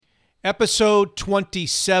Episode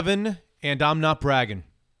 27, and I'm not bragging,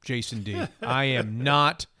 Jason D. I am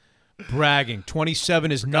not bragging.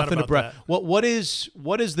 27 is nothing to brag. What is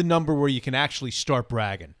the number where you can actually start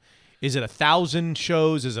bragging? Is it 1,000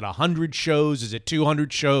 shows? Is it 100 shows? Is it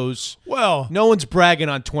 200 shows? Well, no one's bragging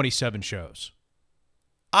on 27 shows.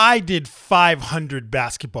 I did 500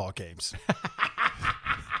 basketball games.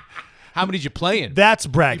 How many did you play in? That's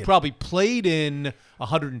bragging. You probably played in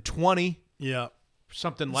 120. Yeah.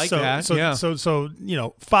 Something like that. So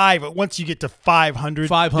five. Once you get to 500,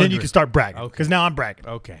 then you can start bragging. Because now I'm bragging.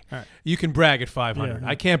 Okay. All right. You can brag at 500. Yeah.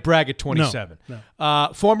 I can't brag at 27. No.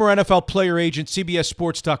 Former NFL player agent,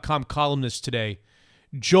 CBSSports.com columnist today,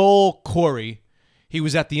 Joel Corey. He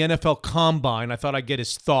was at the NFL Combine. I thought I'd get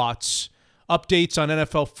his thoughts. Updates on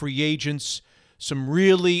NFL free agents. Some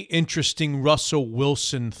really interesting Russell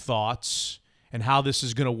Wilson thoughts and how this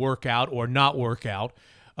is going to work out or not work out.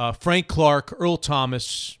 Frank Clark, Earl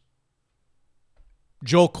Thomas,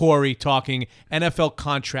 Joel Corey talking NFL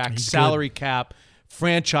contracts, salary cap,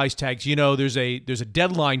 franchise tags. You know, there's a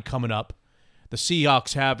deadline coming up. The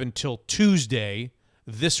Seahawks have until Tuesday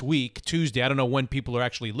this week. Tuesday. I don't know when people are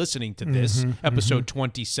actually listening to this, episode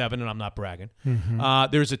 27, and I'm not bragging.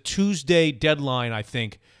 There's a Tuesday deadline, I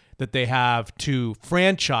think, that they have to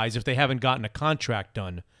franchise if they haven't gotten a contract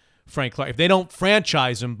done. Frank Clark. If they don't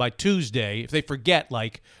franchise him by Tuesday, if they forget, or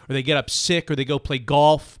they get up sick, or they go play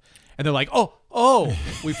golf, and they're like, oh,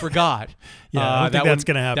 we forgot. I don't think that's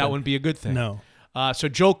going to happen. That wouldn't be a good thing. No. So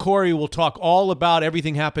Joe Corey will talk all about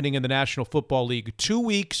everything happening in the National Football League 2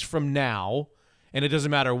 weeks from now, and it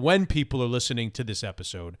doesn't matter when people are listening to this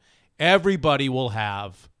episode. Everybody will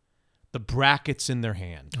have the brackets in their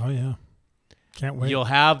hand. Oh, yeah. Can't wait. You'll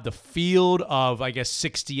have the field of,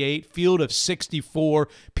 68, field of 64.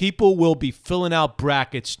 People will be filling out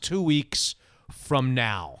brackets 2 weeks from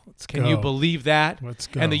now. Can you believe that? Let's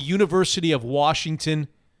go. And the University of Washington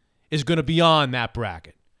is going to be on that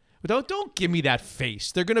bracket. But don't give me that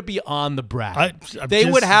face. They're going to be on the bracket. They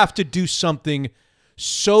would have to do something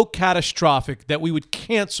so catastrophic that we would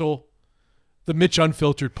cancel the Mitch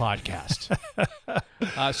Unfiltered podcast.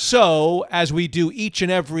 So, as we do each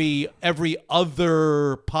and every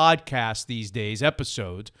other podcast these days,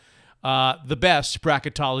 episodes, the best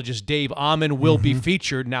bracketologist, Dave Amon, will be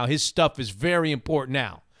featured. Now, his stuff is very important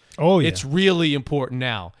now. Oh, yeah. It's really important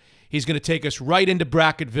now. He's going to take us right into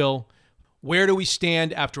Bracketville. Where do we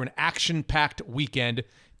stand after an action-packed weekend?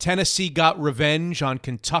 Tennessee got revenge on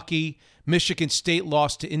Kentucky. Michigan State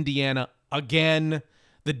lost to Indiana again.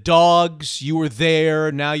 The Dawgs, you were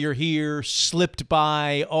there, now you're here, slipped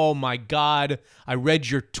by. Oh, my God. I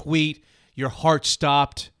read your tweet. Your heart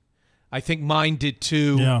stopped. I think mine did,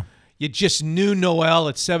 too. Yeah. You just knew Noel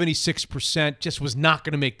at 76% just was not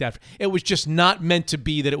going to make that. It was just not meant to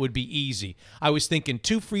be that it would be easy. I was thinking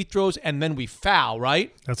 2 free throws, and then we foul,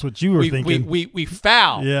 right? That's what you were thinking. We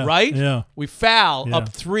foul, right? Yeah. We foul up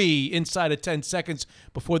 3 inside of 10 seconds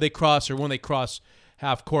before they cross or when they cross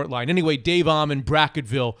half-court line. Anyway, Dave Amon,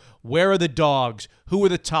 Bracketville, where are the Dogs? Who are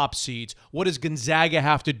the top seeds? What does Gonzaga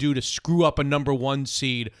have to do to screw up a number 1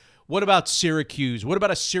 seed? What about Syracuse? What about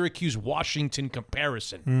a Syracuse-Washington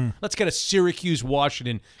comparison? Let's get a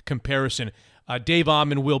Syracuse-Washington comparison. Dave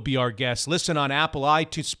Amon will be our guest. Listen on Apple,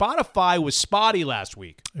 iTunes. Spotify was spotty last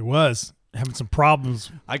week. It was. Having some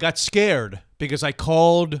problems. I got scared because I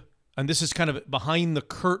called, and this is kind of behind the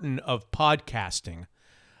curtain of podcasting,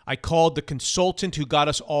 I called the consultant who got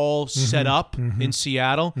us all set up in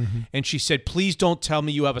Seattle, and she said, please don't tell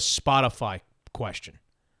me you have a Spotify question.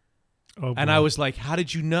 Oh, and I was like, how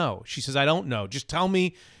did you know? She says, I don't know. Just tell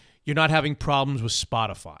me you're not having problems with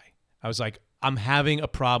Spotify. I was like, I'm having a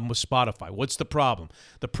problem with Spotify. What's the problem?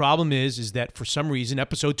 The problem is that for some reason,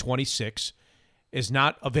 episode 26 is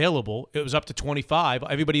not available. It was up to 25.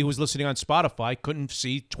 Everybody who was listening on Spotify couldn't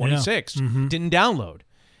see 26, didn't download.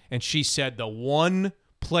 And she said the one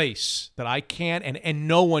place that I can't and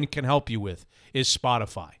no one can help you with is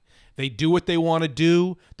Spotify. They do what they want to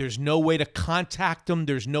do. There's no way to contact them.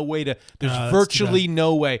 There's virtually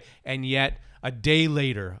no way. And yet a day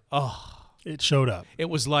later, it showed up. It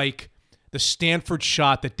was like the Stanford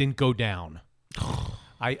shot that didn't go down.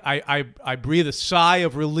 I breathed a sigh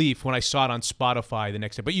of relief when I saw it on Spotify the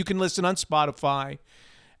next day. But you can listen on Spotify,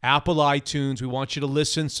 Apple iTunes. We want you to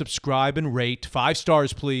listen, subscribe, and rate. 5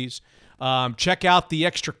 stars, please. Check out the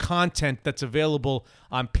extra content that's available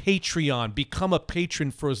on Patreon. Become a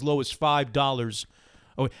patron for as low as $5.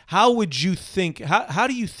 Oh, how would you think? How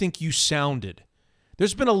do you think you sounded?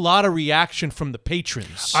 There's been a lot of reaction from the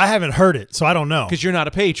patrons. I haven't heard it, so I don't know. Because you're not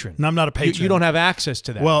a patron. No, I'm not a patron. You don't have access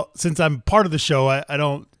to that. Well, since I'm part of the show, I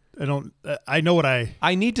don't I know what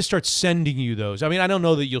I need to start sending you those. I mean, I don't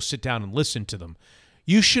know that you'll sit down and listen to them.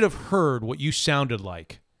 You should have heard what you sounded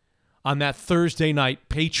like on that Thursday night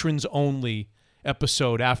patrons only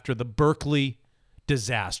episode after the Berkeley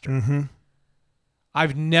disaster. Mm-hmm.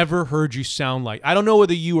 I've never heard you sound like. I don't know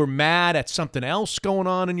whether you were mad at something else going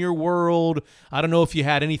on in your world. I don't know if you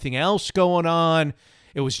had anything else going on.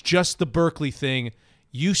 It was just the Berkeley thing.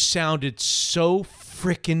 You sounded so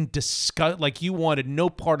freaking disgusting, like you wanted no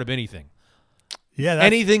part of anything. Yeah.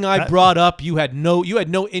 Anything I brought up, you had no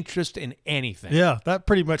interest in anything. Yeah, that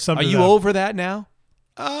pretty much summed it up. Are you over that now?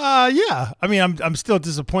 Yeah. I mean, I'm still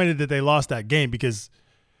disappointed that they lost that game because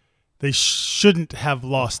they shouldn't have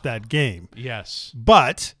lost that game. Yes.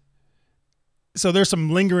 But so there's some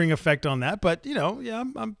lingering effect on that, but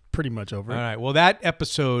I'm pretty much over it. All right. Well, that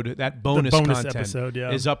episode, that bonus content episode,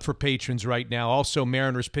 is up for patrons right now. Also,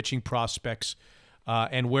 Mariners pitching prospects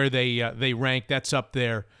and where they rank, that's up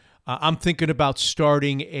there. I'm thinking about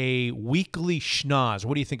starting a weekly schnoz.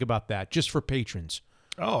 What do you think about that? Just for patrons.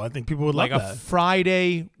 Oh, I think people would like a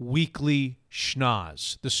Friday weekly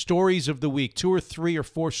schnoz. The stories of the week, 2 or 3 or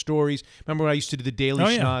 4 stories. Remember when I used to do the daily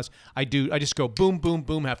schnoz? Yeah. I just go boom, boom,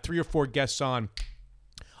 boom, have 3 or 4 guests on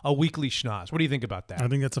a weekly schnoz. What do you think about that? I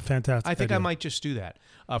think that's a fantastic idea. I might just do that.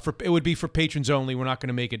 It would be for patrons only. We're not going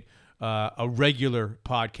to make it a regular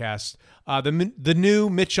podcast. The new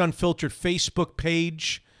Mitch Unfiltered Facebook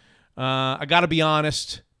page. I got to be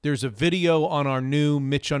honest. There's a video on our new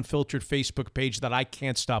Mitch Unfiltered Facebook page that I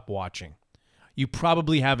can't stop watching. You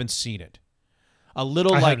probably haven't seen it. A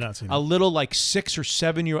little like 6 or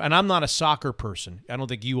 7 year, and I'm not a soccer person. I don't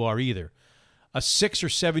think you are either. A 6 or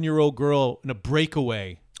 7 year old girl in a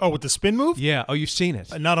breakaway. Oh, with the spin move? Yeah. Oh, you've seen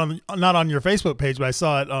it? Not on your Facebook page, but I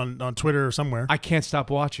saw it on Twitter or somewhere. I can't stop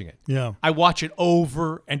watching it. Yeah. I watch it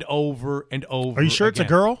over and over and over. Are you sure again. It's a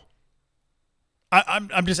girl?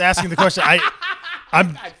 I'm just asking the question. I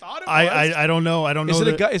thought it was. I don't know. I don't know. Is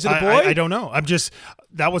it a boy? I don't know.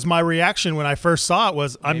 That was my reaction when I first saw it.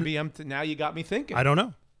 Was now you got me thinking. I don't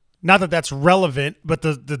know. Not that that's relevant, but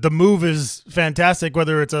the move is fantastic.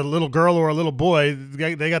 Whether it's a little girl or a little boy,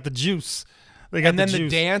 they got the juice. They got and then the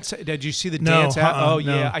juice. Dance. Did you see the dance app? No.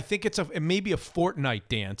 Yeah. I think it may be a Fortnite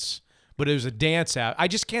dance, but it was a dance app. I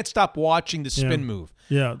just can't stop watching the spin move.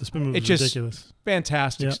 Yeah, the spin move is ridiculous.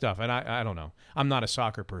 Fantastic stuff. And I don't know. I'm not a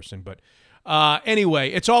soccer person, but anyway,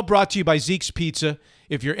 it's all brought to you by Zeke's Pizza.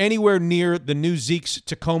 If you're anywhere near the new Zeke's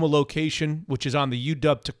Tacoma location, which is on the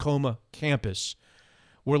UW Tacoma campus,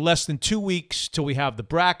 we're less than 2 weeks till we have the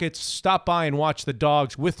brackets. Stop by and watch the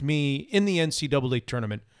Dawgs with me in the NCAA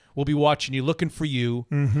tournament. We'll be watching you, looking for you.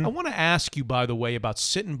 Mm-hmm. I want to ask you, by the way, about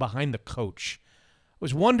sitting behind the coach. I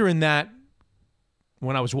was wondering that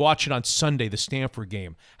when I was watching on Sunday, the Stanford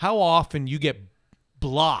game, how often you get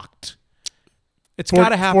blocked. It's got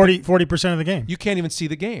to happen. 40% of the game. You can't even see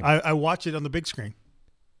the game. I watch it on the big screen.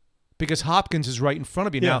 Because Hopkins is right in front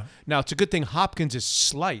of you. Yeah. Now it's a good thing Hopkins is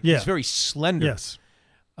slight. Yeah. He's very slender. Yes.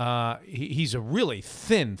 He's a really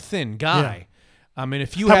thin guy. Yeah. I mean,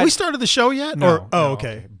 if you have we started the show yet? No.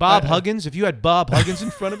 Okay. Bob Huggins. If you had Bob Huggins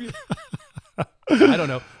in front of you, I don't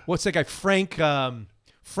know. What's that guy? Frank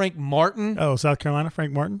Martin. Oh, South Carolina,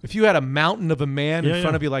 Frank Martin. If you had a mountain of a man in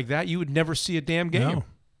front of you like that, you would never see a damn game.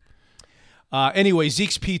 No. Anyway,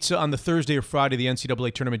 Zeke's Pizza on the Thursday or Friday of the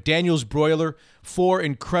NCAA tournament. Daniel's Broiler, 4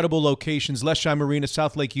 incredible locations: Leschi Marina,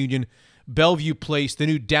 South Lake Union, Bellevue Place, the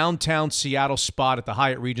new downtown Seattle spot at the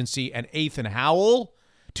Hyatt Regency, and 8th and Howell.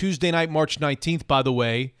 Tuesday night, March 19th, by the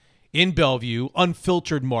way, in Bellevue,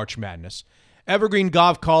 unfiltered March Madness. Evergreen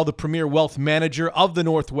Gavkal, the premier wealth manager of the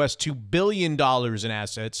Northwest, $2 billion in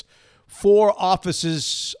assets. 4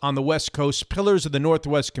 offices on the West Coast, pillars of the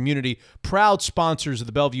Northwest community, proud sponsors of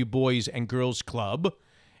the Bellevue Boys and Girls Club.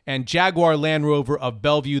 And Jaguar Land Rover of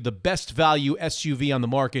Bellevue, the best value SUV on the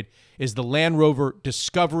market, is the Land Rover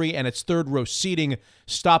Discovery and its third row seating.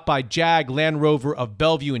 Stop by Jag Land Rover of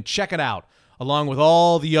Bellevue and check it out, along with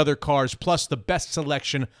all the other cars, plus the best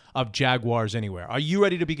selection of Jaguars anywhere. Are you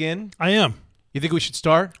ready to begin? I am. You think we should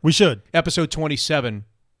start? We should. Episode 27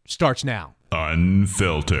 starts now.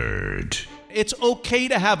 Unfiltered. It's okay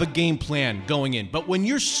to have a game plan going in, but when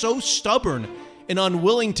you're so stubborn and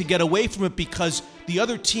unwilling to get away from it because the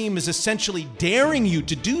other team is essentially daring you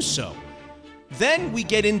to do so, then we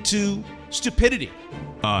get into stupidity.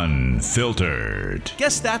 Unfiltered.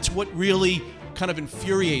 Guess that's what really kind of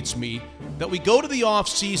infuriates me, that we go to the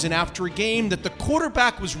offseason after a game that the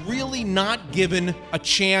quarterback was really not given a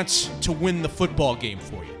chance to win the football game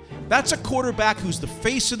for you. That's a quarterback who's the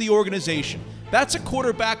face of the organization. That's a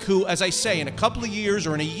quarterback who, as I say, in a couple of years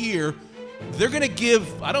or in a year, they're going to give,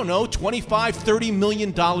 $25, $30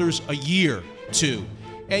 million a year to.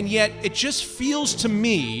 And yet it just feels to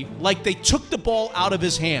me like they took the ball out of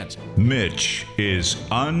his hands. Mitch is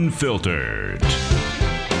unfiltered.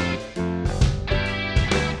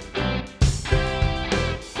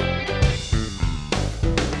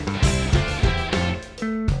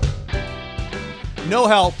 No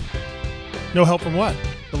help. No help from what?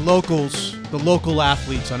 The local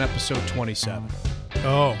athletes on episode 27.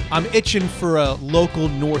 Oh. I'm itching for a local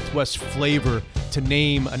Northwest flavor to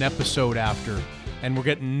name an episode after, and we're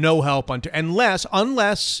getting no help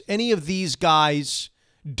unless any of these guys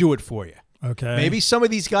do it for you. Okay. Maybe some of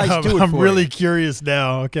these guys do it for you. I'm really curious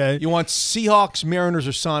now. Okay. You want Seahawks, Mariners,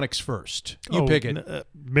 or Sonics first? You pick it.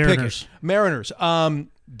 Mariners. Pick it. Mariners.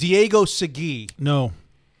 Diego Segui. No.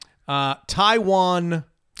 Taiwan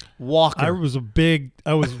Walker. I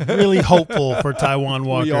was really hopeful for Taiwan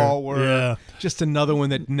Walker. We all were. Yeah. Just another one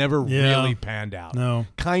that never really panned out. No.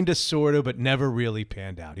 Kind of, sort of, but never really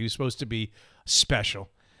panned out. He was supposed to be special.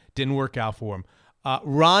 Didn't work out for him.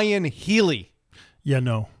 Ryan Healy. Yeah,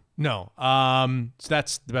 no. No. So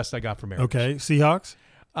that's the best I got from Mariners. Okay. Seahawks?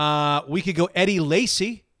 We could go Eddie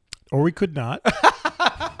Lacy. Or we could not.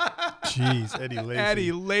 Jeez, Eddie Lacy.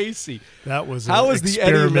 Eddie Lacy. That was How an was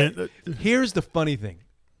experiment. the Eddie? Here's the funny thing.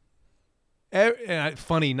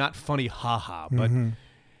 Funny, not funny, haha. But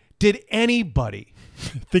did anybody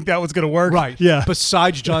think that was going to work? Right. Yeah.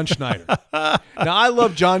 Besides John Schneider. Now I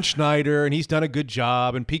love John Schneider, and he's done a good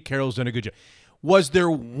job, and Pete Carroll's done a good job. Was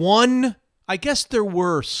there one? I guess there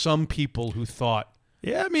were some people who thought.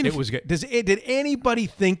 Yeah, I mean, it was good. Did anybody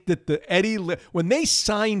think that when they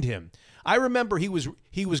signed him? I remember he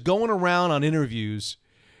was going around on interviews,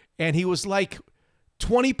 and he was like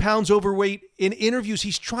 20 pounds overweight in interviews.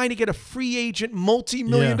 He's trying to get a free agent,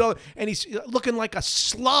 multi-million-dollar, and he's looking like a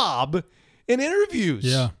slob in interviews.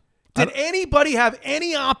 Yeah. Did anybody have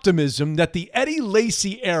any optimism that the Eddie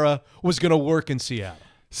Lacy era was going to work in Seattle?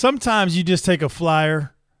 Sometimes you just take a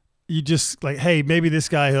flyer. You just like, hey, maybe this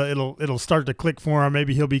guy it'll start to click for him.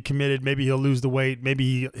 Maybe he'll be committed. Maybe he'll lose the weight.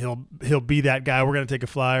 Maybe he'll be that guy. We're gonna take a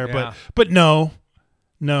flyer, Yeah. but no.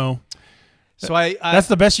 So I that's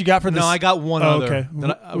the best you got for this. No, I got one other. Okay.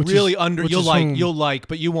 That I Which really is- you'll like,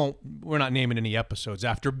 but you won't. We're not naming any episodes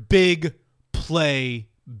after Big Play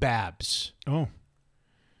Babs. Oh,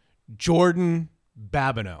 Jordan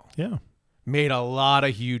Babineau yeah. made a lot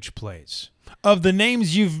of huge plays. Of the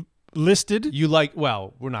names you've listed, You like?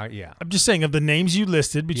 Well, we're not. Yeah. I'm just saying of the names you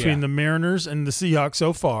listed between Yeah. the Mariners and the Seahawks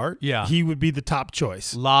so far, Yeah. he would be the top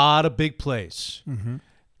choice. A lot of big plays. Mm-hmm.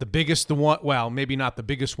 The biggest, maybe not the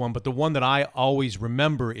biggest one, but the one that I always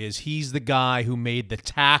remember is he's the guy who made the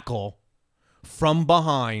tackle from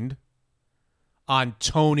behind on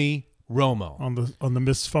Tony Romo. On the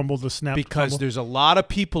missed fumble, the snap. Because fumble. there's a lot of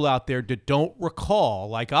people out there that don't recall,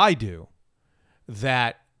 like I do,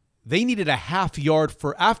 that they needed a half yard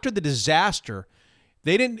after the disaster.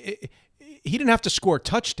 He didn't have to score a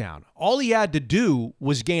touchdown. All he had to do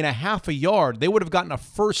was gain a half a yard. They would have gotten a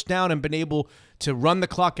first down and been able to run the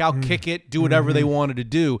clock out, kick it, do whatever they wanted to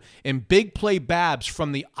do. And Big Play Babs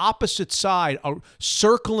from the opposite side,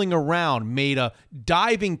 circling around, made a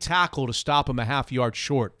diving tackle to stop him a half yard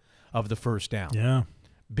short of the first down. Yeah.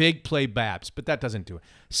 Big Play Babs, but that doesn't do it.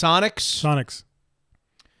 Sonics.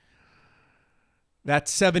 That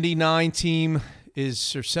 79 team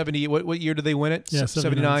or 70. What year did they win it? Yeah,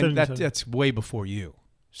 79. That's way before you.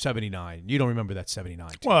 79. You don't remember that 79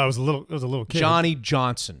 team. Well, I was a little kid. Johnny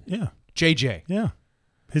Johnson. Yeah. JJ. Yeah.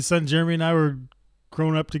 His son Jeremy and I were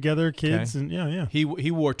growing up together, kids, Okay. and yeah.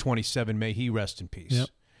 He wore 27. May he rest in peace.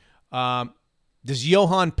 Yep. Does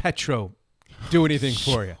Johan Petro do anything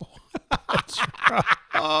for you?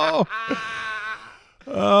 Oh,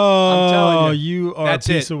 I'm telling you are That's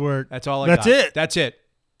a piece it. of work. That's all I That's got. it. That's it.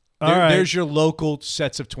 All right. There's your local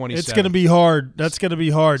sets of 27. It's going to be hard. That's going to be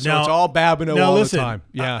hard. So now it's all Babineau now all listen, the time.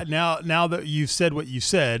 Yeah. Now that you've said what you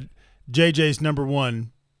said, JJ's number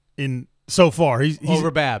one in so far. He's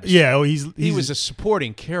Over Babs. Yeah, well, He was a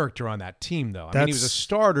supporting character on that team, though. I mean, he was a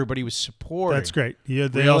starter, but he was supporting. That's great. They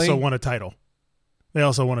Really? also won a title.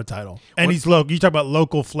 And he's local. You talk about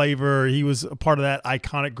local flavor. He was a part of that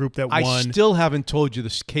iconic group that won. I still haven't told you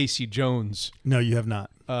this Casey Jones. No, you have not.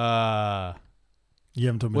 You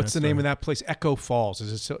haven't told me. What's the name of that place? Echo Falls.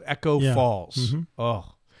 Is it so? Echo Falls. Mm-hmm. Oh.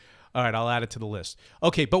 All right, I'll add it to the list.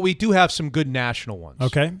 Okay, but we do have some good national ones.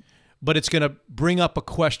 Okay. But it's going to bring up a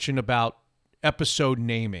question about episode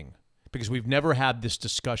naming because we've never had this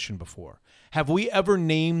discussion before. Have we ever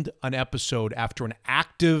named an episode after an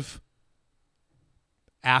active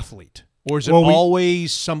athlete? Or is it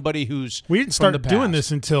always somebody who's We didn't start doing this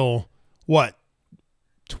until, what,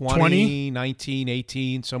 20, 19,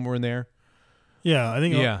 18, somewhere in there? Yeah, I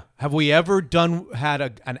think. Yeah. Have we ever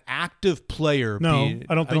had an active player? No,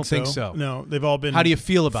 I don't think so. No, they've all been. How do you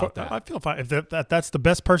feel about that? I feel fine. If that's the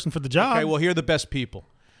best person for the job. Okay, well, here are the best people.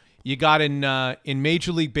 You got in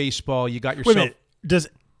Major League Baseball. You got Wait yourself. a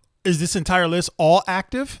minute. Is this entire list all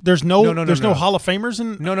active? There's no Hall of Famers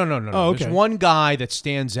in. No. Oh, okay. There's one guy that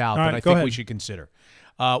stands out that I think we should consider.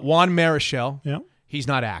 Juan Marichal. Yeah. He's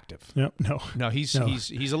not active. Yep. No, he's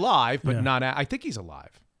alive, but not. I think he's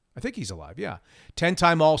alive. Yeah.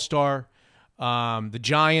 10-time All-Star. The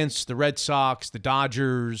Giants, the Red Sox, the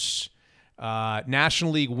Dodgers.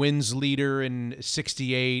 National League wins leader in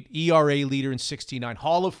 68, ERA leader in 69,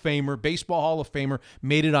 Hall of Famer, Baseball Hall of Famer,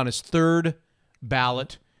 made it on his third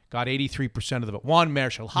ballot, got 83% of the vote. Juan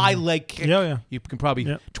Marichal, high leg kick. Yeah. You can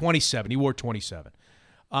probably 27. He wore 27.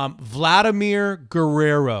 Vladimir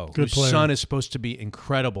Guerrero, whose son is supposed to be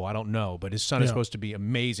incredible. I don't know, but his son is supposed to be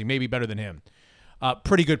amazing, maybe better than him.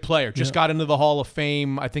 Pretty good player. Just got into the Hall of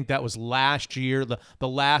Fame. I think that was last year. The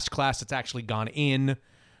last class that's actually gone in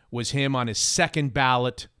was him on his second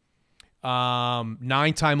ballot.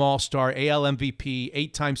 9-time All-Star, AL MVP,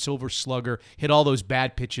 8-time Silver Slugger, hit all those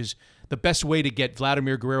bad pitches. The best way to get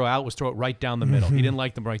Vladimir Guerrero out was throw it right down the middle. He didn't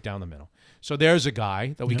like them right down the middle. So there's a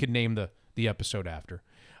guy that we could name the episode after.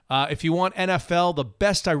 If you want NFL, the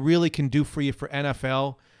best I really can do for you for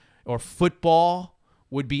NFL or football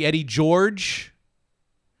would be Eddie George.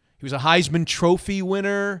 He was a Heisman Trophy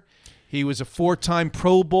winner. He was a 4-time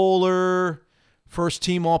Pro Bowler. First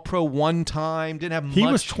team All-Pro one time. Didn't have much. He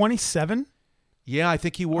was 27? Yeah, I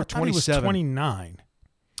think he wore 27. He was 29.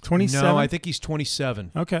 27? No, I think he's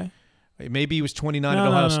 27. Okay. Maybe he was 29 at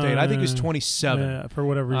Ohio State. I think he was 27. Yeah, for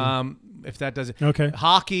whatever reason. If that doesn't. Okay.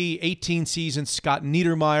 Hockey, 18 seasons. Scott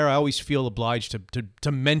Niedermayer. I always feel obliged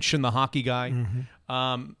to mention the hockey guy.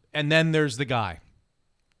 And then there's the guy.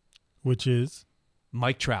 Which is?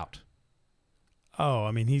 Mike Trout. Oh,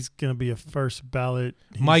 I mean, he's going to be a first ballot.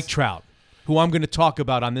 Mike Trout, who I'm going to talk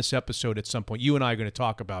about on this episode at some point. You and I are going to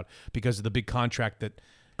talk about because of the big contract that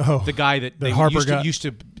the guy that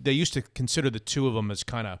they used to consider the two of them as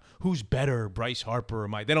kind of who's better, Bryce Harper or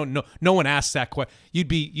Mike. They don't know. No one asks that question. You'd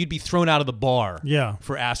be thrown out of the bar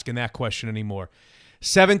for asking that question anymore.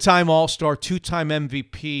 7-time All-Star, 2-time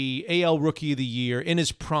MVP, AL Rookie of the Year in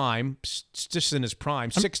his prime, just in his prime.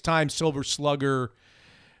 6-time Silver Slugger.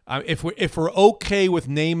 If we're okay with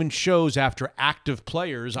name and shows after active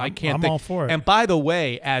players, I can't think. I'm all for it. And by the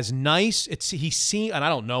way, as nice, and I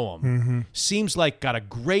don't know him, seems like got a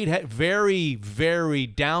great head, very, very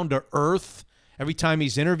down to earth. Every time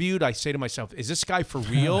he's interviewed, I say to myself, "Is this guy for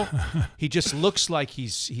real?" He just looks like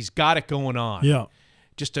he's got it going on. Yeah,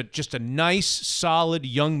 just a nice, solid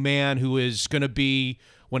young man who is going to be,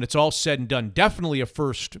 when it's all said and done, definitely a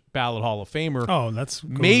first ballot Hall of Famer. Oh, that's cool.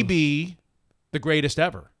 Maybe the greatest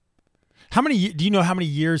ever. Do you know how many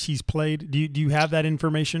years he's played? Do you have that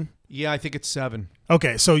information? Yeah, I think it's 7.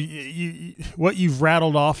 Okay, so what you've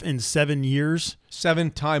rattled off in 7 years?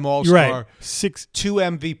 7-time All-Star, right. 2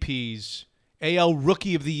 MVPs, AL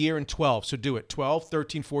Rookie of the Year in 12. So do it. 12,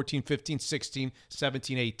 13, 14, 15, 16,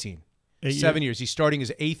 17, 18. 7 years. He's starting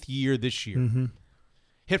his 8th year this year.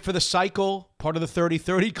 Hit for the cycle, part of the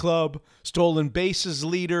 30-30 club, stolen bases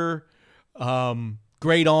leader,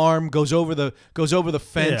 great arm, goes over the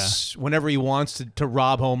fence whenever he wants to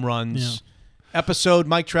rob home runs. Yeah. Episode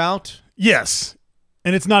Mike Trout? Yes.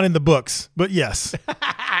 And it's not in the books, but yes.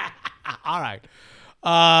 All right.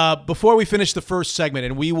 Before we finish the first segment,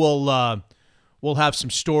 and we'll have some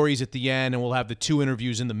stories at the end, and we'll have the 2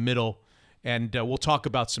 interviews in the middle, and we'll talk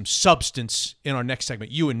about some substance in our next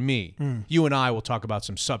segment. You and me. You and I will talk about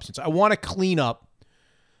some substance. I want to clean up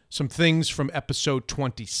some things from episode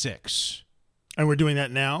 26. And we're doing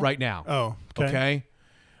that now? Right now. Oh, okay.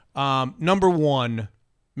 Number 1,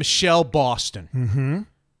 Michelle Boston.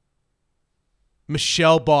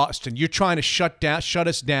 Michelle Boston. You're trying to shut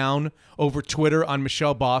us down over Twitter on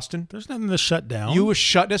Michelle Boston? There's nothing to shut down. You were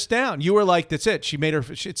shutting us down. You were like, that's it.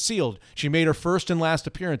 It's sealed. She made her first and last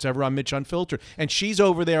appearance ever on Mitch Unfiltered. And she's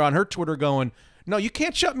over there on her Twitter going, no, you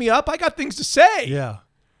can't shut me up. I got things to say. Yeah.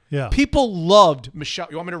 Yeah. People loved Michelle.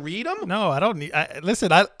 You want me to read them? No, I don't need.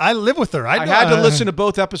 Listen, I live with her. I had to listen to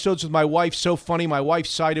both episodes with my wife. So funny. My wife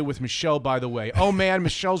sided with Michelle, by the way. Oh, man,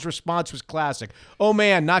 Michelle's response was classic. Oh,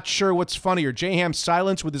 man, not sure what's funnier. J-Ham's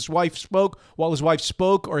silence with his wife spoke while his wife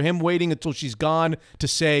spoke, or him waiting until she's gone to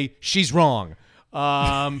say she's wrong.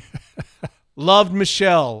 Loved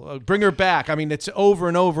Michelle. Bring her back. I mean, it's over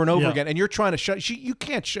and over and over again. And you're trying to shut. You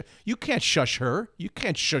can't shush her. You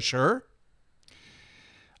can't shush her.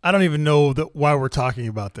 I don't even know why we're talking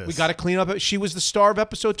about this. We got to clean up. She was the star of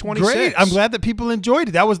episode 26. Great. I'm glad that people enjoyed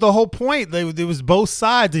it. That was the whole point. It was both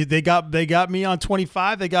sides. They got me on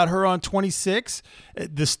 25. They got her on 26.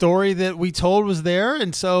 The story that we told was there.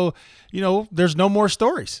 And so, there's no more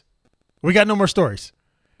stories. We got no more stories.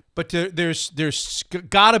 But there's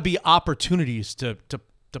got to be opportunities to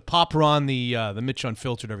pop her on the Mitch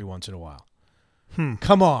Unfiltered every once in a while.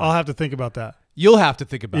 Come on. I'll have to think about that. You'll have to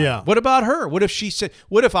think about Yeah. it. What about her? What if she said?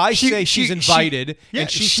 What if I say she's invited and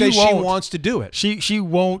she says she wants to do it? She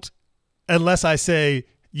won't unless I say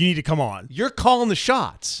you need to come on. You're calling the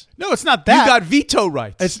shots. No, it's not that. You got veto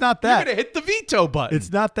rights. It's not that. You're gonna hit the veto button. It's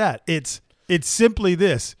not that. It's simply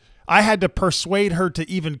this. I had to persuade her to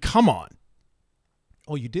even come on.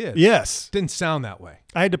 Oh, you did? Yes. Didn't sound that way.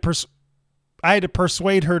 I had to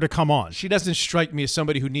persuade her to come on. She doesn't strike me as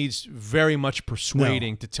somebody who needs very much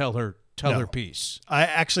persuading to tell her her piece. I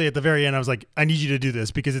actually, at the very end, I was like, I need you to do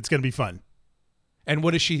this because it's going to be fun. And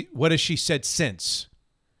what has she said since?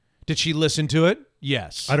 Did she listen to it?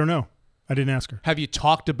 Yes. I don't know. I didn't ask her. Have you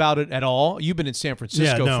talked about it at all? You've been in San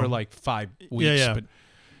Francisco for like 5 weeks. Yeah. But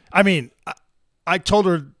I mean, I told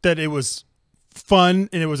her that it was fun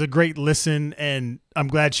and it was a great listen and I'm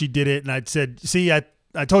glad she did it. And I said, see, I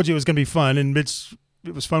told you it was going to be fun, and Mitch,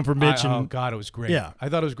 it was fun for Mitch. Oh God, it was great. Yeah. I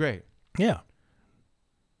thought it was great. Yeah.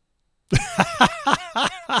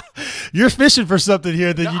 You're fishing for something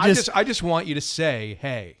here that I just want you to say,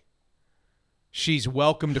 hey, she's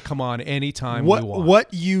welcome to come on anytime we want.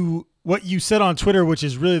 What you said on Twitter, which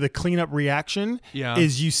is really the cleanup reaction,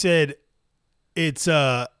 is you said it's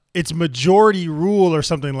majority rule or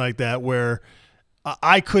something like that, where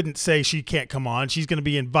I couldn't say she can't come on. She's going to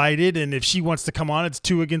be invited, and if she wants to come on, it's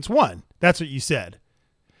 2 against 1. That's what you said.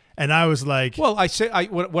 And I was like, well,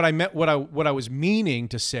 what I was meaning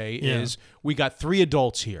to say is we got 3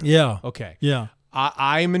 adults here. Yeah. Okay. Yeah.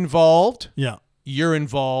 I'm involved. Yeah. You're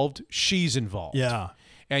involved. She's involved. Yeah.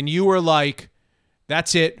 And you were like,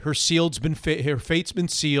 that's it. Her fate's been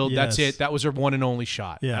sealed. Yes. That's it. That was her one and only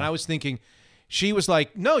shot. Yeah. And I was thinking, she was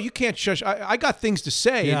like, no, you can't shush. I got things to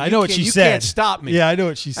say. Yeah, and I know what she said. You can't stop me. Yeah, I know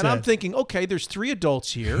what she said. And I'm thinking, okay, there's 3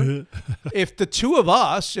 adults here. If the 2 of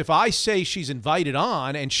us, if I say she's invited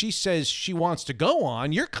on and she says she wants to go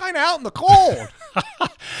on, you're kind of out in the cold.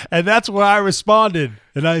 And that's where I responded.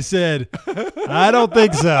 And I said, I don't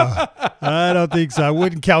think so. I don't think so. I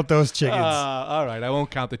wouldn't count those chickens. All right, I won't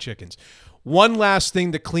count the chickens. One last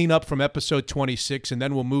thing to clean up from episode 26, and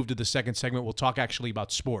then we'll move to the second segment. We'll talk actually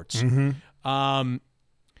about sports. Mm-hmm.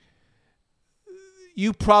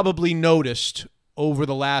 You probably noticed over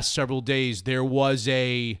the last several days there was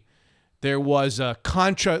a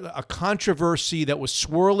controversy that was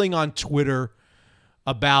swirling on Twitter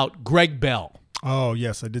about Greg Bell. Oh,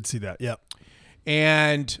 yes, I did see that. Yep.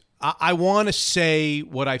 And I want to say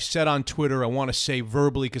what I've said on Twitter. I want to say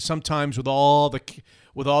verbally, because sometimes with all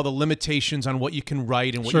the limitations on what you can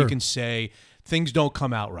write and what you can say, things don't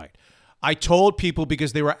come out right. I told people,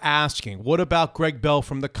 because they were asking, what about Greg Bell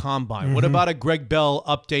from the Combine? Mm-hmm. What about a Greg Bell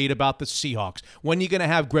update about the Seahawks? When are you going to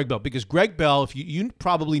have Greg Bell? Because Greg Bell, if you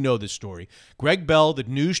probably know this story, Greg Bell, the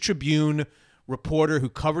News Tribune reporter who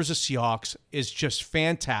covers the Seahawks, is just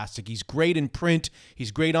fantastic. He's great in print.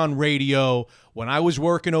 He's great on radio. When I was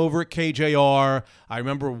working over at KJR, I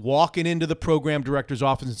remember walking into the program director's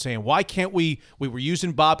office and saying, why can't we were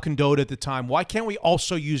using Bob Condotta at the time, why can't we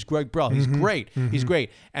also use Greg Bell? He's great. Mm-hmm. He's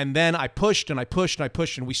great. And then I pushed and I pushed and I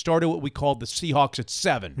pushed, and we started what we called the Seahawks at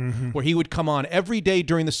 7, where he would come on every day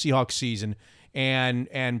during the Seahawks season and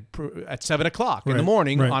at 7 o'clock in the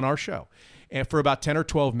morning on our show. And for about 10 or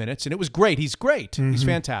 12 minutes, and it was great. He's great. Mm-hmm. He's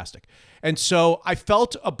fantastic. And so I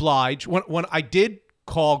felt obliged. When I did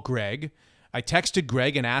call Greg, I texted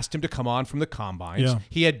Greg and asked him to come on from the Combines. Yeah.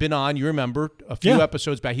 He had been on, you remember, a few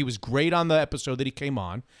episodes back. He was great on the episode that he came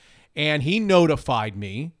on. And he notified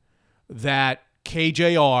me that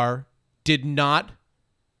KJR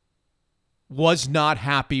was not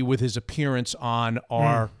happy with his appearance on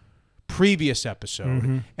our previous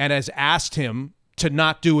episode and has asked him to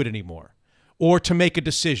not do it anymore. Or to make a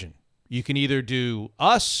decision. You can either do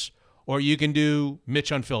us or you can do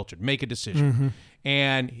Mitch Unfiltered. Make a decision. Mm-hmm.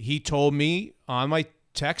 And he told me on my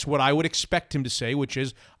text what I would expect him to say, which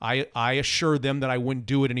is I assured them that I wouldn't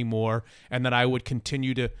do it anymore and that I would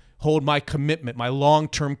continue to hold my commitment, my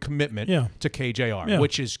long-term commitment to KJR,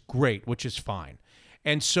 which is great, which is fine.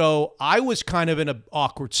 And so I was kind of in an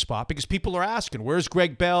awkward spot because people are asking, where's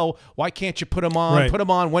Greg Bell? Why can't you put him on? Right. Put him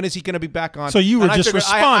on. When is he going to be back on? So you were just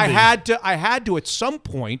responding. I had to at some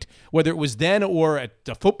point, whether it was then or at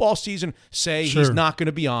the football season, say he's not going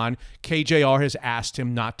to be on. KJR has asked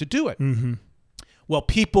him not to do it. Mm-hmm. Well,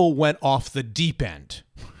 people went off the deep end.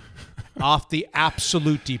 Off the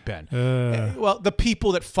absolute deep end. Well, the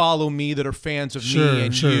people that follow me that are fans of me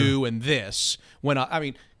and you and this,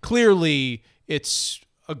 clearly it's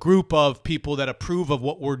a group of people that approve of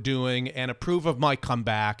what we're doing and approve of my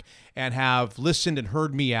comeback and have listened and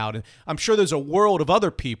heard me out. And I'm sure there's a world of other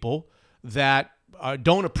people that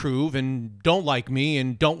don't approve and don't like me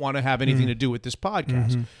and don't want to have anything to do with this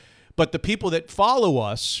podcast. But the people that follow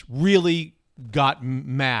us really got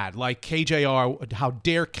mad, like KJR. How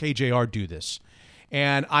dare KJR do this?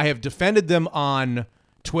 And I have defended them on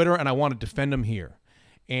Twitter, and I want to defend them here.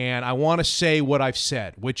 And I want to say what I've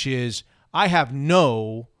said, which is I have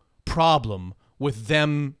no problem with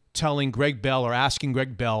them telling Greg Bell or asking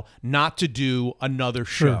Greg Bell not to do another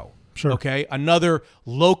show. Sure. Okay, another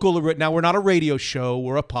local. Now we're not a radio show;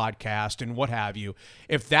 we're a podcast and what have you.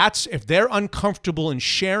 If they're uncomfortable in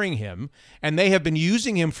sharing him, and they have been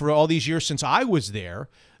using him for all these years since I was there,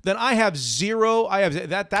 then I have zero.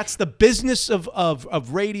 That's the business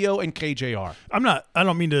of radio and KJR. I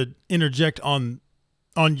don't mean to interject on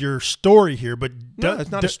your story here, but no,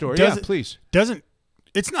 it's not a story. Please.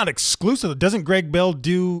 It's not exclusive. Doesn't Greg Bell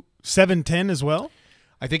do 710 as well?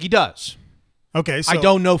 I think he does. Okay, so I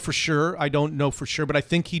don't know for sure, but I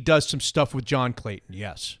think he does some stuff with John Clayton,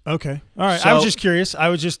 yes. Okay. All right. So, I was just curious. I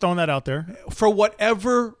was just throwing that out there. For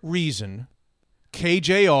whatever reason,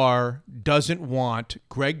 KJR doesn't want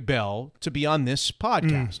Greg Bell to be on this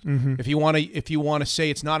podcast. If you want to say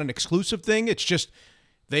it's not an exclusive thing, it's just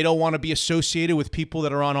they don't want to be associated with people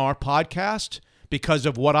that are on our podcast because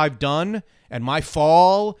of what I've done and my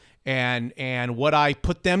fall and what I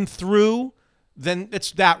put them through. Then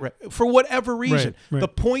it's that for whatever reason. Right. The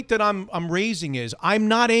point that I'm raising is I'm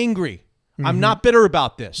not angry. I'm not bitter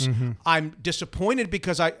about this. I'm disappointed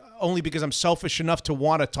because I'm selfish enough to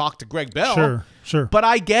want to talk to Greg Bell. Sure. But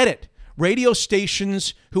I get it. Radio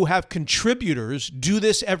stations who have contributors do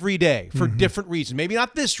this every day for different reasons. Maybe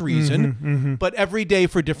not this reason, but every day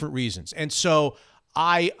for different reasons. And so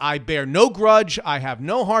I bear no grudge. I have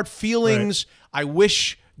no hard feelings. Right. I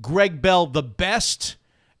wish Greg Bell the best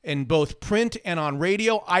in both print and on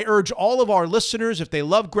radio. I urge all of our listeners, if they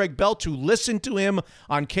love Greg Bell, to listen to him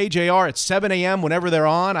on KJR at 7 a.m. whenever they're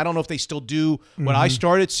on. I don't know if they still do when I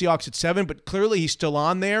started, Seahawks at 7, but clearly he's still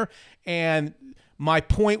on there. And my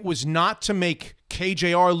point was not to make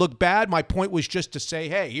KJR look bad. My point was just to say,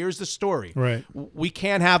 hey, here's the story. Right. We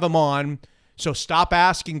can't have him on. So stop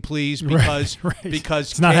asking, please, because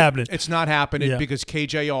it's not happening. It's not happening because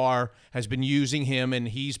KJR has been using him, and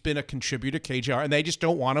he's been a contributor to KJR, and they just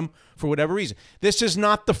don't want him for whatever reason. This is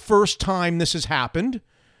not the first time this has happened.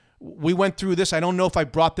 We went through this. I don't know if I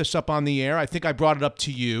brought this up on the air. I think I brought it up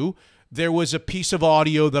to you. There was a piece of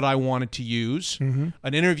audio that I wanted to use, an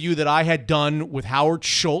interview that I had done with Howard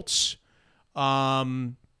Schultz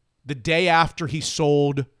the day after he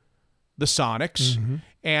sold the Sonics.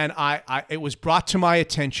 And it was brought to my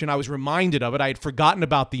attention. I was reminded of it. I had forgotten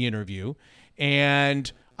about the interview.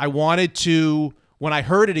 And I wanted to, when I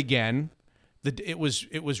heard it again, it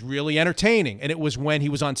was really entertaining. And it was when he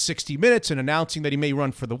was on 60 Minutes and announcing that he may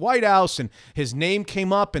run for the White House. And his name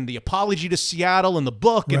came up and the apology to Seattle and the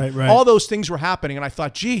book. And all those things were happening. And I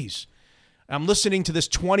thought, geez, I'm listening to this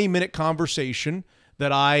 20-minute conversation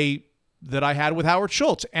that I had with Howard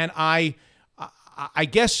Schultz. And I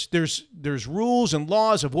guess there's rules and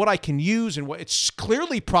laws of what I can use and what it's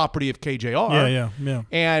clearly property of KJR. Yeah.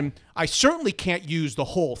 And I certainly can't use the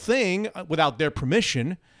whole thing without their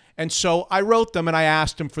permission. And so I wrote them and I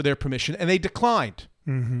asked them for their permission, and they declined.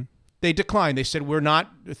 They declined. They said,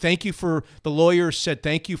 the lawyers said,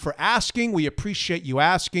 thank you for asking. We appreciate you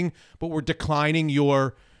asking, but we're declining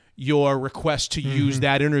your request to use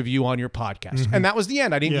that interview on your podcast. And that was the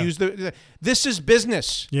end. I didn't use this is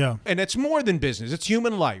business. Yeah. And it's more than business. It's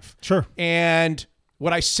human life. Sure. And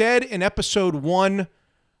what I said in episode 1,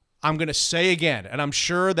 I'm going to say again, and I'm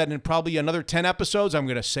sure that in probably another 10 episodes, I'm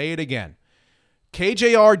going to say it again.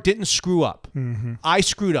 KJR didn't screw up. I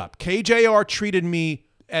screwed up. KJR treated me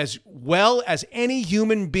as well as any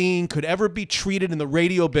human being could ever be treated in the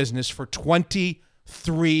radio business for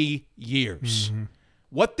 23 years.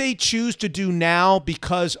 What they choose to do now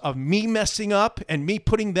because of me messing up and me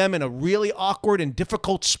putting them in a really awkward and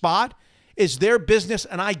difficult spot is their business,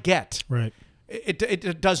 and I get. Right.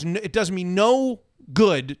 It does me no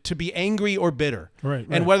good to be angry or bitter. Right.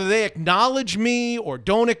 And whether they acknowledge me or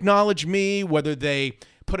don't acknowledge me, whether they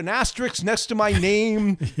put an asterisk next to my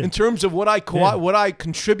name in terms of what I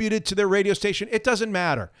contributed to their radio station, it doesn't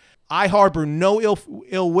matter. I harbor no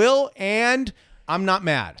ill will, and I'm not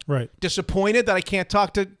mad. Right. Disappointed that I can't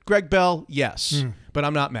talk to Greg Bell? Yes. But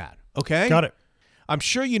I'm not mad. Okay? Got it. I'm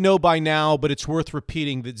sure you know by now, but it's worth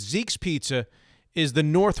repeating that Zeke's Pizza is the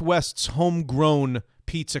Northwest's homegrown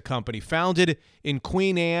pizza company. Founded in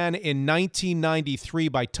Queen Anne in 1993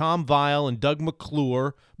 by Tom Weil and Doug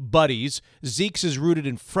McClure, buddies, Zeke's is rooted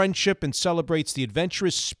in friendship and celebrates the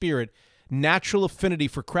adventurous spirit, natural affinity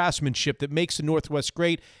for craftsmanship that makes the Northwest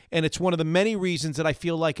great, and it's one of the many reasons that I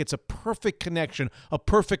feel like it's a perfect connection, a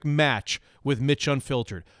perfect match with Mitch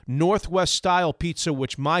Unfiltered. Northwest-style pizza,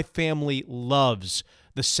 which my family loves.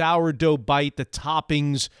 The sourdough bite, the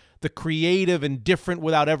toppings, the creative and different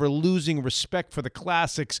without ever losing respect for the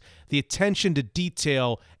classics. The attention to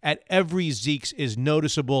detail at every Zeke's is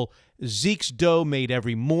noticeable. Zeke's dough made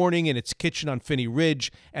every morning in its kitchen on Finney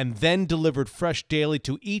Ridge and then delivered fresh daily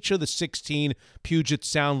to each of the 16 Puget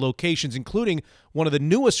Sound locations, including one of the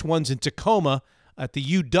newest ones in Tacoma at the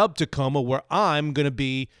UW Tacoma, where I'm going to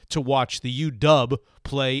be to watch the UW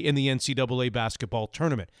play in the NCAA basketball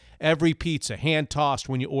tournament. Every pizza hand-tossed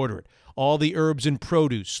when you order it. All the herbs and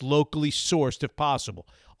produce locally sourced if possible.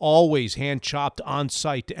 Always hand-chopped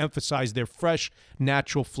on-site to emphasize their fresh,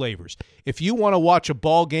 natural flavors. If you want to watch a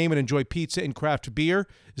ball game and enjoy pizza and craft beer,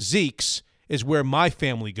 Zeke's is where my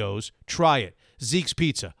family goes. Try it. Zeke's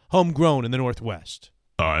Pizza, homegrown in the Northwest.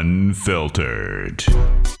 Unfiltered.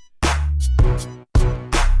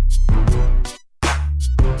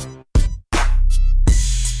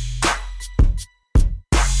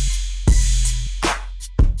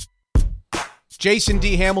 Jason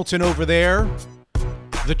D. Hamilton over there,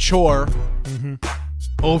 the chore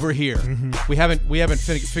over here. We haven't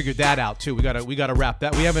figured that out too. We gotta wrap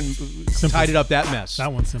that. We haven't tidied up that mess.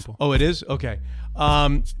 That one's simple. Oh, it is? Okay.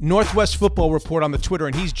 Northwest Football Report on the Twitter,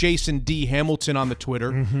 and he's Jason D. Hamilton on the Twitter,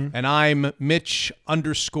 and I'm Mitch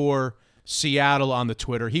 _Seattle on the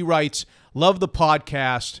Twitter. He writes, "Love the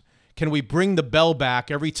podcast. Can we bring the bell back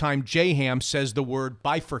every time J-Ham says the word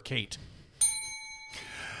bifurcate?"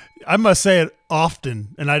 I must say it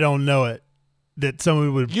often, and I don't know it, that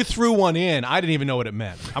someone would... You threw one in. I didn't even know what it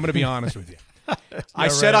meant. I'm going to be honest with you. I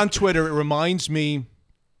said on Twitter, it reminds me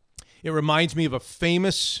of a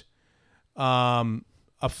famous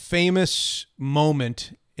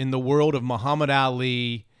moment in the world of Muhammad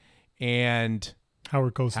Ali and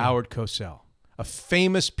Howard Cosell. A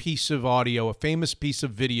famous piece of audio, a famous piece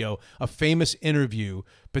of video, a famous interview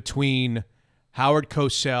between Howard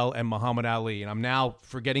Cosell and Muhammad Ali, and I'm now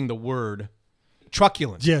forgetting the word.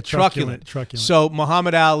 Truculent. Yeah, truculent. So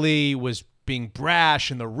Muhammad Ali was being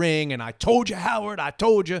brash in the ring, and I told you, Howard, I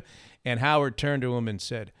told you. And Howard turned to him and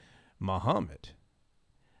said, "Muhammad,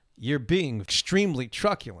 you're being extremely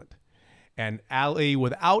truculent." And Ali,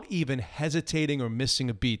 without even hesitating or missing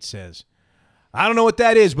a beat, says, "I don't know what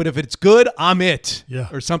that is, but if it's good, I'm it." Yeah.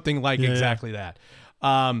 Or something like exactly that.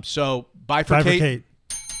 So bifurcate.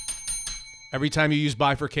 Every time you use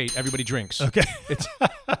bifurcate, everybody drinks. Okay.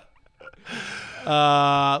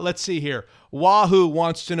 Let's see here. Wahoo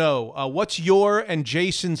wants to know, what's your and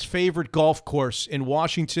Jason's favorite golf course in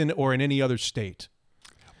Washington or in any other state?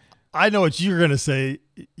 I know what you're going to say.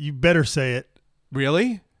 You better say it.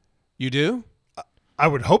 Really? You do? I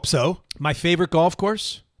would hope so. My favorite golf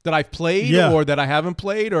course that I've played or that I haven't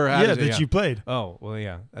played? Or you played. Oh, well,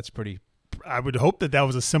 yeah. That's pretty. I would hope that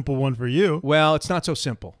was a simple one for you. Well, it's not so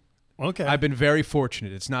simple. Okay. I've been very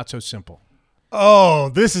fortunate. It's not so simple. Oh,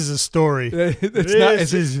 this is a story.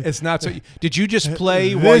 It's not so. Did you just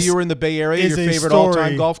play while you were in the Bay Area your favorite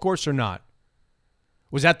all-time golf course or not?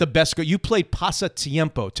 Was that the best? You played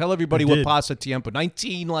Pasatiempo. Tell everybody what Pasatiempo.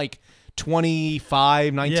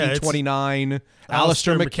 1929.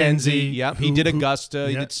 Alistair McKenzie. Yeah, he did Augusta.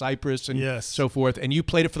 He did Cypress and so forth. And you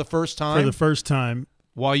played it for the first time? For the first time.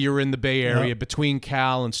 While you were in the Bay Area between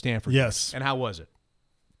Cal and Stanford. Yes. And how was it?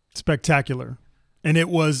 Spectacular. And it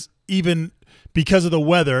was even because of the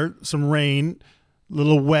weather, some rain, a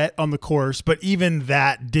little wet on the course, but even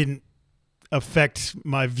that didn't affect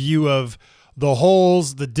my view of the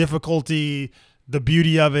holes, the difficulty, the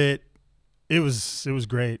beauty of it. It was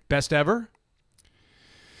great. Best ever?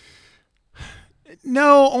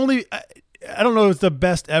 No, only I don't know if it's the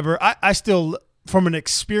best ever. I still, from an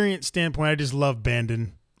experience standpoint, I just love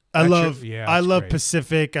Bandon. I love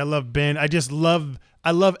Pacific. I love Band. I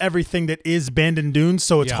love everything that is Bandon Dunes,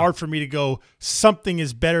 so it's hard for me to go something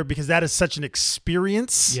is better because that is such an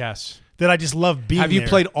experience. Yes. That I just love being there. Have you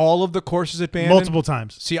played all of the courses at Bandon? Multiple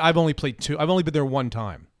times. See, I've only played 2. I've only been there one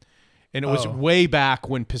time. And it was way back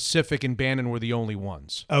when Pacific and Bandon were the only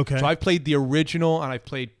ones. Okay. So I've played the original and I've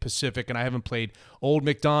played Pacific, and I haven't played Old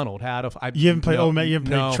McDonald. You haven't played you haven't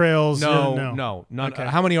played Trails? No. None. Okay.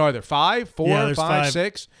 How many are there? 5? 4? Yeah, 5?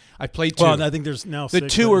 6? I've played 2. Well, I think there's now 6. The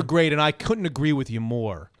 2 are great, and I couldn't agree with you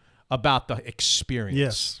more about the experience.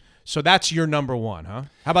 Yes. So that's your number one, huh?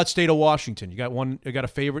 How about state of Washington? You got one? You got a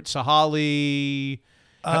favorite? Sahali?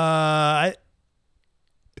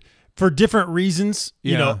 For different reasons,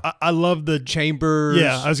 you know, I love the Chambers.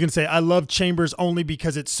 Yeah, I was gonna say I love Chambers only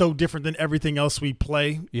because it's so different than everything else we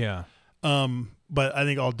play. Yeah. But I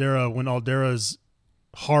think Aldera, when Aldera's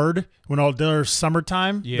hard, when Aldera's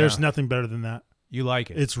summertime, there's nothing better than that. You like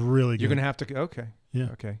it? It's really good. You're gonna have to. Okay. Yeah.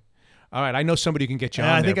 Okay. All right. I know somebody who can get you on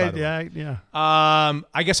I there. think Yeah.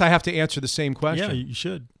 I guess I have to answer the same question. Yeah, you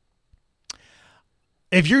should.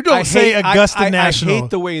 If you don't say Augusta National, I hate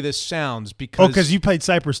the way this sounds because you played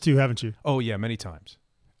Cypress too, haven't you? Oh yeah, many times.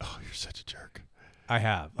 Oh, you're such a jerk. I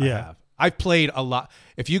have. I've played a lot.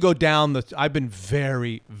 If you go down I've been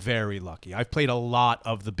very, very lucky. I've played a lot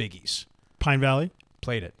of the biggies. Pine Valley?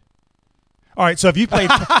 Played it. All right, so if you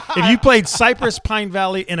played Cypress, Pine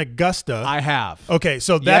Valley, and Augusta, I have. Okay,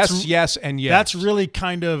 so that's yes, and yes. That's really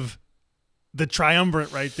kind of the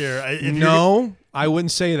triumvirate right there. No, I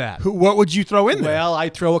wouldn't say that. What would you throw in there? Well, I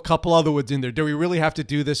throw a couple other ones in there. Do we really have to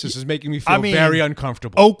do this? This is making me feel very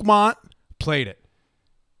uncomfortable. Oakmont. Played it.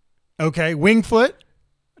 Okay. Wingfoot.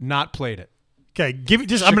 Not played it. Okay. Give me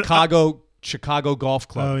just Chicago Golf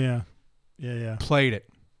Club. Oh yeah. Yeah. Played it.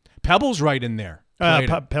 Pebble's right in there.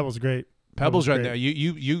 Pebble's great. Pebble's right there.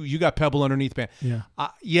 You got Pebble underneath, man.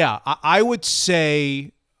 Yeah. I would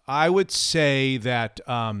say that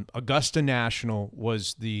Augusta National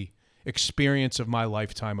was the experience of my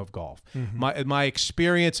lifetime of golf. Mm-hmm. My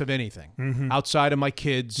experience of anything outside of my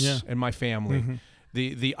kids and my family. Mm-hmm.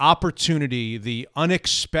 The opportunity, the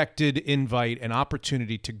unexpected invite and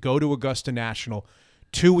opportunity to go to Augusta National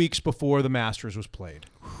 2 weeks before the Masters was played.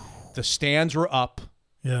 The stands were up.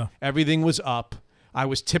 Yeah. Everything was up. I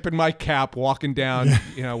was tipping my cap walking down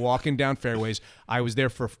fairways. I was there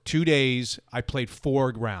for 2 days. I played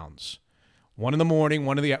 4 rounds. 1 in the morning,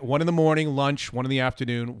 1 in the morning, lunch, 1 in the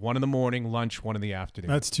afternoon, 1 in the morning, lunch, 1 in the afternoon.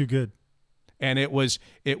 That's too good. And it was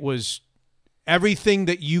everything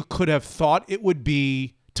that you could have thought it would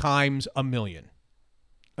be times a million.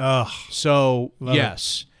 So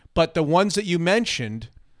yes. But the ones that you mentioned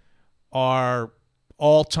are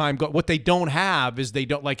all-time what they don't have is they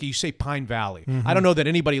don't, like you say, Pine Valley. Mm-hmm. I don't know that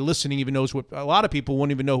anybody listening even knows what. A lot of people won't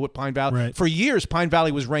even know what Pine Valley. Right. For years, Pine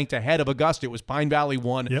Valley was ranked ahead of Augusta. It was Pine Valley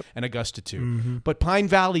 1 and Augusta 2. Mm-hmm. But Pine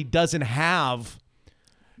Valley doesn't have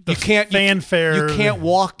the fanfare. You can't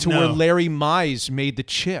walk to where Larry Mize made the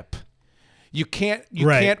chip. You can't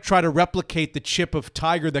try to replicate the chip of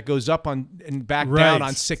Tiger that goes up on and back down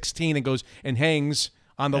on 16 and goes and hangs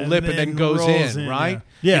on the lip and then goes in, right?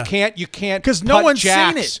 Yeah. You can't because no one's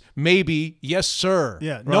jacks, seen it. Maybe, yes, sir.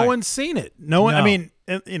 Yeah, right. No one's seen it. No one. I mean,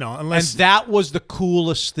 unless. And that was the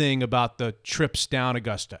coolest thing about the trips down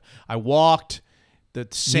Augusta. I walked the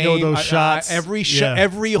same those shots.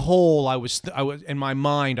 Every hole. I was in my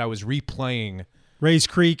mind. I was replaying Rays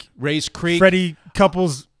Creek. Freddie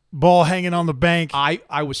Couples ball hanging on the bank.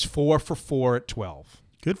 I was 4 for 4 at 12.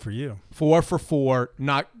 Good for you. 4 for 4.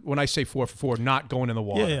 Not when I say 4 for 4, not going in the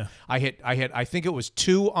water. Yeah. I hit. I think it was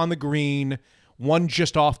 2 on the green, 1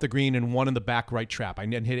 just off the green, and 1 in the back right trap. I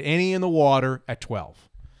didn't hit any in the water at 12.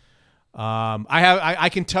 I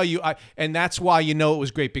can tell you, and that's why it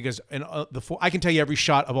was great because I can tell you every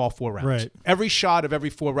shot of all 4 rounds. Right. Every shot of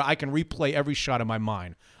every 4 rounds. I can replay every shot in my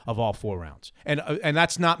mind of all 4 rounds. And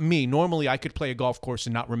that's not me. Normally, I could play a golf course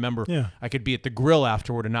and not remember. Yeah. I could be at the grill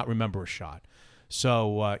afterward and not remember a shot.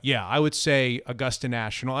 So, I would say Augusta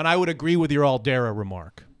National. And I would agree with your Aldera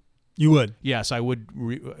remark. You would? Yes, I would.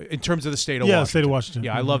 In terms of the state of Washington. Yeah, state of Washington.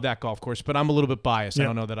 Yeah, I love that golf course, but I'm a little bit biased. I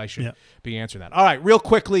don't know that I should be answering that. All right, real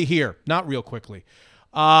quickly here. Not real quickly.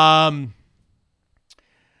 Let's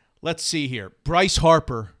see here. Bryce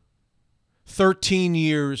Harper, 13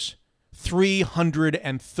 years,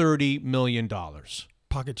 $330 million.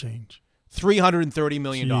 Pocket change. $330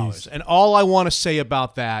 million. Jeez. And all I want to say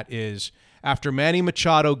about that is after Manny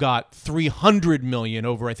Machado got $300 million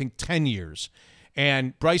over, I think, 10 years,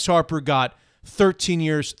 and Bryce Harper got 13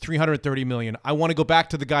 years, $330 million, I want to go back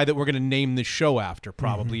to the guy that we're going to name this show after,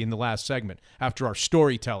 probably in the last segment, after our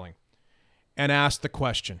storytelling, and ask the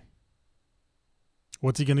question.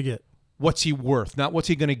 What's he going to get? What's he worth? Not what's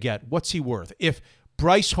he going to get. What's he worth? If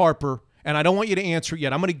Bryce Harper... And I don't want you to answer it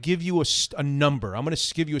yet. I'm going to give you a number. I'm going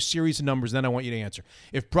to give you a series of numbers, then I want you to answer.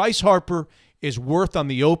 If Bryce Harper is worth on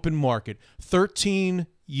the open market 13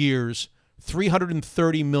 years,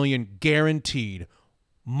 $330 million guaranteed,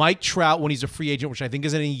 Mike Trout when he's a free agent, which I think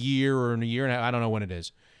is in a year or in a year and a half, I don't know when it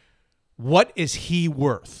is, what is he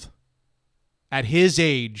worth at his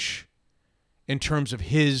age in terms of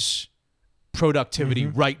his productivity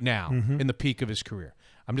right now in the peak of his career?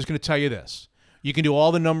 I'm just going to tell you this. You can do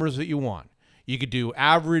all the numbers that you want. You could do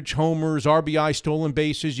average homers, RBI, stolen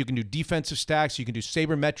bases. You can do defensive stacks. You can do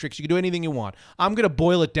sabermetrics. You can do anything you want. I'm going to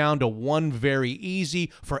boil it down to one very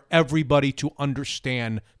easy for everybody to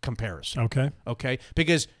understand comparison. Okay?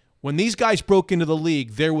 Because when these guys broke into the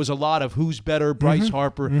league, there was a lot of who's better, Bryce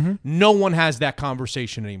Harper. No one has that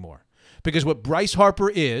conversation anymore. Because what Bryce Harper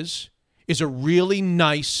is a really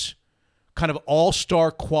nice kind of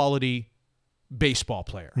all-star quality baseball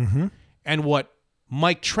player. And what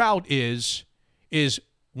Mike Trout is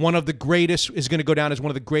one of the greatest, is going to go down as one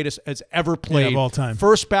of the greatest as ever played. Of all time.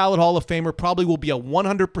 First ballot Hall of Famer, probably will be a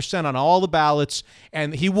 100% on all the ballots,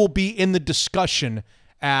 and he will be in the discussion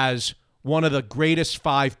as one of the greatest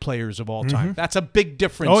 5 players of all time. That's a big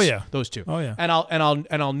difference. Oh yeah, those two. Oh yeah. And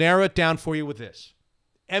I'll narrow it down for you with this.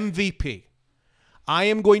 MVP. I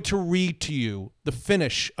am going to read to you the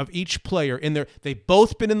finish of each player in there. They've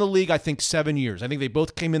both been in the league, I think, 7 years. I think they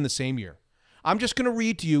both came in the same year. I'm just going to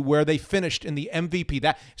read to you where they finished in the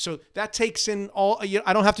MVP. So that takes in all.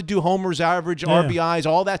 I don't have to do homers, average, RBIs,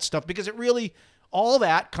 all that stuff, because it really, all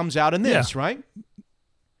that comes out in this, right?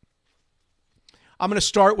 I'm going to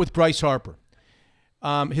start with Bryce Harper.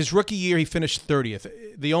 His rookie year, he finished 30th.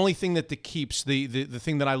 The only thing that keeps the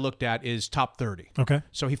thing that I looked at is top 30. Okay.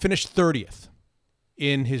 So he finished 30th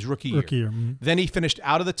in his rookie year. Then he finished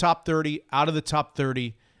out of the top 30, out of the top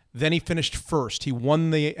 30. Then he finished first. He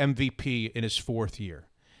won the MVP in his 4th year.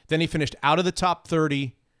 Then he finished out of the top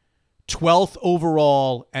 30, 12th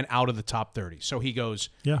overall, and out of the top 30. So he goes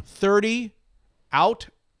 30, out,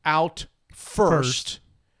 first,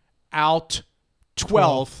 out,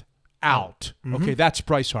 12th, out. Okay, that's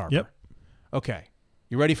Bryce Harper. Yep. Okay.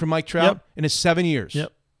 You ready for Mike Trout? In his 7 years.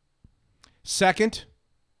 Yep. Second,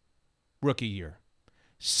 rookie year.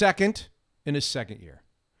 Second, in his 2nd year.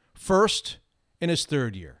 First, in his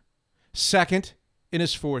 3rd year. Second, in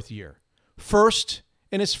his 4th year. First,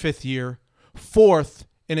 in his 5th year. 4th,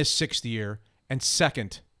 in his 6th year. And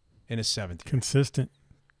second, in his 7th year. Consistent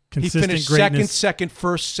He finished greatness. second,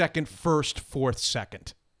 first, 4th,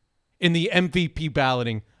 second in the MVP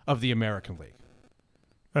balloting of the American League.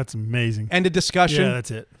 That's amazing. End of discussion. Yeah,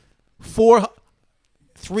 that's it.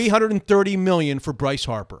 $330 million for Bryce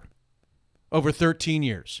Harper over 13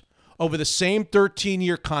 years. Over the same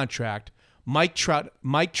 13-year contract, Mike Trout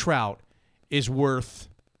is worth,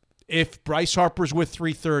 if Bryce Harper's worth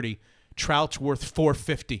 330, Trout's worth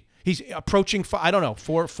 450. He's approaching, I don't know,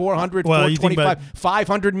 400, 425,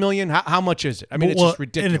 500 million. How much is it? I mean, it's just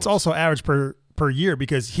ridiculous. And it's also average per year,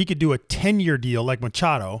 because he could do a 10-year deal like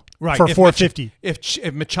Machado for if 450. If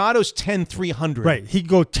Machado's 10, 300. Right. He could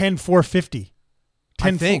go 10, 450.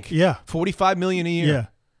 10, I think. 45 million a year. Yeah.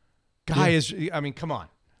 Guy is, I mean, come on.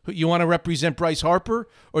 You want to represent Bryce Harper,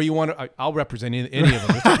 or you want to? I'll represent any of them.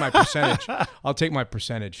 I'll take my percentage. I'll take my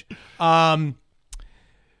percentage.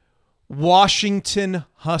 Washington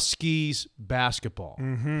Huskies basketball.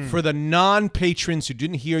 For the non-patrons who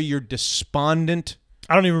didn't hear your despondent,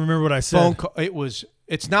 I don't even remember what I said. phone call,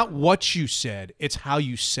 it's not what you said, it's how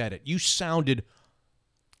you said it. You sounded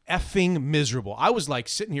effing miserable. I was like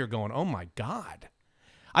sitting here going, "Oh my God."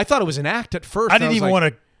 I thought it was an act at first. I didn't even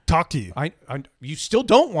want to talk to you. You still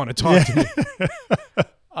don't want to talk to me.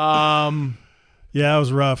 Yeah, it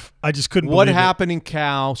was rough. I just couldn't What believe happened in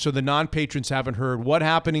Cal, so the non-patrons haven't heard, what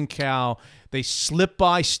happened in Cal, they slipped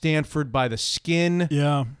by Stanford by the skin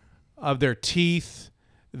of their teeth.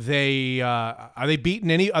 Are they beating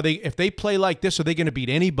if they play like this, are they going to beat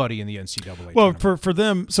anybody in the NCAA Well, tournament? for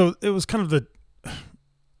them, so it was kind of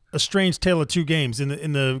a strange tale of two games.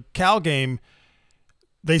 In the Cal game,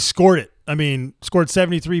 they scored it. I mean, scored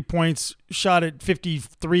 73 points, shot at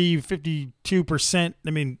 52%. I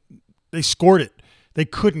mean, they scored it. They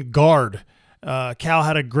couldn't guard. Cal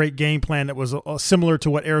had a great game plan that was similar to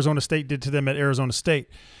what Arizona State did to them at Arizona State,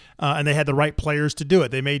 and they had the right players to do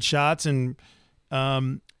it. They made shots, and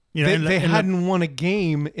they hadn't won a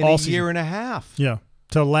game in a year and a half. Yeah,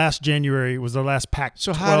 till last January was their last Pac-12.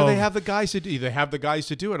 So how do they have the guys to do? They have the guys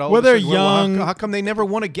to do it. Well, they're young. How come they never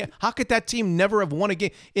won a game? How could that team never have won a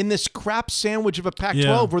game in this crap sandwich of a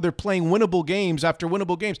Pac-12 where they're playing winnable games after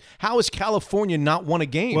winnable games? How has California not won a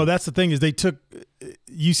game? Well, that's the thing, is they took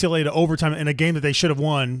UCLA to overtime in a game that they should have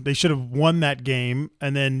won. They should have won that game,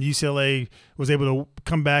 and then UCLA was able to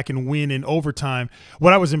come back and win in overtime.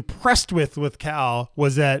 What I was impressed with Cal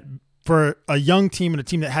was that for a young team and a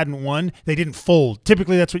team that hadn't won, they didn't fold.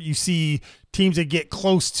 Typically, that's what you see. Teams that get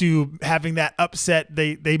close to having that upset,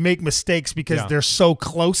 they make mistakes because they're so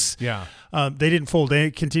close. Yeah. They didn't fold.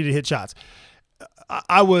 They continued to hit shots.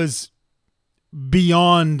 I was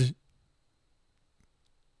beyond.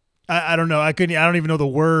 I don't know. I don't even know the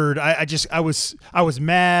word. I was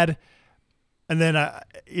mad. and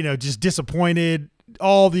then just disappointed.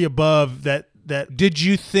 All the above. That did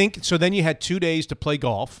you think? So then you had 2 days to play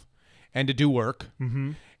golf and to do work.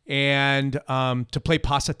 Mm-hmm. And to play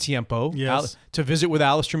pasatiempo, yes. To visit with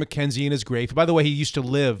Alistair McKenzie in his grave. By the way, he used to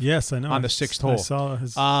live I know. on the 6th hole. I saw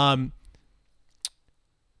his...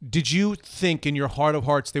 Did you think in your heart of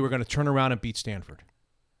hearts they were going to turn around and beat Stanford?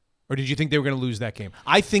 Or did you think they were going to lose that game?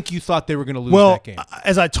 I think you thought they were going to lose that game.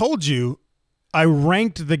 As I told you, I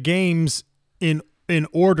ranked the games in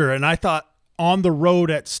order, and I thought on the road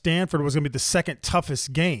at Stanford was going to be the second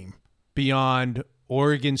toughest game. Beyond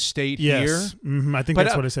Oregon State yes. here? Mm-hmm. I think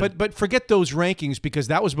that's what I said. But forget those rankings because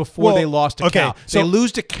that was before they lost to Cal. So they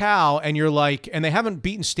lose to Cal, and you're like, and they haven't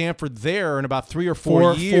beaten Stanford there in about 3 or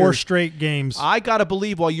 4 years. 4 straight games. I got to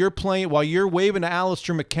believe while you're waving to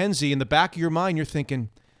Alistair McKenzie, in the back of your mind, you're thinking,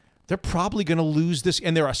 they're probably going to lose this,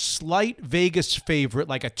 and they're a slight Vegas favorite,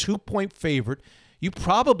 like a 2-point favorite. You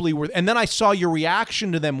probably were, and then I saw your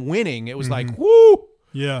reaction to them winning. It was like, woo!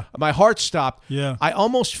 Yeah. My heart stopped. Yeah. I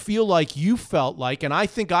almost feel like you felt like, and I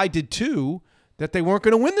think I did too, that they weren't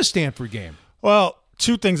going to win the Stanford game. Well,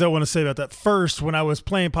 2 things I want to say about that. First, when I was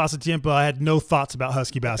playing Pasatiempo, I had no thoughts about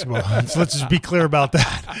Husky basketball. So let's just be clear about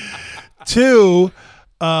that. 2,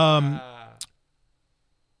 I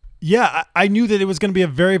knew that it was going to be a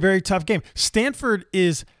very, very tough game. Stanford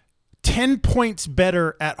is 10 points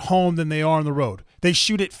better at home than they are on the road. They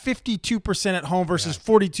shoot at 52% at home versus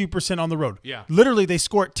 42% on the road. Yeah. Literally, they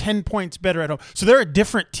score 10 points better at home. So they're a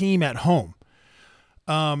different team at home.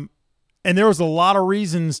 And there was a lot of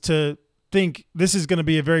reasons to think this is going to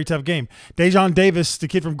be a very tough game. Dejon Davis, the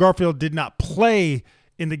kid from Garfield, did not play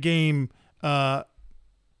in the game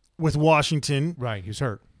with Washington. Right, he's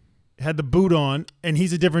hurt. Had the boot on, and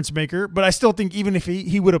he's a difference maker. But I still think even if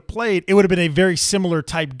he would have played, it would have been a very similar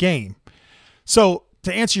type game. So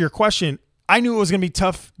to answer your question, I knew it was going to be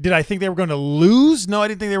tough. Did I think they were going to lose? No, I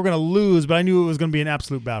didn't think they were going to lose, but I knew it was going to be an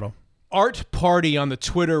absolute battle. Art Party on the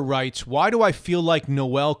Twitter writes, why do I feel like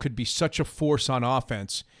Noel could be such a force on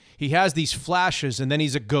offense? He has these flashes, and then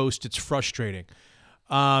he's a ghost. It's frustrating.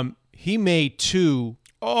 He made 2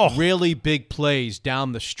 really big plays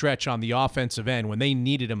down the stretch on the offensive end when they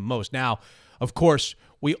needed him most. Now, of course,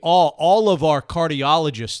 we all of our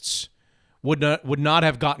cardiologists would not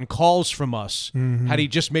have gotten calls from us had he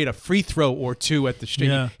just made a free throw or 2 at the street.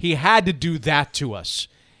 Yeah. He had to do that to us.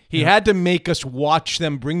 He had to make us watch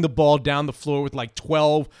them bring the ball down the floor with like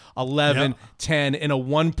 12, 11, 10 in a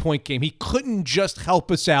 1-point game. He couldn't just help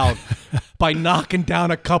us out by knocking down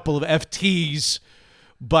a couple of FTs.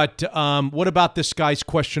 But what about this guy's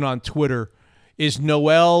question on Twitter? Is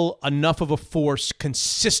Noel enough of a force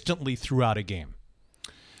consistently throughout a game?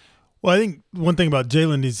 Well, I think one thing about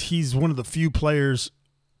Jalen is he's one of the few players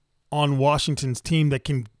on Washington's team that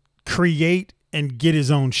can create and get his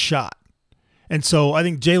own shot. And so I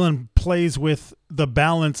think Jalen plays with the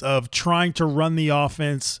balance of trying to run the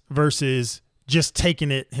offense versus just taking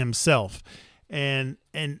it himself. And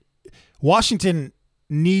Washington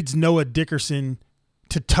needs Noah Dickerson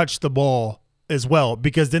to touch the ball as well,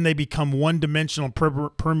 because then they become one-dimensional,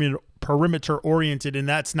 perimeter-oriented, and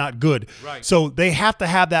that's not good. Right. So they have to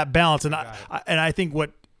have that balance. And I think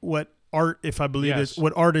what Art, if I believe is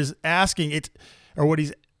what Art is asking, or what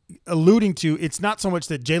he's alluding to, it's not so much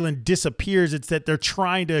that Jalen disappears, it's that they're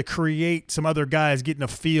trying to create some other guys getting a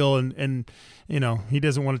feel, and he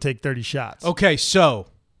doesn't want to take 30 shots. Okay, so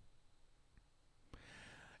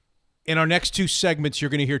in our next 2 segments, you're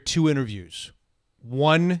going to hear 2 interviews.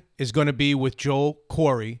 One is going to be with Joel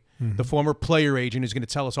Corey, the former player agent, who's going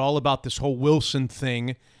to tell us all about this whole Wilson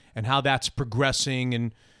thing and how that's progressing,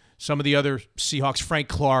 and some of the other Seahawks, Frank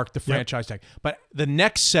Clark, the franchise tag. But the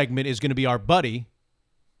next segment is going to be our buddy,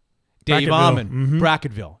 Dave Amon,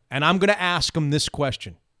 Brackettville. And I'm going to ask him this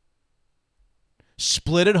question.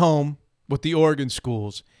 Split at home with the Oregon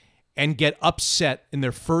schools and get upset in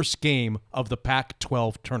their first game of the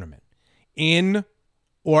Pac-12 tournament. In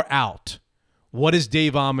or out? What is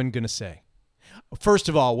Dave Amon going to say? First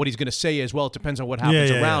of all, what he's going to say is, well, it depends on what happens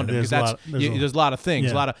around him, because there's a lot of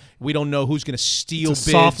things. We don't know who's going to steal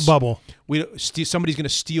bids. Soft bubble. Somebody's going to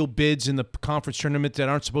steal bids in the conference tournament that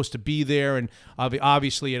aren't supposed to be there, and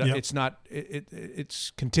obviously it's not.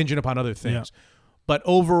 It's contingent upon other things. Yeah. But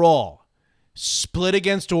overall, split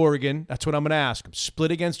against Oregon. That's what I'm going to ask him. Split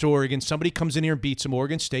against Oregon. Somebody comes in here and beats them.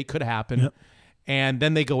 Oregon State could happen. Yep. And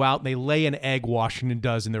then they go out and they lay an egg, Washington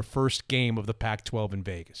does, in their first game of the Pac-12 in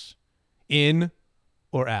Vegas. In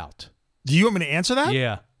or out? Do you want me to answer that?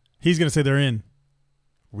 Yeah. He's going to say they're in.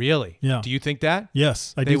 Really? Yeah. Do you think that?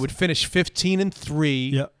 Yes. They would finish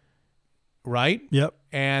 15-3. Yep. Right? Yep.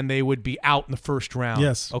 And they would be out in the first round.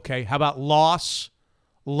 Yes. Okay. How about loss,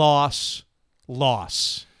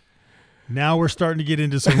 loss. Now we're starting to get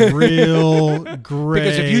into some real gray.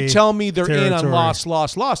 Because if you tell me they're territory. in on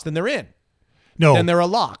loss, then they're in. No. Then they're a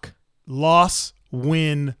lock. Loss,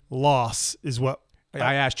 win, loss is what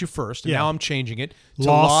I asked you first, and now I'm changing it to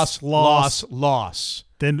loss.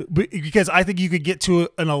 Then because I think you could get to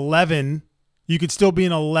an 11, you could still be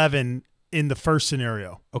an 11 in the first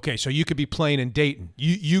scenario. Okay, so you could be playing in Dayton.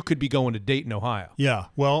 You could be going to Dayton, Ohio. Yeah,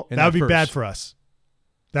 well, that would be bad for us.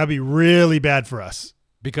 That would be really bad for us.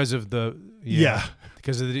 Because of the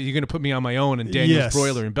because you're going to put me on my own and Daniel's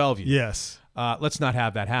Broiler in Bellevue. Yes. Let's not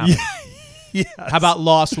have that happen. Yes. How about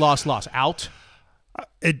loss? Out?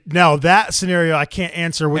 Now that scenario I can't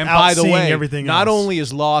answer without seeing everything not else. only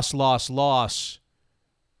is loss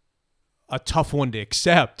a tough one to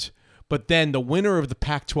accept, but then the winner of the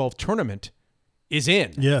Pac-12 tournament is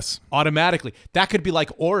in. Yes. Automatically. That could be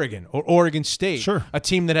like Oregon or Oregon State. Sure. A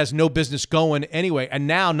team that has no business going anyway. And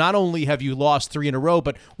now not only have you lost 3 in a row,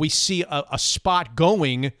 but we see a spot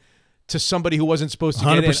going to somebody who wasn't supposed to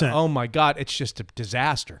 100%. get in. Oh, my God. It's just a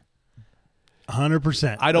disaster.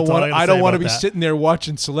 100%. I don't want to be sitting there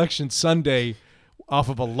watching Selection Sunday off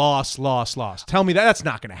of a loss. Tell me that's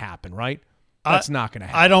not going to happen, right? That's not going to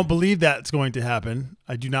happen. I don't believe that's going to happen.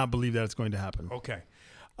 I do not believe that it's going to happen. Okay.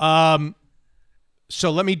 So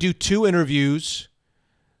let me do 2 interviews.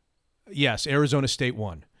 Yes, Arizona State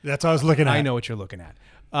won. That's what I was looking at. I know what you're looking at.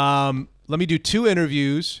 Let me do 2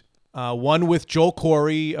 interviews. One with Joel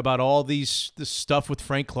Corey about all this stuff with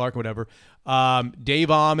Frank Clark, whatever. Dave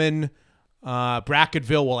Amon,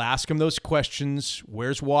 Brackettville will ask him those questions.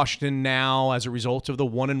 Where's Washington now as a result of the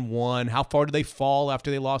 1-1? How far do they fall after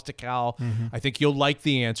they lost to Cal? Mm-hmm. I think you'll like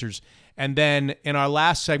the answers. And then in our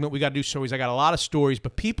last segment, we got to do stories. I got a lot of stories,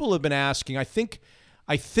 but people have been asking. I think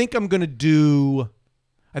I'm going to do.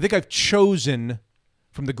 I think I've chosen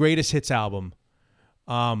from the Greatest Hits album,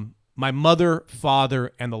 My Mother,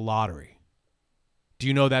 Father, and the Lottery. Do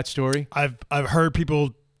you know that story? I've heard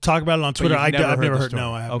people talk about it on Twitter. I've never heard.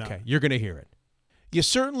 No, I have not. Okay, you're going to hear it. You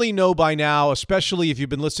certainly know by now, especially if you've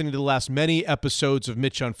been listening to the last many episodes of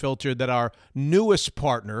Mitch Unfiltered, that our newest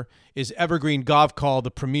partner is Evergreen Govcall, the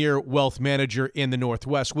premier wealth manager in the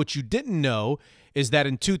Northwest. What you didn't know is that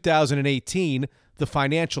in 2018, the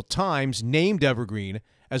Financial Times named Evergreen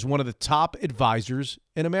as one of the top advisors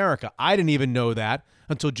in America. I didn't even know that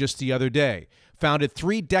until just the other day. Founded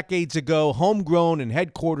 3 decades ago, homegrown and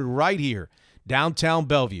headquartered right here, downtown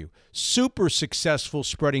Bellevue. Super successful,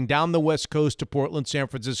 spreading down the West Coast to Portland, San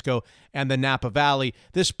Francisco, and the Napa Valley.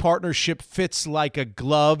 This partnership fits like a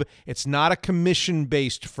glove. It's not a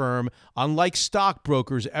commission-based firm. Unlike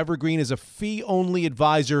stockbrokers, Evergreen is a fee-only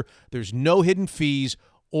advisor. There's no hidden fees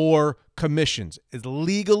or commissions. Is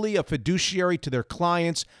legally a fiduciary to their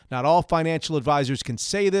clients. Not all financial advisors can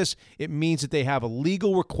say this. It means that they have a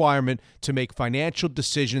legal requirement to make financial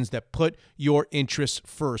decisions that put your interests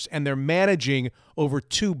first. And they're managing over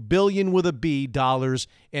 $2 billion with a B dollars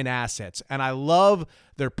in assets. And I love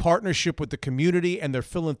their partnership with the community and their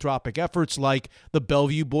philanthropic efforts, like the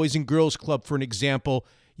Bellevue Boys and Girls Club, for an example.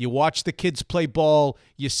 You watch the kids play ball,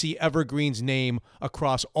 you see Evergreen's name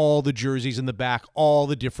across all the jerseys in the back, all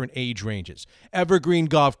the different age ranges. Evergreen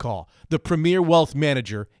Govcall, the premier wealth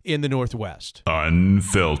manager in the Northwest.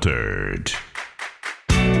 Unfiltered.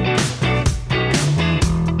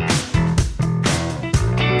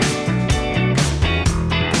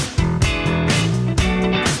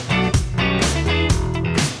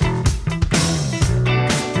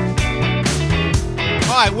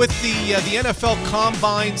 All right, with the NFL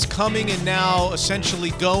Combines coming and now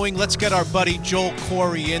essentially going, let's get our buddy Joel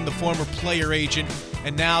Corey in, the former player agent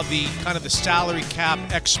and now the kind of the salary cap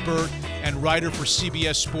expert and writer for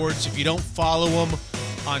CBS Sports. If you don't follow him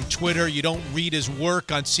on Twitter, you don't read his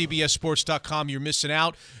work on CBSSports.com, you're missing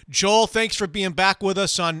out. Joel, thanks for being back with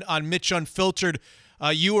us on Mitch Unfiltered.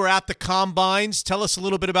 You were at the Combines. Tell us a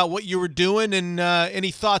little bit about what you were doing and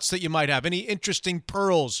any thoughts that you might have, any interesting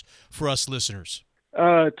pearls for us listeners.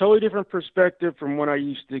 Totally different perspective from when I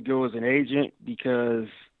used to go as an agent, because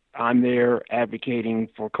I'm there advocating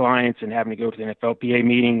for clients and having to go to the NFLPA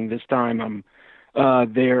meeting. This time I'm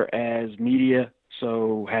there as media,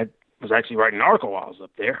 so was actually writing an article while I was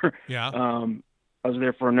up there. Yeah. I was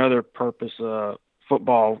there for another purpose,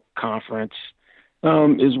 football conference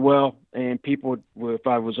as well, and people would, if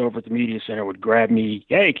I was over at the media center, would grab me,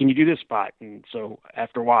 hey, can you do this spot? And so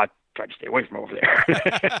after a while, I tried to stay away from over there.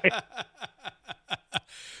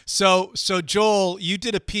 So Joel, you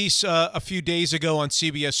did a piece a few days ago on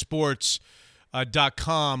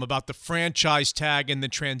CBSSports.com about the franchise tag and the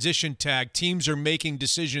transition tag. Teams are making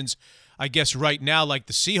decisions. I guess right now, like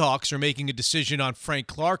the Seahawks are making a decision on Frank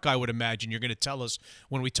Clark, I would imagine. You're going to tell us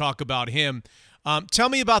when we talk about him. Tell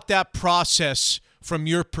me about that process from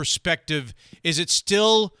your perspective. Is it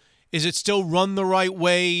still run the right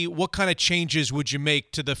way? What kind of changes would you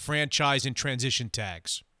make to the franchise and transition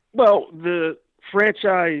tags? Well, the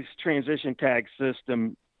franchise transition tag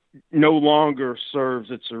system no longer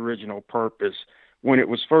serves its original purpose. When it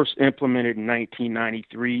was first implemented in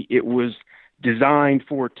 1993, it was designed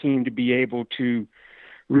for a team to be able to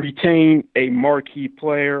retain a marquee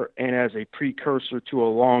player and as a precursor to a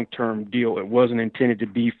long-term deal. It wasn't intended to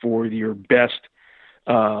be for your best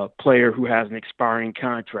player who has an expiring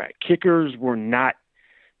contract. Kickers were not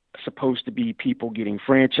supposed to be people getting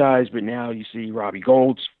franchised, but now you see Robbie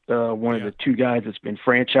Gold's one of the two guys that's been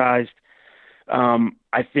franchised.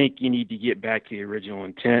 I think you need to get back to the original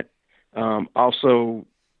intent. Also,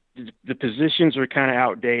 the positions are kind of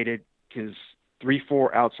outdated because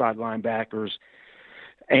 3-4 outside linebackers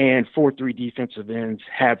and 4-3 defensive ends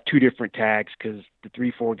have two different tags because the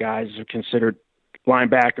 3-4 guys are considered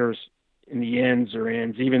linebackers and the ends are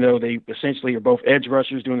ends, even though they essentially are both edge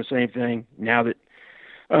rushers doing the same thing. Now that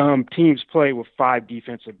teams play with 5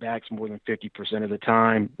 defensive backs more than 50% of the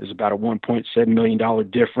time, there's about a $1.7 million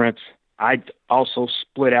difference. I'd also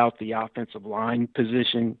split out the offensive line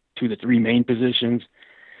position to the 3 main positions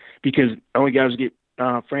because only guys who get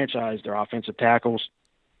franchised are offensive tackles,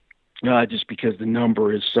 just because the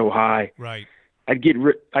number is so high. Right. I'd get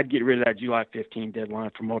rid of that July 15 deadline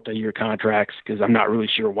for multi-year contracts because I'm not really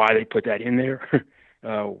sure why they put that in there.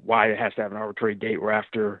 Why it has to have an arbitrary date where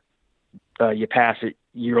after you pass it,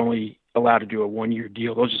 you're only allowed to do a 1-year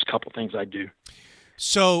deal. Those are just a couple things I do.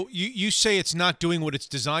 So you say it's not doing what it's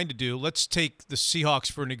designed to do. Let's take the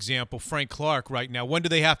Seahawks for an example. Frank Clark right now. When do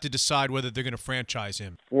they have to decide whether they're going to franchise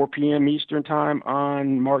him? 4 p.m. Eastern time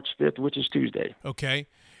on March 5th, which is Tuesday. Okay.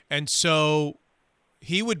 And so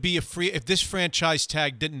he would be if this franchise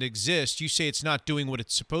tag didn't exist, you say it's not doing what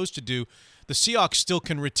it's supposed to do, the Seahawks still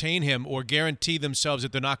can retain him or guarantee themselves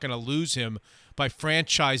that they're not going to lose him by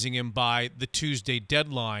franchising him by the Tuesday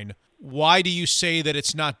deadline. Why do you say that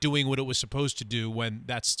it's not doing what it was supposed to do when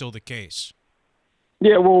that's still the case?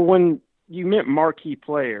 Yeah, well, when you meant marquee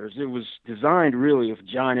players, it was designed really with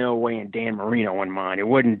John Elway and Dan Marino in mind. It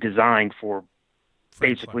wasn't designed for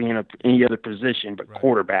basically in any other position but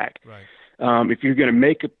quarterback. Right. If you're going to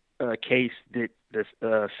make a case that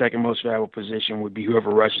the second most valuable position would be whoever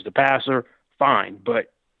rushes the passer, fine,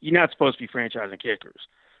 but you're not supposed to be franchising kickers.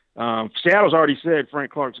 Seattle's already said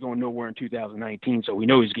Frank Clark's going nowhere in 2019, so we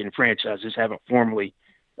know he's getting franchised. Just haven't formally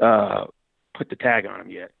put the tag on him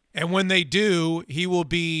yet. And when they do, he will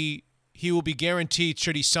be guaranteed,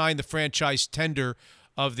 should he sign the franchise tender,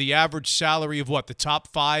 of the average salary of what, the top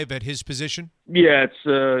 5 at his position? Yeah, it's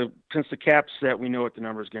since the cap's set, we know what the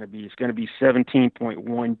number is going to be. It's going to be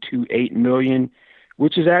 $17.128 million,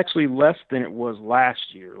 which is actually less than it was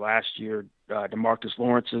last year. Last year, DeMarcus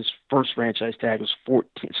Lawrence's first franchise tag was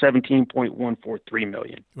 $17.143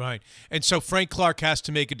 million. Right. And so Frank Clark has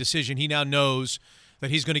to make a decision. He now knows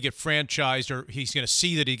that he's going to get franchised, or he's going to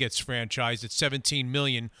see that he gets franchised at $17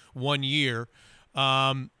 million 1 year.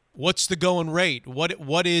 What's the going rate?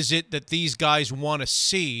 What is it that these guys want to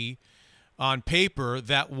see on paper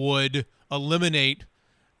that would eliminate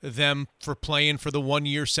them for playing for the 1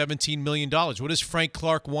 year, $17 million? What does Frank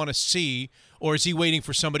Clark want to see, or is he waiting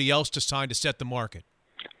for somebody else to sign to set the market?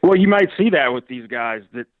 Well, you might see that with these guys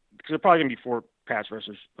because they're probably going to be 4 pass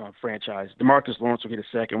rushers franchise. DeMarcus Lawrence will get a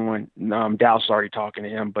second one. Dallas is already talking to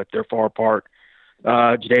him, but they're far apart.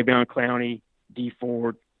 Jadeveon Clowney, D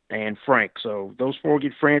Ford, and Frank. So those 4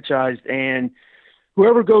 get franchised, and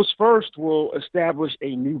whoever goes first will establish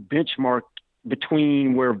a new benchmark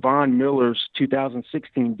between where Von Miller's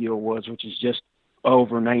 2016 deal was, which is just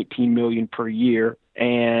over $19 million per year,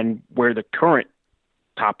 and where the current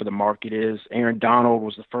top of the market is. Aaron Donald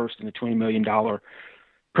was the first in the $20 million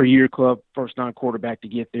per year club, first non-quarterback to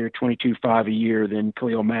get there, $22.5 a year. Then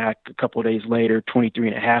Khalil Mack a couple of days later,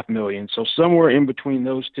 $23.5 million. So somewhere in between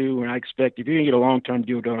those two, and I expect if you're going to get a long-term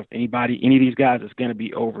deal done with any of these guys, it's going to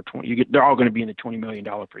be over 20. They're all going to be in the $20 million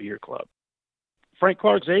per year club. Frank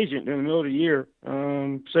Clark's agent in the middle of the year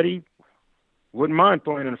said he wouldn't mind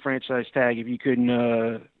playing on a franchise tag if you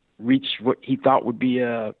couldn't reach what he thought would be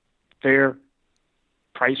a fair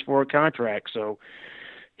price for a contract. So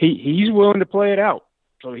he's willing to play it out.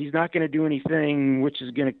 So he's not going to do anything which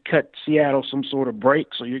is going to cut Seattle some sort of break.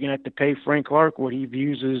 So you're going to have to pay Frank Clark what he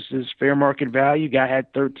views as his fair market value. Guy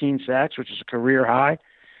had 13 sacks, which is a career high. I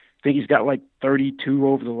think he's got like 32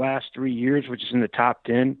 over the last 3 years, which is in the top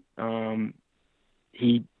 10.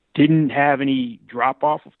 He didn't have any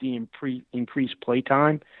drop-off with the increased play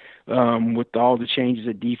time with all the changes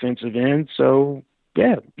at defensive end. So,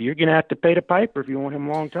 yeah, you're going to have to pay the piper if you want him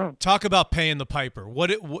long-term. Talk about paying the piper.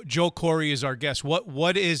 Joel Corey is our guest.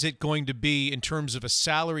 What is it going to be in terms of a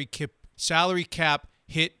salary cap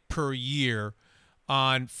hit per year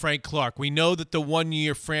on Frank Clark? We know that the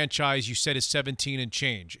 1-year franchise you said is 17 and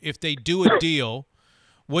change. If they do a deal,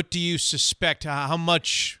 what do you suspect? How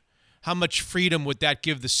much freedom would that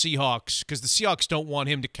give the Seahawks? Because the Seahawks don't want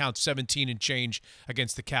him to count 17 and change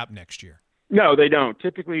against the cap next year. No, they don't.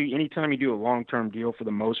 Typically, anytime you do a long-term deal, for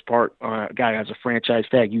the most part, a guy has a franchise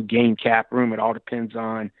tag, you gain cap room. It all depends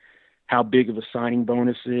on how big of a signing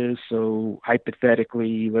bonus is. So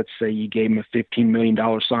hypothetically, let's say you gave him a $15 million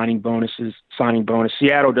signing bonus.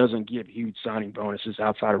 Seattle doesn't give huge signing bonuses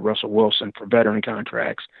outside of Russell Wilson for veteran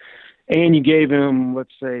contracts. And you gave him,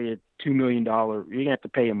 let's say, a $2 million, you're going to have to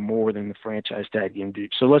pay him more than the franchise tag you do.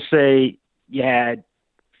 So let's say you had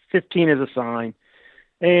 15 as a sign,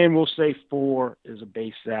 and we'll say 4 is a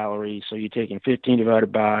base salary. So you're taking 15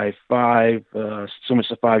 divided by 5, so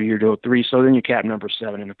it's a 5-year deal, 3. So then you cap number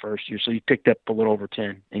 7 in the first year. So you picked up a little over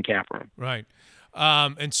 10 in cap room. Right.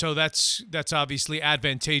 And so that's obviously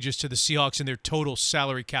advantageous to the Seahawks in their total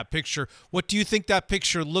salary cap picture. What do you think that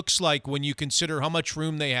picture looks like when you consider how much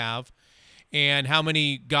room they have and how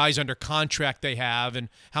many guys under contract they have and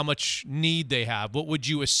how much need they have? What would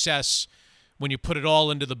you assess when you put it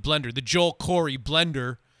all into the blender, the Joel Corey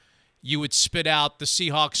blender? You would spit out the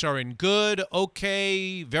Seahawks are in good,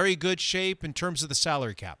 okay, very good shape in terms of the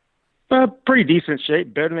salary cap. Pretty decent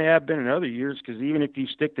shape, better than they have been in other years, because even if you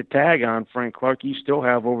stick the tag on Frank Clark, you still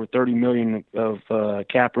have over $30 million of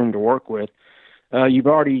cap room to work with. You've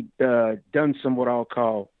already done some what I'll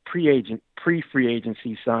call pre-free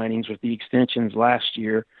agency signings with the extensions last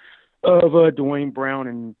year of Dwayne Brown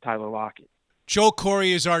and Tyler Lockett. Joel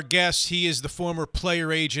Corey is our guest. He is the former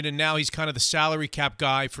player agent, and now he's kind of the salary cap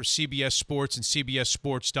guy for CBS Sports and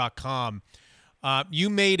CBSSports.com. You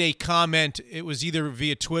made a comment, it was either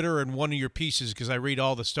via Twitter or in one of your pieces, because I read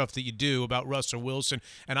all the stuff that you do about Russell Wilson,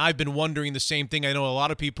 and I've been wondering the same thing. I know a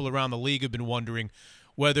lot of people around the league have been wondering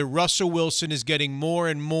whether Russell Wilson is getting more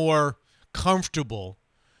and more comfortable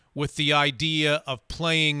with the idea of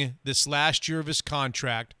playing this last year of his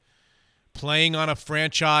contract, playing on a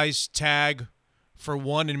franchise tag for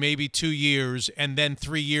 1 and maybe 2 years, and then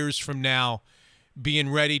 3 years from now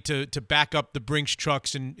being ready to back up the Brinks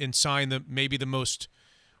trucks and sign maybe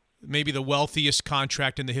the wealthiest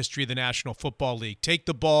contract in the history of the National Football League. Take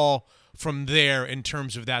the ball from there in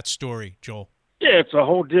terms of that story, Joel. Yeah, it's a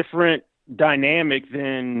whole different dynamic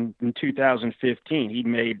than in 2015. He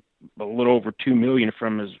made a little over $2 million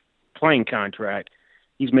from his playing contract.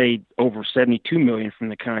 He's made over $72 million from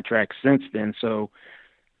the contract since then. So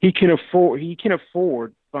he can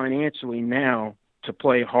afford financially now to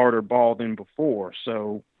play harder ball than before.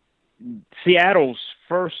 So Seattle's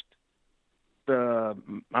first, I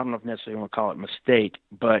don't know if necessarily want to call it mistake,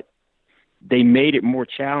 but they made it more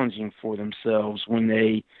challenging for themselves when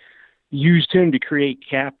they used him to create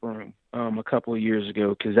cap room a couple of years ago,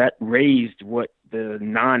 because that raised what the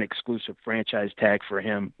non-exclusive franchise tag for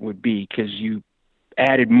him would be, because you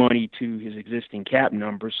added money to his existing cap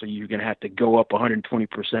number, so you're going to have to go up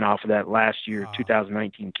 120% off of that last year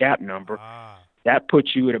 2019 cap number. That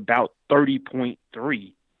puts you at about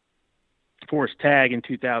 30.3 for his tag in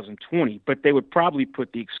 2020, but they would probably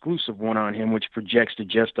put the exclusive one on him, which projects to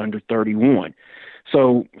just under 31.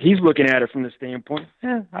 So he's looking at it from the standpoint,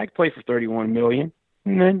 I could play for 31 million,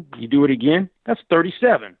 and then you do it again, that's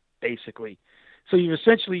 37, basically. So you've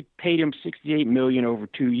essentially paid him $68 million over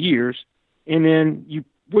 2 years, and then you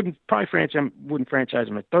wouldn't franchise him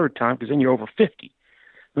a third time, because then you're over 50.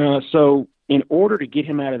 So in order to get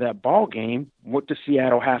him out of that ball game, what does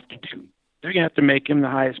Seattle have to do? They're going to have to make him the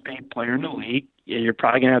highest paid player in the league. You're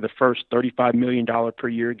probably going to have the first $35 million per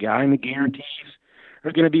year guy, and the guarantees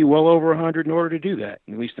are going to be well over 100 in order to do that,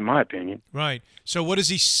 at least in my opinion. Right. So what is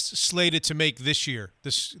he slated to make this year,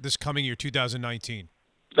 this coming year, 2019?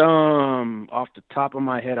 Off the top of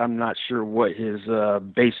my head, I'm not sure what his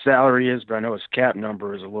base salary is, but I know his cap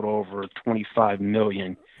number is a little over $25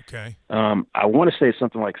 million. Okay. I want to say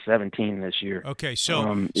something like 17 this year. Okay,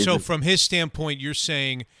 so from his standpoint, you're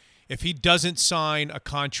saying if he doesn't sign a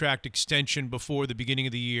contract extension before the beginning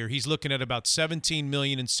of the year, he's looking at about $17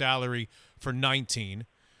 million in salary for 19.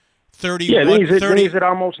 30. Yeah, then he's at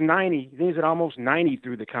almost 90. Then he's at almost 90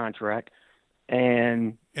 through the contract,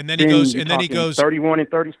 and then he goes 31 and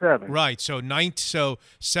 37. Right. So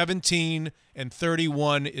 17 and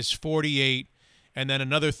 31 is 48, and then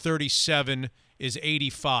another 37 is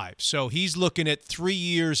 85. So he's looking at 3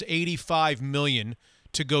 years, $85 million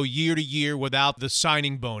to go year to year without the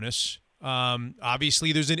signing bonus.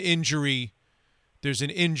 Obviously, there's an injury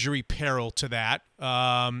peril to that.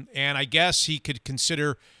 And I guess he could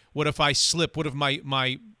consider, what if I slip? What if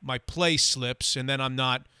my play slips and then I'm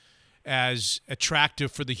not as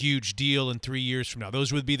attractive for the huge deal in 3 years from now?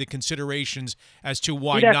 Those would be the considerations as to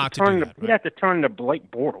why not to do that. He'd have to turn to Blake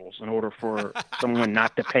Bortles in order for someone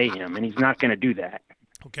not to pay him, and he's not going to do that.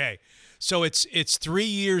 Okay, so it's 3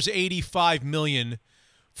 years, $85 million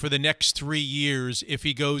for the next 3 years if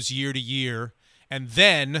he goes year to year, and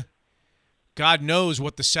then God knows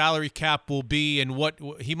what the salary cap will be, and what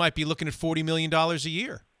he might be looking at $40 million a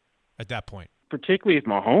year at that point. Particularly if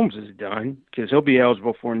Mahomes is done, because he'll be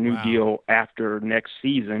eligible for a new deal after next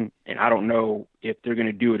season, and I don't know if they're going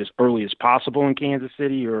to do it as early as possible in Kansas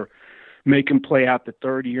City or make him play out the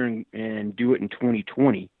third year and do it in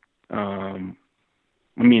 2020.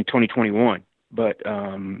 2021. But play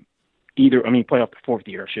out the fourth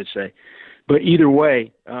year, I should say. But either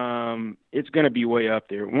way, it's going to be way up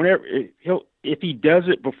there. If he does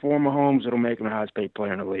it before Mahomes, it'll make him the highest paid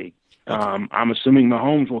player in the league. Okay. I'm assuming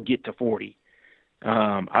Mahomes will get to 40.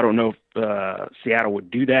 I don't know if Seattle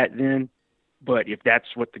would do that then, but if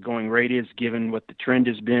that's what the going rate is, given what the trend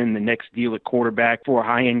has been, the next deal at quarterback for a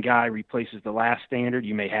high-end guy replaces the last standard,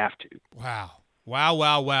 you may have to.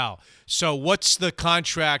 Wow. So what's the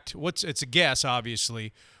contract? It's a guess,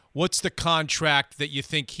 obviously. What's the contract that you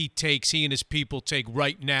think he and his people take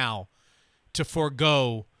right now to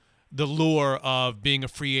forego the lure of being a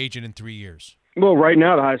free agent in 3 years? Well, right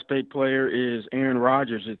now the highest paid player is Aaron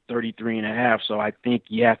Rodgers at $33.5. So I think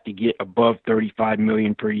you have to get above $35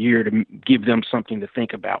 million per year to give them something to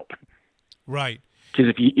think about. Right.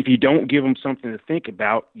 Because if you don't give them something to think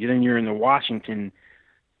about, then you're in the Washington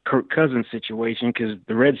Kirk Cousins situation, because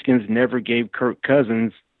the Redskins never gave Kirk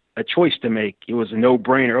Cousins a choice to make. It was a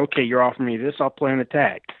no-brainer. Okay, you're offering me this, I'll play on the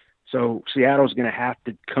tag. So Seattle's going to have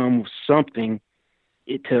to come with something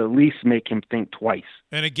to at least make him think twice.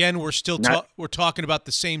 And again, we're still we're talking about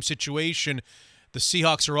the same situation. The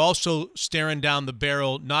Seahawks are also staring down the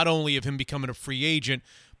barrel, not only of him becoming a free agent,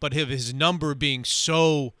 but of his number being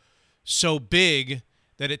so big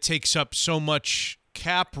that it takes up so much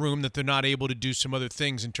cap room that they're not able to do some other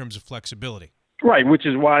things in terms of flexibility. Right, which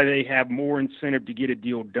is why they have more incentive to get a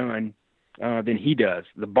deal done than he does.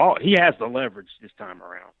 He has the leverage this time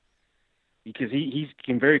around, because he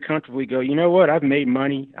can very comfortably go, you know what, I've made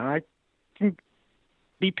money. I can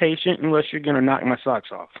be patient unless you're going to knock my socks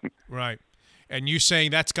off. Right. And you saying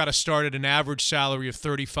that's got to start at an average salary of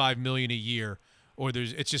 $35 million a year, or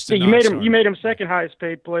it's just a you made him second highest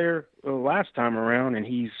paid player last time around, and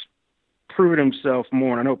he's proven himself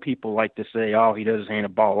more. And I know people like to say, oh, he doesn't hand a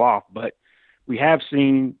ball off, but we have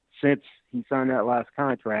seen since he signed that last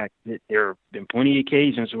contract that there have been plenty of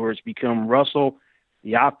occasions where it's become Russell.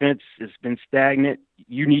 The offense has been stagnant.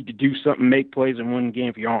 You need to do something, make plays, and win the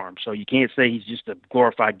game for your arm. So you can't say he's just a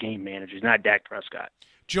glorified game manager. He's not Dak Prescott.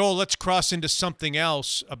 Joel, let's cross into something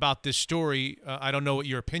else about this story. I don't know what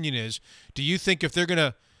your opinion is. Do you think if they're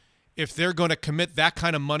gonna commit that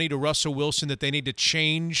kind of money to Russell Wilson, that they need to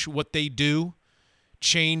change what they do,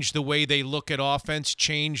 change the way they look at offense,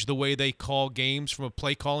 change the way they call games from a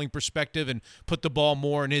play calling perspective, and put the ball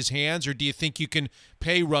more in his hands? Or do you think you can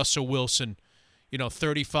pay Russell Wilson,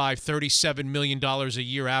 $37 million a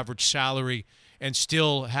year average salary, and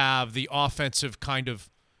still have the offensive kind of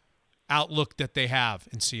outlook that they have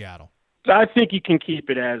in Seattle? I think you can keep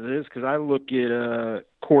it as is, because I look at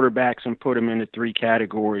quarterbacks and put them into three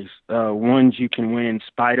categories. Ones you can win in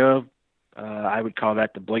spite of. I would call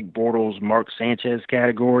that the Blake Bortles, Mark Sanchez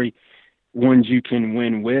category. Ones you can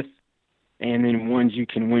win with, and then ones you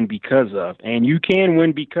can win because of. And you can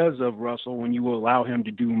win because of Russell when you will allow him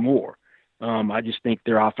to do more. I just think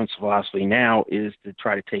their offensive philosophy now is to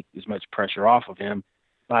try to take as much pressure off of him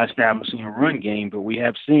by establishing a run game. But we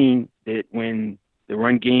have seen that when the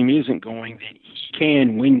run game isn't going, that he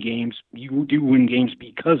can win games. You do win games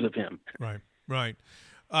because of him. Right.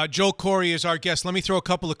 Joel Corey is our guest. Let me throw a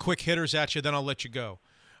couple of quick hitters at you, then I'll let you go.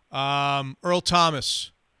 Earl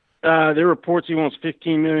Thomas. There are reports he wants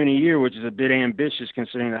 $15 million a year, which is a bit ambitious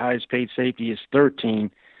considering the highest paid safety is $13.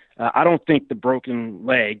 I don't think the broken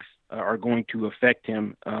legs are going to affect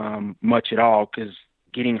him much at all, because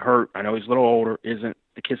getting hurt, I know he's a little older, isn't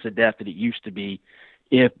the kiss of death that it used to be.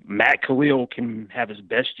 If Matt Khalil can have his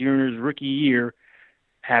best year in his rookie year,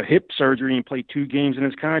 have hip surgery and play 2 games in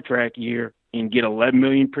his contract year, and get $11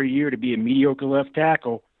 million per year to be a mediocre left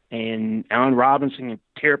tackle, and Allen Robinson can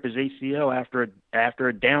tear up his ACL after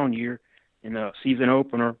a down year in the season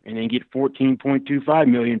opener, and then get $14.25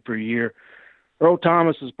 million per year, Earl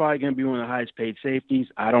Thomas is probably going to be one of the highest paid safeties.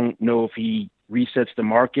 I don't know if he resets the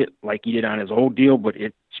market like he did on his old deal, but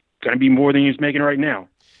it's going to be more than he's making right now.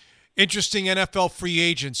 Interesting NFL free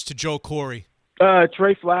agents to Joe Corey.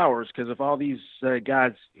 Trey Flowers, because of all these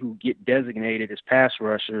guys who get designated as pass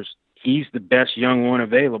rushers, he's the best young one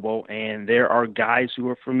available, and there are guys who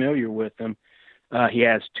are familiar with him. He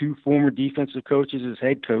has 2 former defensive coaches as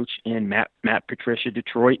head coach in Matt Patricia,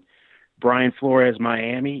 Detroit, Brian Flores,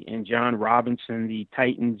 Miami, and John Robinson, the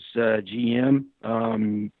Titans GM.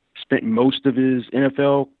 Spent most of his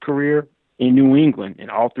NFL career in New England, and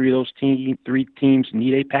all 3 of those three teams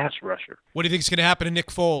need a pass rusher. What do you think is going to happen to Nick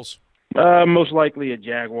Foles? Most likely a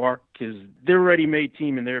Jaguar, because they're a ready-made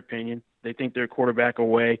team in their opinion. They think they're quarterback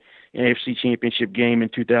away. AFC Championship game in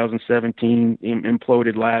 2017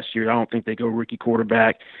 imploded last year. I don't think they go rookie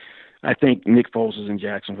quarterback. I think Nick Foles is in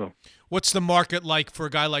Jacksonville. What's the market like for a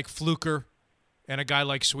guy like Fluker and a guy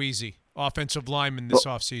like Sweezy, offensive lineman this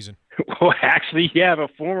offseason? Well, actually, you have a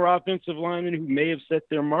former offensive lineman who may have set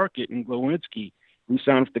their market in Glowinski, who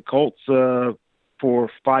signed with the Colts for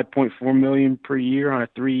 $5.4 million per year on a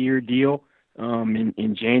 3-year deal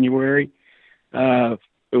in January.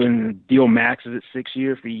 When the deal maxes at 6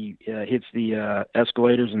 years, if he hits the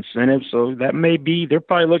escalators incentives. So that may be, they're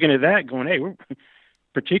probably looking at that going, hey, we're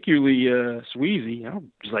particularly Sweezy.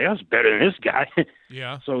 I'm just like, I was better than this guy.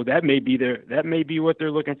 Yeah. So that may be what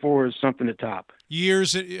they're looking for, is something to top.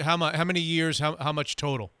 Years, how many years, how much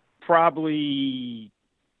total? Probably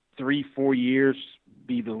 3-4 years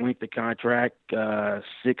be the length of contract,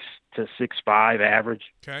 6 to 6.5 average.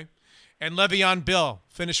 Okay. And Le'Veon Bell,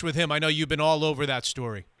 finish with him. I know you've been all over that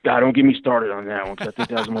story. God, don't get me started on that one, because I think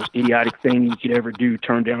that was the most idiotic thing you could ever do.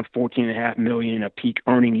 Turn down $14.5 million in a peak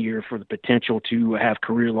earning year for the potential to have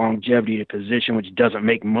career longevity at a position which doesn't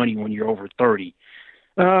make money when you're over 30.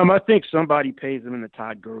 I think somebody pays him in the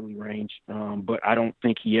Todd Gurley range, but I don't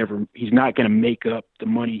think he's not going to make up the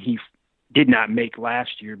money he did not make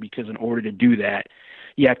last year, because in order to do that,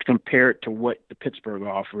 you have to compare it to what the Pittsburgh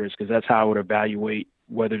offer is, because that's how I would evaluate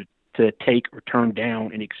whether to take or turn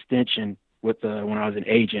down an extension with when I was an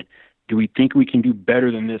agent. Do we think we can do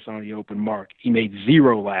better than this on the open market? He made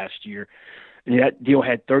 0 last year. And that deal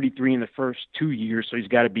had 33 in the first 2 years, so he's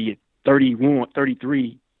got to be at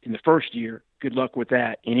 33 in the first year. Good luck with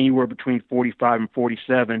that. And anywhere between 45 and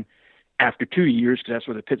 47 after 2 years, because that's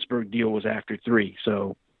where the Pittsburgh deal was after 3.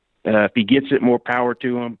 So if he gets it, more power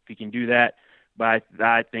to him. If he can do that, but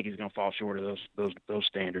I think he's going to fall short of those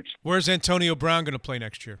standards. Where's Antonio Brown going to play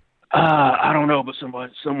next year? I don't know, but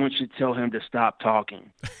someone should tell him to stop talking.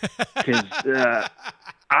 Because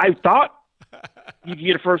I thought you could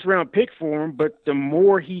get a first-round pick for him, but the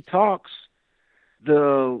more he talks,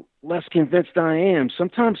 the less convinced I am.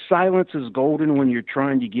 Sometimes silence is golden when you're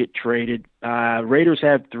trying to get traded. Raiders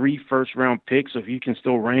have 3 first-round picks, so if you can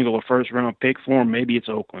still wrangle a first-round pick for him, maybe it's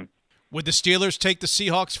Oakland. Would the Steelers take the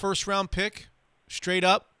Seahawks first-round pick straight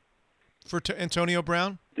up for Antonio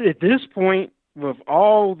Brown? At this point, with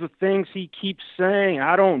all the things he keeps saying,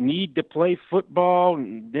 I don't need to play football,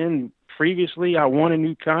 and then previously I want a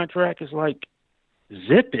new contract, it's like,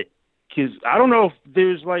 zip it. Because I don't know if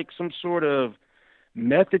there's like some sort of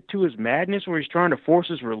method to his madness where he's trying to force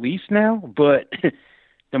his release now, but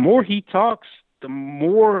the more he talks, the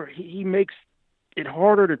more he makes it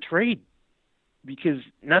harder to trade, because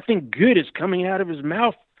nothing good is coming out of his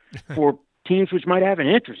mouth for teams which might have an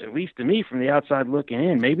interest, at least to me from the outside looking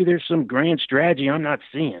in. Maybe there's some grand strategy I'm not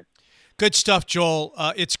seeing. Good stuff, Joel.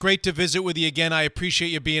 It's great to visit with you again. I appreciate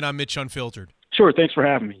you being on Mitch Unfiltered. Sure, thanks for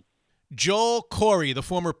having me. Joel Corey, the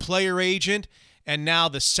former player agent and now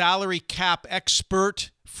the salary cap expert,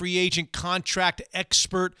 free agent contract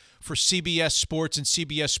expert for CBS Sports and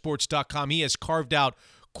CBSSports.com. He has carved out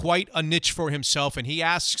quite a niche for himself, and he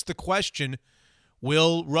asks the question,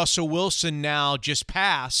 will Russell Wilson now just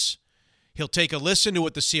pass? He'll take a listen to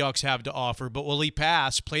what the Seahawks have to offer, but will he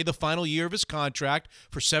pass, play the final year of his contract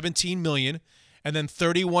for $17 million, and then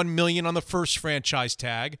 $31 million on the first franchise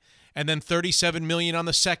tag, and then $37 million on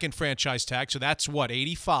the second franchise tag? So that's what,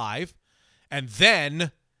 85, and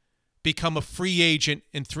then become a free agent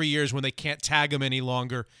in 3 years when they can't tag him any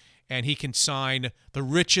longer, and he can sign the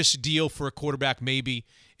richest deal for a quarterback maybe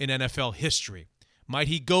in NFL history. Might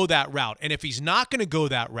he go that route? And if he's not going to go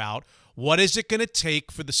that route, what is it going to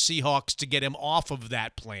take for the Seahawks to get him off of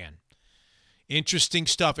that plan? Interesting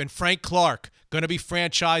stuff. And Frank Clark, going to be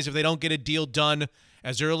franchised if they don't get a deal done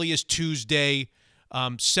as early as Tuesday.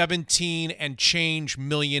 17 and change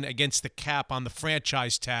million against the cap on the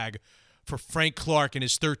franchise tag for Frank Clark and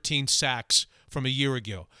his 13 sacks from a year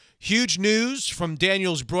ago. Huge news from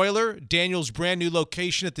Daniel's Broiler. Daniel's brand new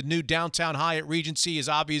location at the new downtown Hyatt Regency is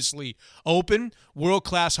obviously open.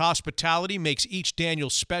 World-class hospitality makes each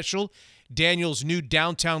Daniel special. Daniels' new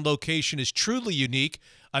downtown location is truly unique.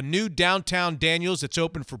 A new downtown Daniels that's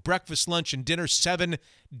open for breakfast, lunch, and dinner 7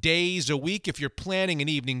 days a week. If you're planning an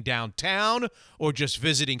evening downtown or just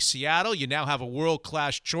visiting Seattle, you now have a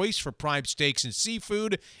world-class choice for prime steaks and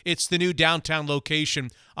seafood. It's the new downtown location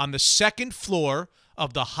on the second floor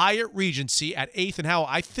of the Hyatt Regency at 8th and Howell.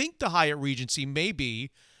 I think the Hyatt Regency may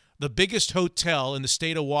be the biggest hotel in the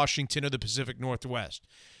state of Washington or the Pacific Northwest.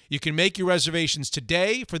 You can make your reservations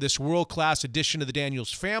today for this world-class edition of the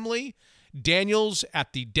Daniels family. Daniels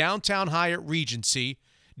at the Downtown Hyatt Regency.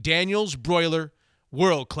 Daniels Broiler,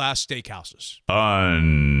 world-class steakhouses.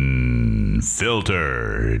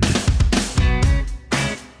 Unfiltered.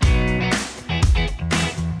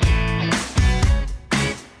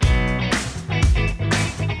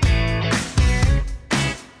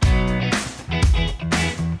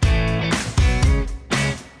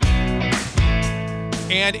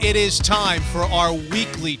 And it is time for our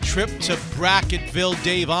weekly trip to Bracketville.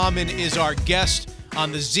 Dave Amman is our guest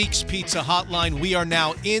on the Zeke's Pizza Hotline. We are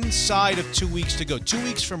now inside of 2 weeks to go. 2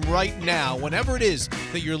 weeks from right now, whenever it is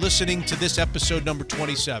that you're listening to this episode number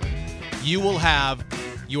 27, you will have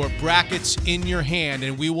your brackets in your hand,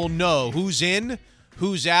 and we will know who's in,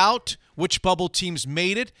 who's out, which bubble teams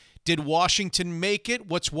made it. Did Washington make it?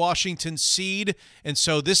 What's Washington's seed? And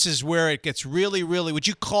so this is where it gets really, really, would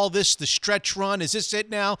you call this the stretch run? Is this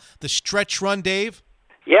it now, the stretch run, Dave?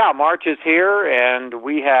 Yeah, March is here, and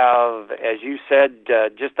we have, as you said,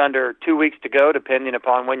 just under 2 weeks to go, depending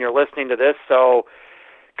upon when you're listening to this. So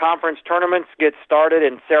conference tournaments get started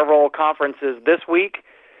in several conferences this week,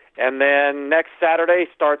 and then next Saturday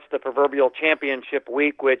starts the proverbial championship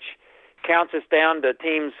week, which counts us down to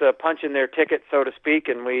teams punching their ticket, so to speak,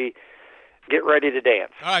 and we get ready to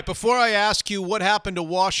dance. All right, before I ask you what happened to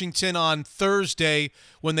Washington on Thursday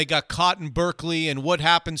when they got caught in Berkeley, and what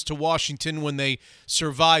happens to Washington when they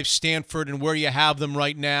survive Stanford, and where you have them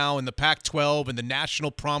right now in the Pac-12 and the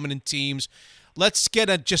national prominent teams, let's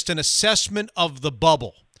get just an assessment of the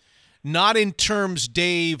bubble. Not in terms,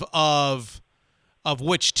 Dave, of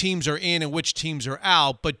which teams are in and which teams are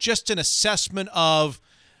out, but just an assessment of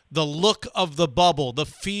the look of the bubble, the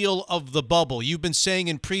feel of the bubble. You've been saying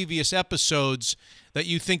in previous episodes that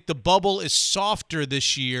you think the bubble is softer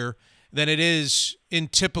this year than it is in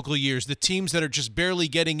typical years. The teams that are just barely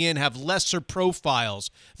getting in have lesser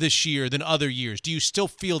profiles this year than other years. Do you still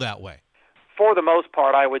feel that way? For the most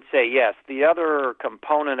part, I would say yes. The other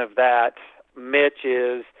component of that, Mitch,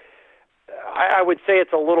 is I would say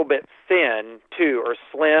it's a little bit thin, too, or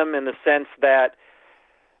slim in the sense that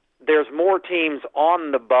there's more teams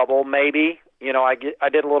on the bubble, maybe. You know, I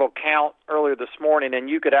did a little count earlier this morning, and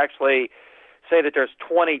you could actually say that there's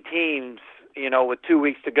 20 teams, you know, with 2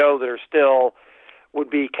 weeks to go that are still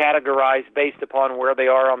would be categorized based upon where they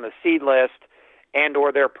are on the seed list and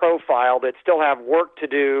or their profile that still have work to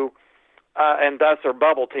do and thus are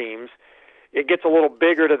bubble teams. It gets a little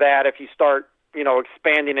bigger to that if you start, you know,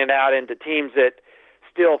 expanding it out into teams that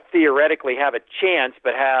still theoretically have a chance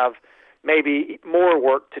but have maybe more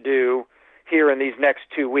work to do here in these next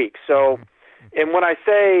 2 weeks. So, and when I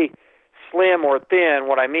say slim or thin,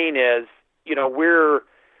 what I mean is, you know, we're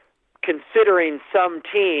considering some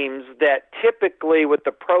teams that typically with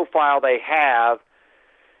the profile they have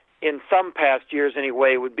in some past years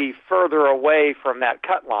anyway would be further away from that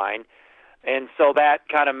cut line. And so that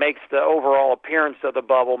kind of makes the overall appearance of the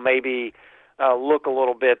bubble maybe look a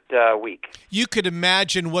little bit weak. You could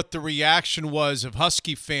imagine what the reaction was of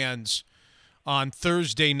Husky fans on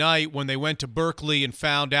Thursday night when they went to Berkeley and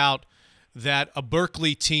found out that a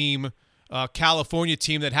Berkeley team, California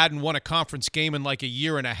team that hadn't won a conference game in like a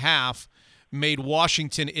year and a half, made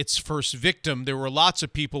Washington its first victim. There were lots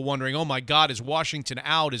of people wondering, oh my God, is Washington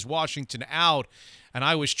out? Is Washington out? And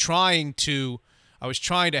I was trying to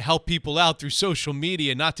help people out through social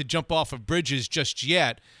media, not to jump off of bridges just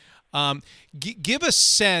yet. Give a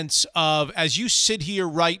sense of, as you sit here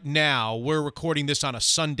right now, we're recording this on a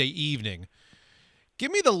Sunday evening,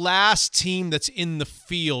 give me the last team that's in the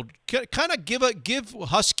field. Kind of give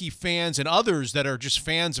Husky fans and others that are just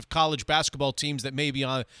fans of college basketball teams that may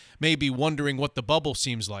be wondering what the bubble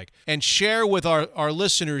seems like, and share with our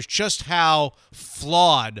listeners just how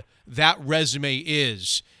flawed that resume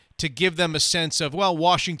is, to give them a sense of, well,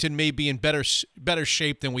 Washington may be in better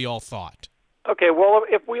shape than we all thought. Okay, well,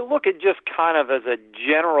 if we look at just kind of as a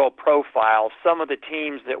general profile, some of the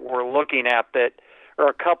teams that we're looking at that are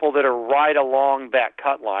a couple that are right along that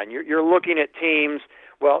cut line. You're looking at teams,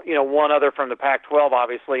 well, you know, one other from the Pac-12,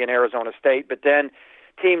 obviously, in Arizona State, but then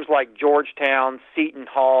teams like Georgetown, Seton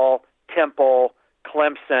Hall, Temple,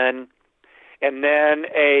 Clemson, and then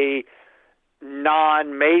a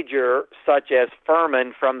non-major, such as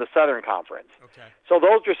Furman from the Southern Conference. Okay. So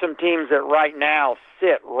those are some teams that right now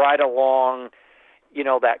sit right along,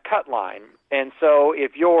 that cut line. And so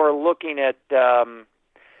if you're looking at, a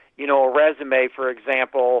resume, for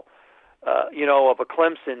example, of a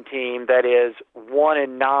Clemson team that is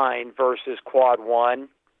 1-9 versus quad 1,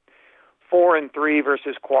 4-3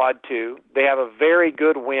 versus quad 2. They have a very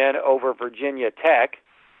good win over Virginia Tech,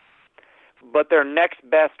 but their next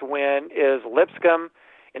best win is Lipscomb,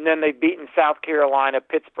 and then they've beaten South Carolina,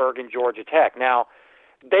 Pittsburgh, and Georgia Tech. Now,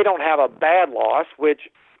 they don't have a bad loss, which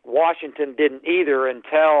Washington didn't either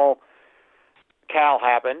until Cal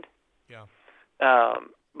happened. Yeah.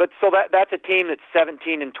 But so that's a team that's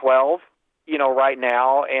 17-12, right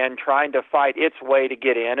now, and trying to fight its way to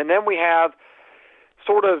get in. And then we have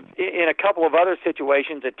sort of, in a couple of other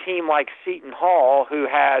situations, a team like Seton Hall, who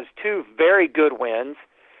has two very good wins.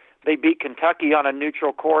 They beat Kentucky on a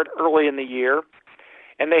neutral court early in the year,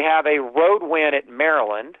 and they have a road win at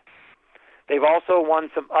Maryland. They've also won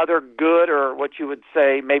some other good, or what you would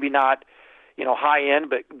say, maybe not, high-end,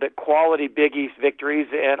 but quality Big East victories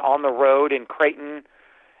and on the road in Creighton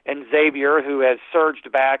and Xavier, who has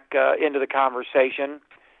surged back into the conversation,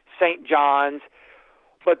 St. John's.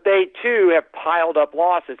 But they, too, have piled up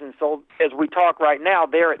losses. And so as we talk right now,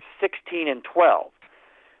 they're at 16-12.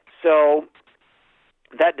 So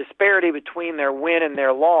that disparity between their win and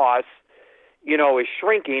their loss, is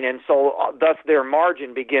shrinking. And so thus their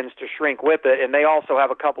margin begins to shrink with it. And they also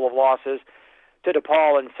have a couple of losses to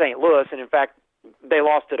DePaul and St. Louis. And, in fact, they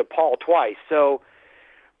lost to DePaul twice. So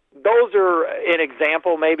those are an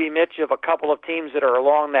example, maybe, Mitch, of a couple of teams that are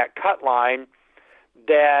along that cut line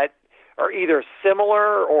that are either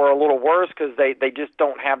similar or a little worse because they just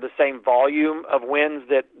don't have the same volume of wins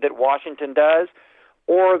that Washington does,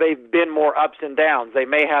 or they've been more ups and downs. They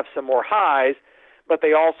may have some more highs, but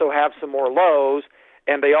they also have some more lows,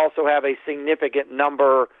 and they also have a significant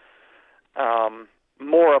number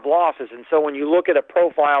more of losses. And so when you look at a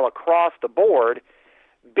profile across the board,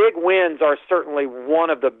 big wins are certainly one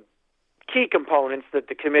of the key components that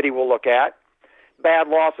the committee will look at. Bad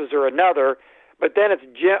losses are another. But then it's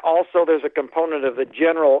also there's a component of the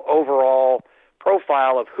general overall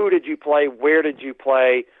profile of who did you play, where did you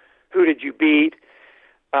play, who did you beat,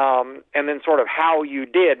 and then sort of how you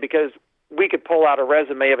did. Because we could pull out a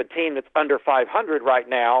resume of a team that's under 500 right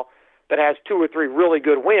now that has 2 or 3 really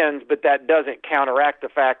good wins, but that doesn't counteract the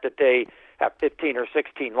fact that they have 15 or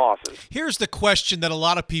 16 losses. Here's the question that a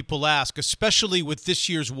lot of people ask, especially with this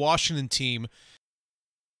year's Washington team.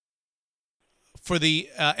 For the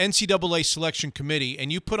NCAA selection committee,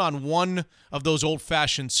 and you put on one of those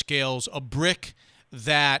old-fashioned scales a brick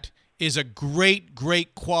that is a great,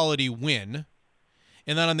 great quality win,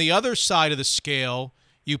 and then on the other side of the scale,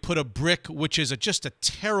 you put a brick which is just a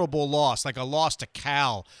terrible loss, like a loss to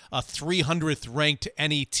Cal, a 300th ranked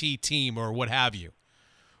NET team or what have you.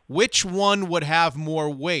 Which one would have more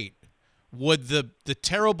weight? Would the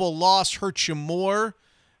terrible loss hurt you more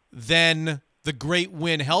than the great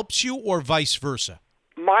win helps you, or vice versa?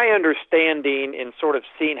 My understanding in sort of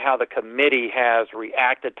seeing how the committee has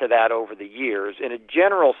reacted to that over the years, in a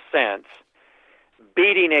general sense,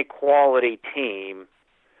 beating a quality team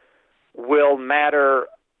will matter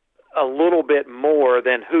a little bit more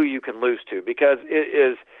than who you can lose to, because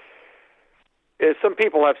it is, as some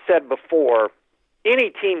people have said before,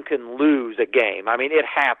 any team can lose a game. I mean, it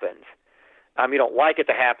happens. You don't like it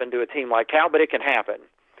to happen to a team like Cal, but it can happen.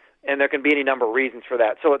 And there can be any number of reasons for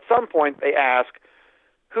that. So at some point they ask,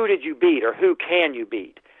 who did you beat or who can you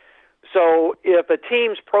beat? So if a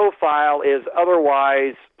team's profile is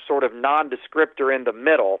otherwise sort of nondescript or in the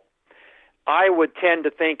middle, I would tend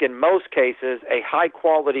to think in most cases a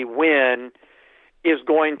high-quality win is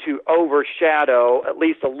going to overshadow at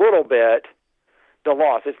least a little bit the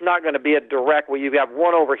loss. It's not going to be a direct, well, you have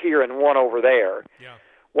one over here and one over there. Yeah.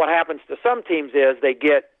 What happens to some teams is they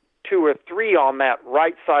get 2 or 3 on that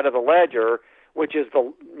right side of the ledger, which is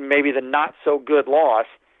maybe the not-so-good loss,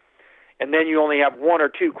 and then you only have 1 or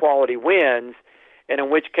 2 quality wins, and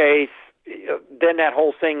in which case then that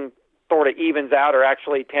whole thing sort of evens out or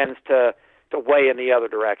actually tends to weigh in the other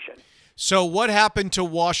direction. So what happened to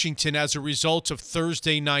Washington as a result of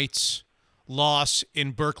Thursday night's loss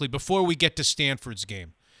in Berkeley before we get to Stanford's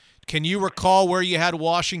game? Can you recall where you had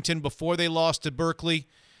Washington before they lost to Berkeley?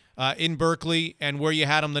 In Berkeley, and where you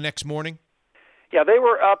had them the next morning? Yeah, they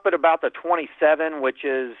were up at about the 27, which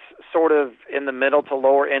is sort of in the middle to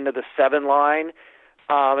lower end of the 7 line.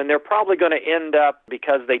 And they're probably going to end up,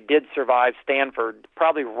 because they did survive Stanford,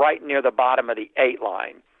 probably right near the bottom of the 8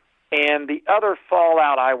 line. And the other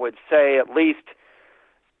fallout, I would say, at least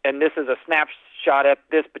and this is a snapshot at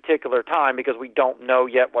this particular time because we don't know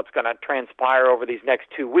yet what's going to transpire over these next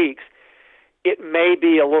 2 weeks, it may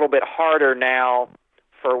be a little bit harder now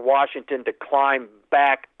for Washington to climb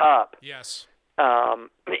back up. Yes.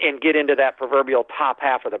 And get into that proverbial top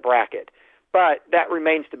half of the bracket. But that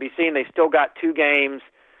remains to be seen. They still got 2 games,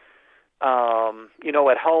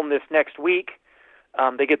 at home this next week.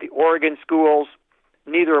 They get the Oregon schools,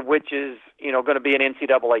 neither of which is, going to be an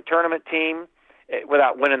NCAA tournament team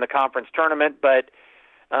without winning the conference tournament. But,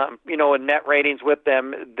 in net ratings with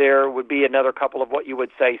them, there would be another couple of what you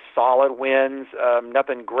would say solid wins.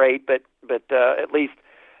 Nothing great, but at least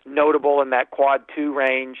notable in that quad 2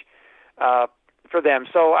 range for them.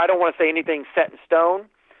 So I don't want to say anything set in stone,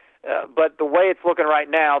 but the way it's looking right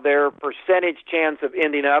now, their percentage chance of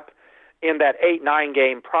ending up in that 8-9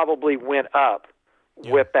 game probably went up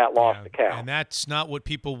with that loss to Cal. And that's not what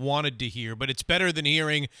people wanted to hear, but it's better than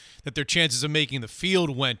hearing that their chances of making the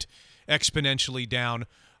field went exponentially down.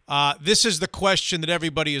 This is the question that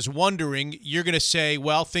everybody is wondering. You're going to say,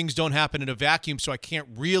 well, things don't happen in a vacuum, so I can't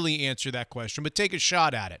really answer that question, but take a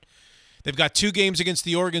shot at it. They've got 2 games against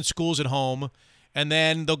the Oregon schools at home, and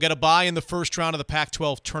then they'll get a bye in the first round of the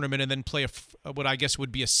Pac-12 tournament and then play what I guess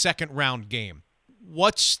would be a second-round game.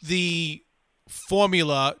 What's the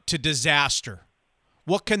formula to disaster?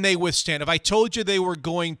 What can they withstand? If I told you they were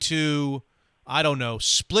going to, I don't know,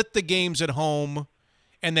 split the games at home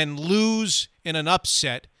and then lose in an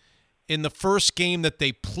upset in the first game that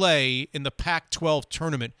they play in the Pac-12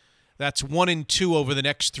 tournament, that's 1-2 over the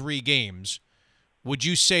next 3 games, would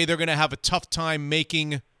you say they're going to have a tough time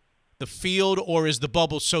making the field, or is the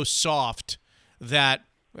bubble so soft that,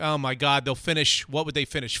 oh my God, they'll finish, what would they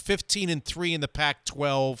finish, 15-3 in the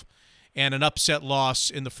Pac-12 and an upset loss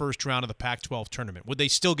in the first round of the Pac-12 tournament? Would they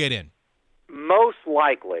still get in? Most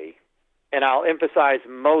likely, and I'll emphasize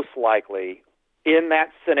most likely, in that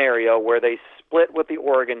scenario where they split with the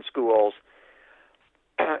Oregon schools,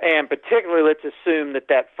 and particularly let's assume that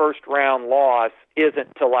first round loss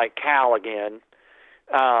isn't to like Cal again,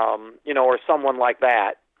 or someone like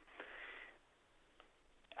that,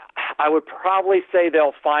 I would probably say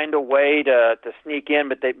they'll find a way to sneak in,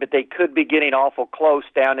 but they could be getting awful close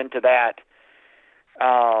down into that,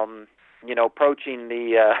 approaching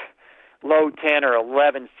the low 10 or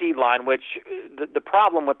 11 seed line, which the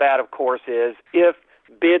problem with that, of course, is if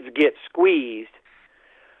bids get squeezed,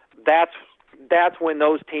 that's when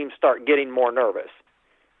those teams start getting more nervous.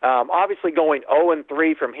 Obviously, going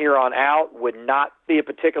 0-3 from here on out would not be a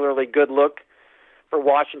particularly good look for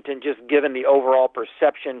Washington, just given the overall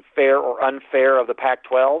perception, fair or unfair, of the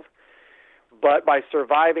Pac-12. But by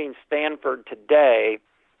surviving Stanford today,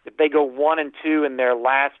 if they go 1-2 in their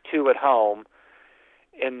last 2 at home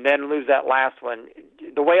and then lose that last one,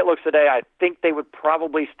 the way it looks today, I think they would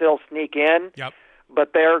probably still sneak in. Yep.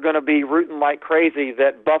 But they're going to be rooting like crazy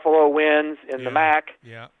that Buffalo wins in the MAC,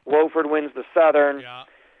 Wofford wins the Southern,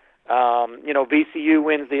 VCU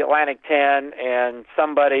wins the Atlantic 10, and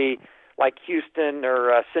somebody like Houston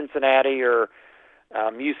or Cincinnati or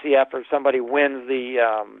UCF or somebody wins the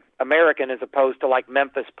American, as opposed to like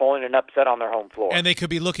Memphis pulling an upset on their home floor. And they could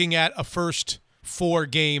be looking at a first 4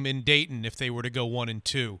 game in Dayton if they were to go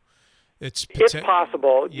 1-2. It's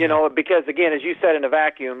possible, because, again, as you said, in a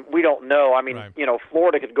vacuum, we don't know. I mean,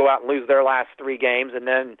 Florida could go out and lose their last 3 games, and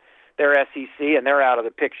then they're SEC, and they're out of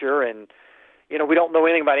the picture. And, we don't know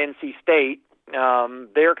anything about NC State.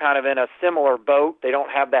 They're kind of in a similar boat. They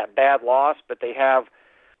don't have that bad loss, but they have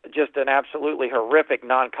just an absolutely horrific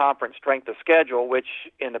non-conference strength of schedule, which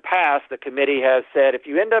in the past the committee has said, if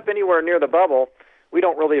you end up anywhere near the bubble, we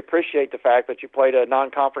don't really appreciate the fact that you played a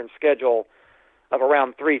non-conference schedule of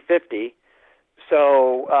around 350.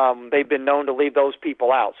 So they've been known to leave those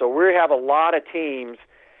people out. So we have a lot of teams,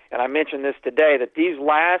 and I mentioned this today, that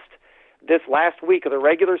this last week of the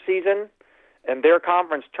regular season and their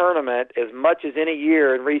conference tournament, as much as any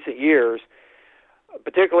year in recent years,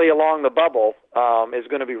 particularly along the bubble, is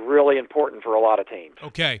going to be really important for a lot of teams.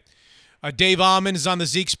 Okay. Dave Almond is on the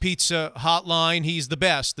Zeke's Pizza hotline. He's the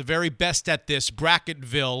best, the very best at this,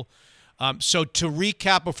 Bracketville. So to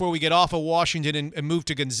recap before we get off of Washington and move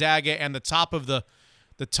to Gonzaga and the top of the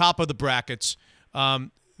brackets,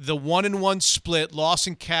 the 1-1 split, loss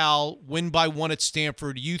in Cal, win by 1 at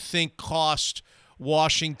Stanford, you think cost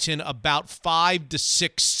Washington about 5 to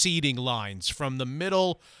 6 seeding lines from the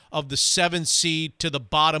middle of the 7 seed to the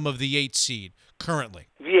bottom of the 8 seed currently?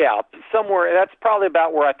 Yeah, somewhere. That's probably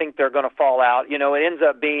about where I think they're going to fall out. It ends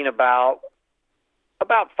up being about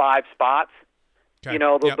 5 spots. Okay.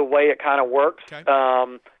 The way it kind of works.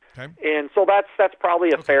 Okay. And so that's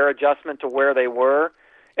probably a fair adjustment to where they were.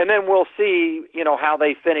 And then we'll see, how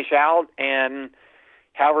they finish out. And,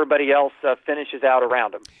 how everybody else finishes out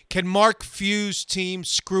around them. Can Mark Few's team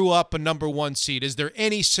screw up a number 1 seed? Is there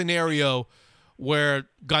any scenario where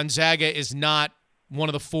Gonzaga is not one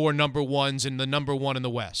of the 4 number 1s and the number 1 in the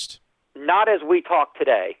West? Not as we talk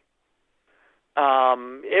today.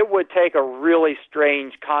 It would take a really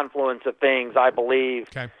strange confluence of things, I believe,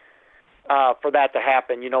 for that to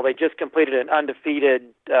happen. They just completed an undefeated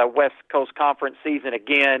West Coast Conference season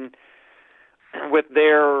again. With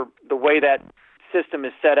the way that system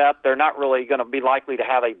is set up, they're not really going to be likely to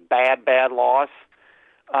have a bad loss.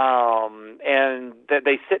 And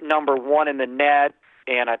they sit number 1 in the net,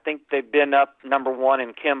 and I think they've been up number 1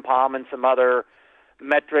 in Kim Palm and some other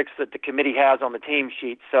metrics that the committee has on the team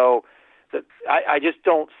sheet. So I just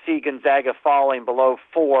don't see Gonzaga falling below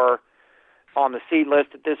 4 on the seed list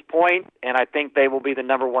at this point, and I think they will be the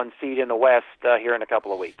number 1 seed in the West here in a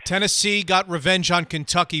couple of weeks. Tennessee got revenge on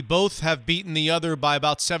Kentucky. Both have beaten the other by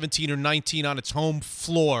about 17 or 19 on its home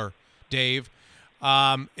floor, Dave.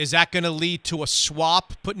 Is that going to lead to a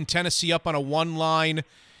swap, putting Tennessee up on a 1 line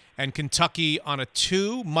and Kentucky on a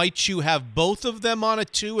 2? Might you have both of them on a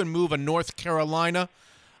 2 and move a North Carolina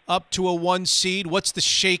up to a 1 seed? What's the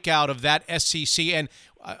shakeout of that SEC? And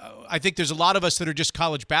I think there's a lot of us that are just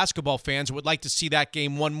college basketball fans who would like to see that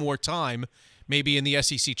game one more time, maybe in the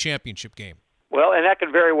SEC championship game. Well, and that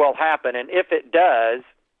could very well happen. And if it does,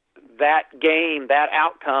 that game, that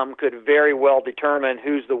outcome could very well determine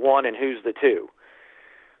who's the 1 and who's the 2.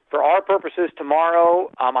 For our purposes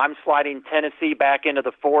tomorrow, I'm sliding Tennessee back into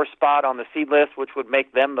the 4 spot on the seed list, which would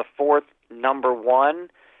make them the 4th number 1,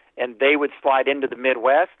 and they would slide into the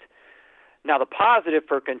Midwest. Now, the positive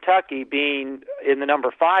for Kentucky being in the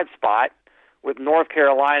number 5 spot, with North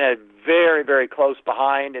Carolina very, very close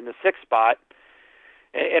behind in the 6th spot,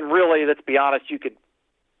 and really, let's be honest, you could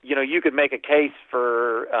make a case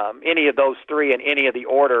for any of those 3 in any of the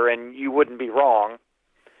order, and you wouldn't be wrong.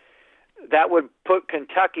 That would put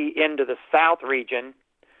Kentucky into the South region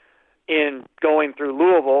in going through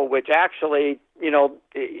Louisville, which actually,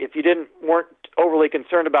 if you weren't overly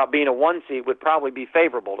concerned about being a 1 seed, would probably be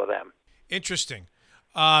favorable to them. Interesting.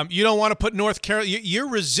 You don't want to put North Carolina. You're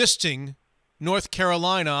resisting North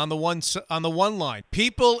Carolina on the one line.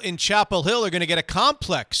 People in Chapel Hill are going to get a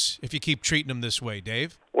complex if you keep treating them this way,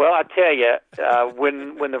 Dave. Well, I tell you,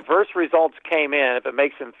 when the first results came in, if it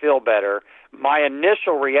makes them feel better, my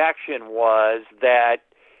initial reaction was that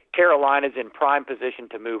Carolina's in prime position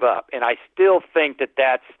to move up, and I still think that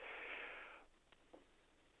that's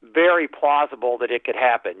very plausible that it could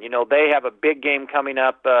happen. They have a big game coming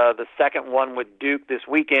up, the second one with Duke this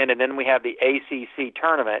weekend, and then we have the ACC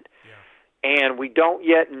tournament. Yeah. And we don't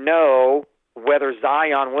yet know whether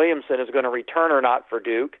Zion Williamson is going to return or not for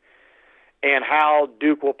Duke, and how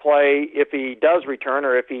Duke will play if he does return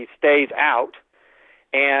or if he stays out.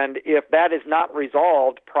 And if that is not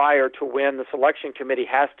resolved prior to when the selection committee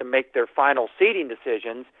has to make their final seeding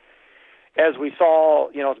decisions, as we saw,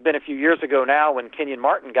 it's been a few years ago now when Kenyon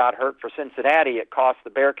Martin got hurt for Cincinnati, it cost the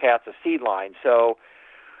Bearcats a seed line. So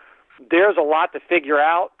there's a lot to figure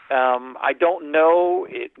out. I don't know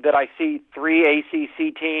that I see 3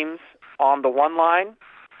 ACC teams on the 1 line,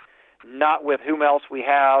 not with whom else we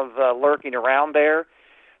have lurking around there,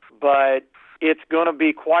 but it's going to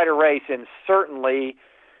be quite a race, and certainly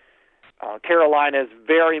Carolina is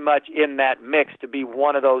very much in that mix to be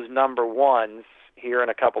one of those number 1s here in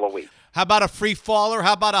a couple of weeks. How about a free faller?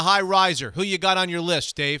 How about a high riser? Who you got on your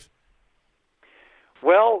list, Dave?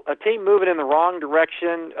 Well, a team moving in the wrong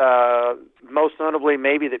direction, most notably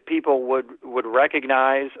maybe that people would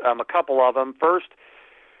recognize, a couple of them. First,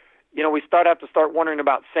 we have to start wondering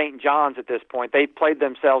about St. John's at this point. They played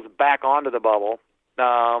themselves back onto the bubble,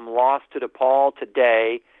 lost to DePaul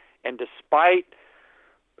today, and despite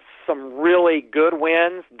some really good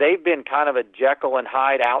wins, they've been kind of a Jekyll and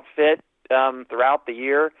Hyde outfit throughout the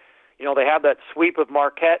year. They have that sweep of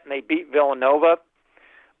Marquette, and they beat Villanova,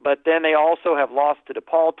 but then they also have lost to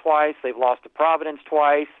DePaul twice. They've lost to Providence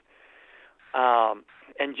twice,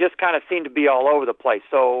 and just kind of seem to be all over the place.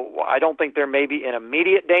 So I don't think they're maybe in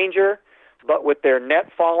immediate danger, but with their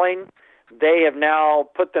net falling, they have now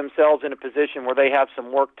put themselves in a position where they have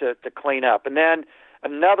some work to clean up. And then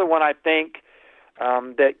another one I think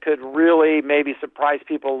that could really maybe surprise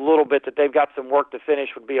people a little bit that they've got some work to finish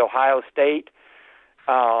would be Ohio State.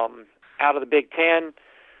 Out of the Big Ten,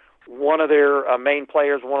 one of their main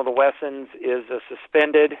players, one of the Wessons, is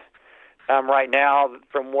suspended right now.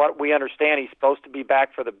 From what we understand, he's supposed to be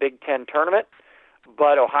back for the Big Ten tournament,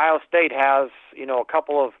 but Ohio State has, a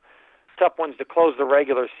couple of tough ones to close the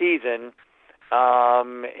regular season.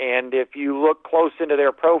 And if you look close into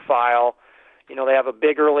their profile, they have a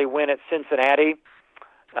big early win at Cincinnati.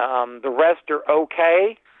 The rest are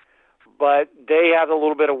okay, but they have a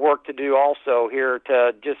little bit of work to do also here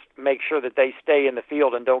to just make sure that they stay in the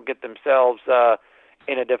field and don't get themselves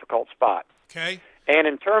in a difficult spot. Okay. And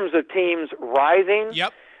in terms of teams rising,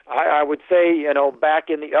 yep. I would say, back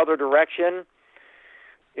in the other direction,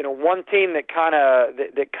 one team that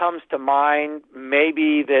that comes to mind,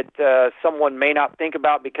 maybe that someone may not think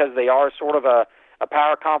about because they are sort of a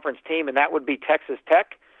power conference team, and that would be Texas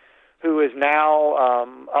Tech, who is now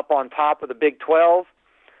up on top of the Big 12.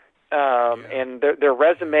 And their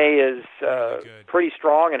resume is pretty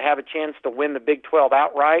strong and have a chance to win the Big 12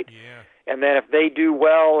 outright. Yeah. And then if they do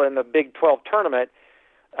well in the Big 12 tournament,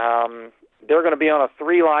 they're going to be on a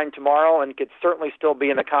 3-line tomorrow and could certainly still be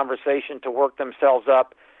in the conversation to work themselves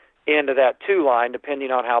up into that 2-line,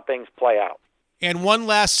 depending on how things play out. And one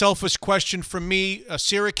last selfish question from me.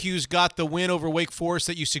 Syracuse got the win over Wake Forest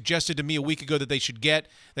that you suggested to me a week ago that they should get.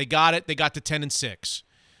 They got it. They got to 10-6.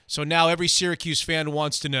 So now every Syracuse fan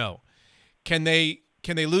wants to know, can they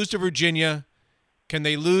lose to Virginia? Can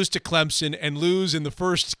they lose to Clemson and lose in the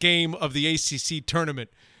first game of the ACC tournament?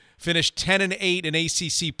 Finish 10-8 in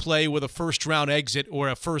ACC play with a first-round exit or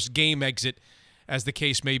a first-game exit, as the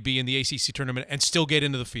case may be in the ACC tournament, and still get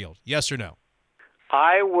into the field? Yes or no?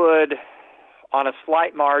 I would, on a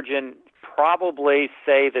slight margin, probably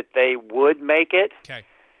say that they would make it. Okay.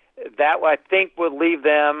 That, I think, would leave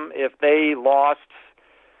them, if they lost,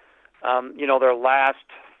 their last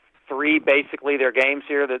 3, basically, their games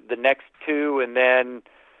here, the next 2, and then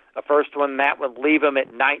a first one, that would leave them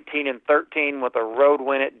at 19-13 with a road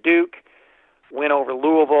win at Duke, win over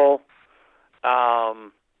Louisville.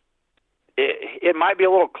 It might be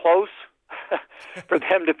a little close for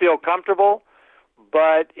them to feel comfortable,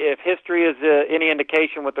 but if history is any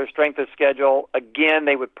indication with their strength of schedule, again,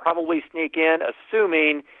 they would probably sneak in,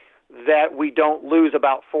 assuming that we don't lose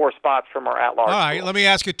about 4 spots from our at-large. All right, pool. let me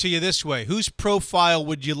ask it to you this way. Whose profile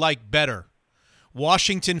would you like better?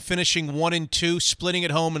 Washington finishing 1-2, splitting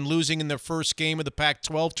at home and losing in their first game of the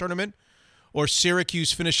Pac-12 tournament, or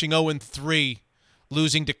Syracuse finishing 0-3,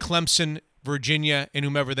 losing to Clemson, Virginia, and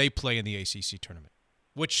whomever they play in the ACC tournament?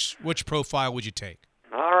 Which profile would you take?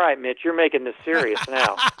 All right, Mitch, you're making this serious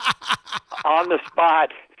now. On the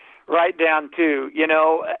spot, right down to,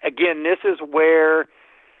 again, this is where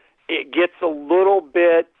it gets a little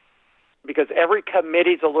bit, because every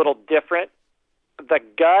committee's a little different. The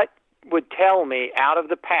gut would tell me out of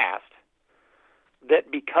the past that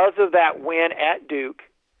because of that win at Duke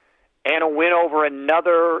and a win over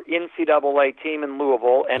another NCAA team in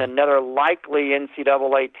Louisville and another likely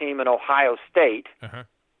NCAA team in Ohio State,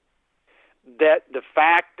 that the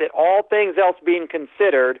fact that all things else being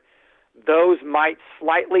considered, those might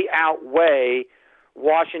slightly outweigh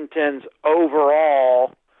Washington's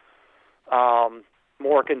overall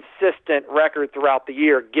more consistent record throughout the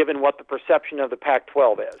year, given what the perception of the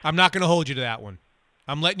Pac-12 is. I'm not going to hold you to that one.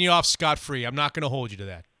 I'm letting you off scot-free. I'm not going to hold you to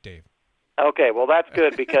that, Dave. Okay, well, that's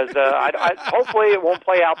good because hopefully it won't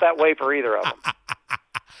play out that way for either of them.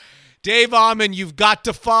 Dave Ammann, you've got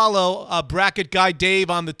to follow Bracket Guy Dave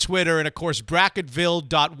on the Twitter, and, of course,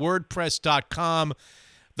 bracketville.wordpress.com,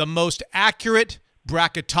 the most accurate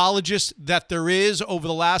bracketologist that there is over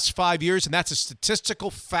the last 5 years, and that's a statistical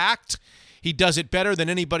fact. He does it better than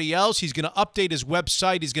anybody else. He's going to update his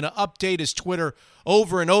website. He's going to update his Twitter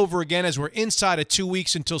over and over again as we're inside of 2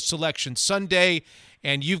 weeks until Selection Sunday,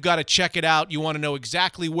 and you've got to check it out. You want to know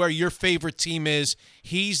exactly where your favorite team is.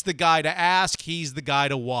 He's the guy to ask. He's the guy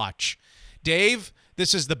to watch. Dave,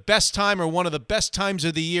 this is the best time or one of the best times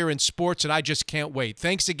of the year in sports, and I just can't wait.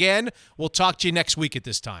 Thanks again. We'll talk to you next week at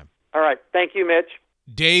this time. All right. Thank you, Mitch.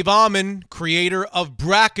 Dave Ammann, creator of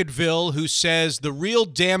Bracketville, who says the real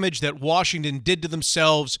damage that Washington did to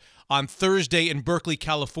themselves on Thursday in Berkeley,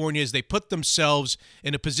 California, is they put themselves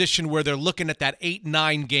in a position where they're looking at that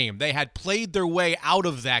 8-9 game. They had played their way out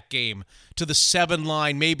of that game to the 7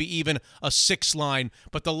 line, maybe even a 6 line,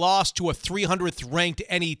 but the loss to a 300th ranked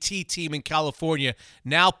NET team in California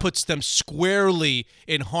now puts them squarely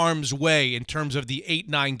in harm's way in terms of the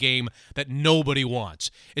 8-9 game that nobody wants.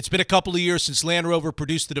 It's been a couple of years since Land Rover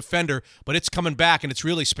produced the Defender, but it's coming back and it's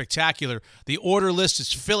really spectacular. The order list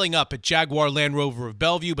is filling up at Jaguar Land Rover of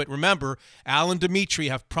Bellevue, but remember, Alan Dimitri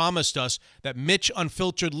have promised us that Mitch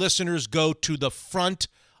Unfiltered listeners go to the front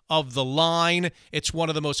of the line. It's one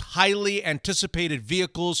of the most highly anticipated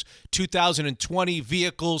vehicles, 2020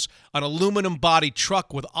 vehicles, an aluminum body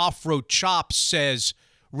truck with off-road chops, says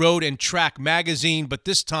Road and Track magazine, but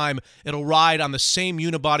this time it'll ride on the same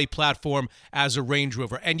unibody platform as a Range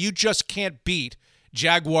Rover. And you just can't beat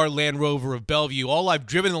Jaguar Land Rover of Bellevue. All I've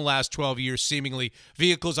driven in the last 12 years, seemingly,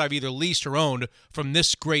 vehicles I've either leased or owned from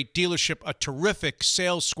this great dealership, a terrific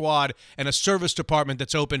sales squad, and a service department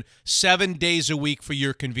that's open 7 days a week for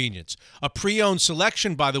your convenience. A pre-owned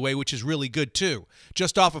selection, by the way, which is really good too.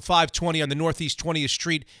 Just off of 520 on the Northeast 20th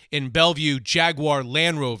Street in Bellevue, Jaguar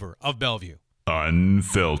Land Rover of Bellevue.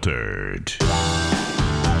 Unfiltered.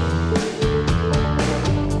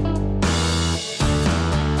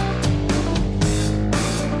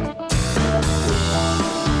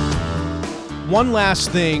 One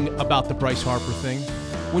last thing about the Bryce Harper thing.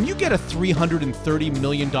 When you get a $330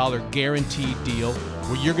 million guaranteed deal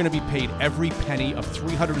where you're going to be paid every penny of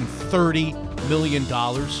 $330 million,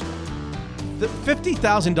 the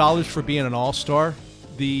 $50,000 for being an all-star,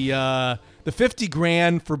 the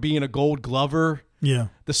 $50,000 for being a Gold Glover, the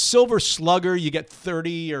Silver Slugger, you get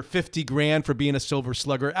 $30 or $50,000 for being a Silver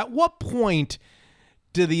Slugger. At what point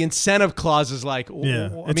do the incentive clauses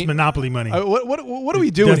it's monopoly money? What are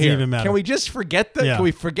we doing Doesn't here? even matter. Can we just forget that? Yeah. Can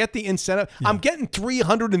we forget the incentive? Yeah. I'm getting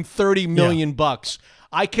 $330 million bucks.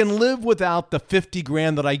 I can live without the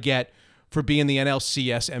 $50,000 that I get for being the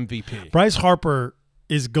NLCS MVP. Bryce Harper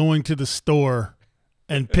is going to the store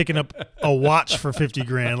and picking up a watch for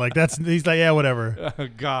 $50,000. He's like, yeah, whatever. Oh,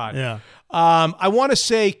 God. Yeah. I want to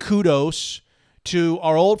say kudos to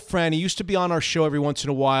our old friend. He used to be on our show every once in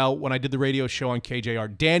a while when I did the radio show on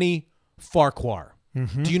KJR, Danny Farquhar.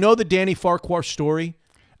 Mm-hmm. Do you know the Danny Farquhar story?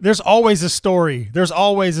 There's always a story.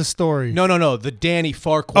 No. The Danny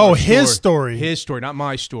Farquhar story. His story. His story, not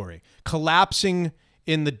my story. Collapsing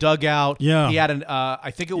in the dugout. Yeah. He had I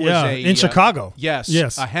think it was in Chicago.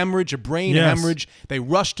 Yes. A hemorrhage, a brain hemorrhage. They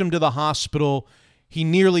rushed him to the hospital. He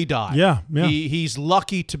nearly died. Yeah. He's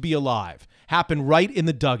lucky to be alive. Happened right in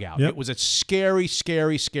the dugout. Yep. It was a scary,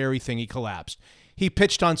 scary, scary thing. He collapsed. He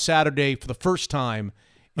pitched on Saturday for the first time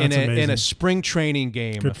in a spring training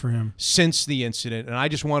game. Good for him. Since the incident. And I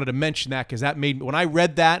just wanted to mention that because that made me, when I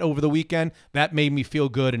read that over the weekend, that made me feel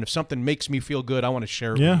good. And if something makes me feel good, I want to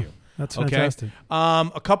share it with you. That's fantastic.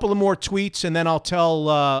 A couple of more tweets, and then I'll tell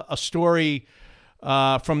a story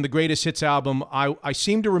from the Greatest Hits album. I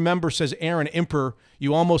seem to remember, says Aaron Imper,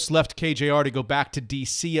 you almost left KJR to go back to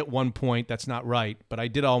D.C. at one point. That's not right, but I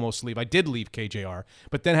did almost leave. I did leave KJR,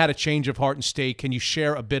 but then had a change of heart and stayed. Can you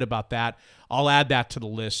share a bit about that? I'll add that to the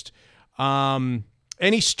list.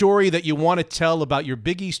 Any story that you want to tell about your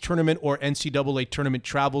Big East tournament or NCAA tournament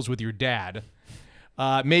travels with your dad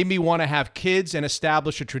made me want to have kids and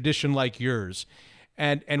establish a tradition like yours.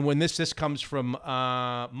 And when this comes from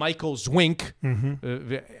Michael Zwink,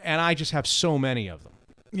 and I just have so many of them.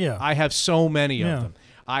 Yeah, I have so many of them.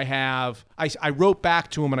 I wrote back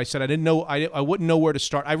to him and I said I wouldn't know where to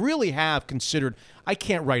start. I really have considered. I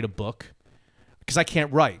can't write a book because I can't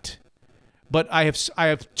write, but I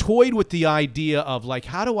have toyed with the idea of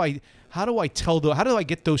how do I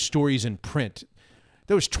get those stories in print.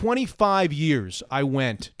 There was 25 years I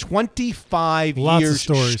went 25 years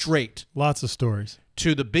straight. Lots of stories.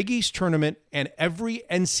 To the Big East tournament and every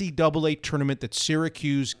NCAA tournament that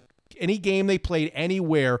Syracuse, any game they played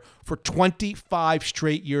anywhere for 25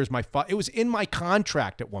 straight years. It was in my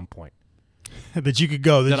contract at one point. That you could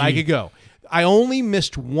go. I could go. I only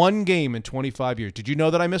missed one game in 25 years. Did you know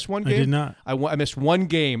that I missed one game? I did not. I missed one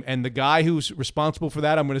game, and the guy who's responsible for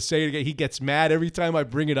that, I'm going to say it again, he gets mad every time I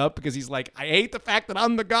bring it up because he's like, I hate the fact that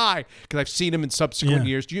I'm the guy, because I've seen him in subsequent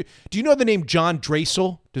years. Do you know the name John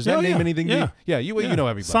Draisel? Does that name anything to you? Yeah, you know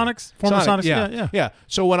everybody. Former Sonics. Yeah.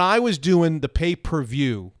 So when I was doing the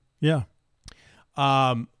pay-per-view,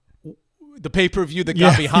 the pay-per-view that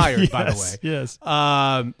got me hired, by the way. Yes.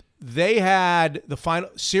 They had the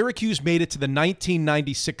final. Syracuse made it to the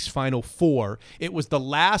 1996 Final Four. It was the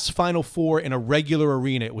last Final Four in a regular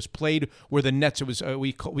arena. It was played where the Nets. It was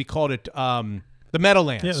we called it the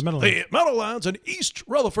Meadowlands. Yeah, the Meadowlands. The Meadowlands in East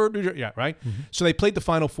Rutherford, New Jersey. Yeah, right. Mm-hmm. So they played the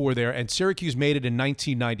Final Four there, and Syracuse made it in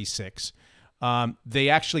 1996. They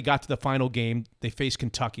actually got to the final game. They faced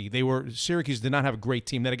Kentucky. Syracuse did not have a great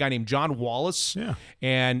team. They had a guy named John Wallace,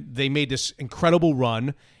 and they made this incredible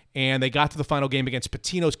run. And they got to the final game against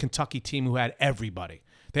Pitino's Kentucky team, who had everybody.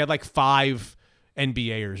 They had like 5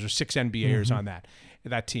 NBAers or 6 NBAers on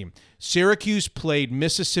that team. Syracuse played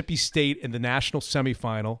Mississippi State in the national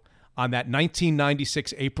semifinal on that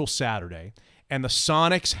 1996 April Saturday, and the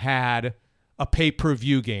Sonics had a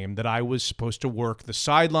pay-per-view game that I was supposed to work the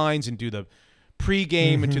sidelines and do the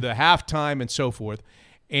pregame and do the halftime and so forth.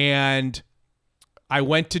 And I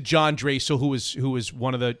went to John Draisel, who was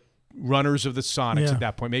one of the runners of the Sonics at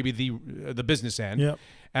that point, maybe the business end. Yep.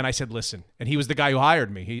 And I said, listen, and he was the guy who hired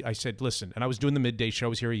me. I said, listen, and I was doing the midday show. I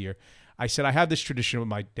was here a year. I said, I have this tradition with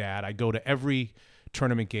my dad. I go to every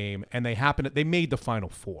tournament game, and they made the Final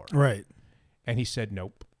Four. Right. And he said,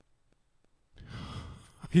 nope.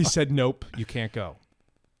 He said, nope, you can't go.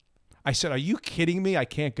 I said, are you kidding me? I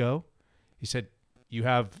can't go? He said,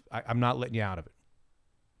 I'm not letting you out of it.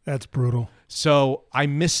 That's brutal. So I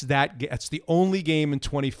missed that. That's the only game in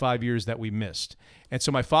 25 years that we missed. And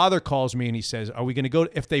so my father calls me and he says, are we going to go,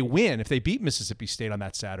 if they beat Mississippi State on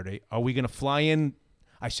that Saturday, are we going to fly in?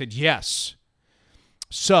 I said, yes.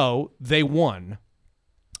 So they won.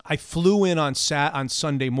 I flew in on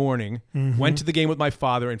Sunday morning, went to the game with my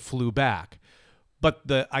father and flew back. But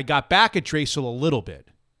I got back at Dracel a little bit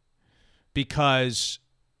because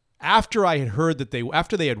after I had heard that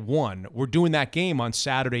after they had won, we're doing that game on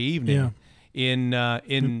Saturday evening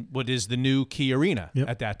in what is the new Key Arena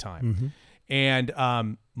at that time. And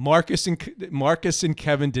Marcus and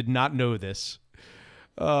Kevin did not know this.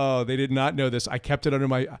 Oh, they did not know this. I kept it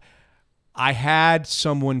under I had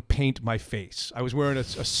someone paint my face. I was wearing a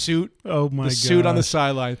suit. Oh my god! Suit on the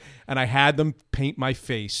sideline, and I had them paint my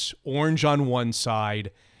face orange on one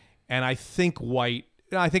side, and I think white.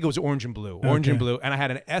 I think it was orange and blue. And I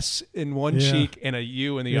had an S in one cheek and a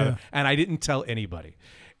U in the other, and I didn't tell anybody.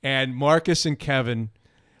 And Marcus and Kevin,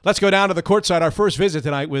 let's go down to the courtside. Our first visit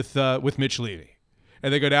tonight with Mitch Levy,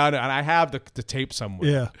 and they go down, and I have the tape somewhere.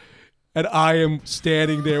 Yeah. And I am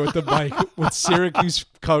standing there with the bike with Syracuse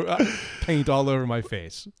paint all over my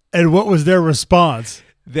face. And what was their response?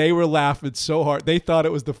 They were laughing so hard. They thought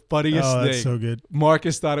it was the funniest thing. Oh, that's so good.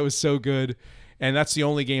 Marcus thought it was so good. And that's the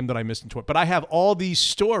only game that I missed in tour. But I have all these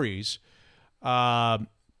stories I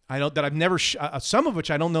know that I've never some of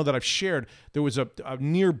which I don't know that I've shared. There was a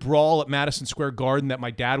near brawl at Madison Square Garden that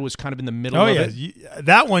my dad was kind of in the middle of it.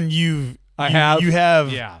 That one you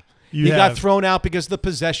have. Yeah. He got thrown out because of the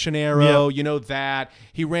possession arrow. Yep. You know that.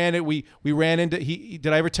 He ran it. We ran into. Did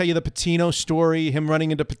I ever tell you the Patino story? Him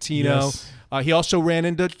running into Patino. Yes. He also ran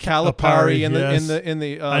into Calipari in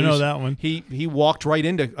the. I know that one. He walked right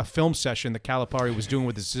into a film session that Calipari was doing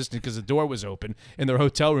with his assistant because the door was open in their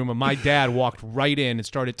hotel room, and my dad walked right in and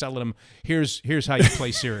started telling him, "Here's how you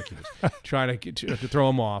play Syracuse," trying to throw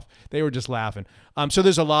him off. They were just laughing. So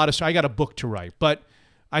there's a lot of. So I got a book to write, but.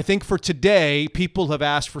 I think for today, people have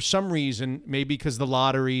asked for some reason, maybe because the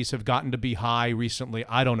lotteries have gotten to be high recently.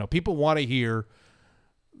 I don't know. People want to hear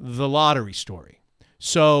the lottery story.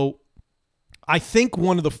 So I think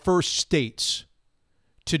one of the first states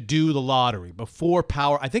to do the lottery before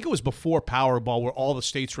I think it was before Powerball where all the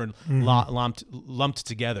states were lumped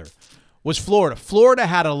together, was Florida. Florida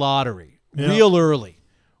had a lottery real early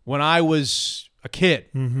when I was a kid.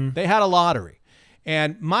 They had a lottery.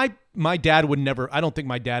 And my dad would never, I don't think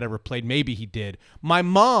my dad ever played. Maybe he did. My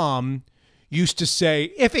mom used to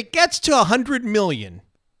say, if it gets to 100 million,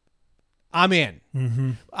 I'm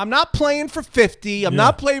in. I'm not playing for 50. I'm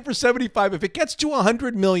not playing for 75. If it gets to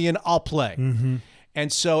 100 million, I'll play.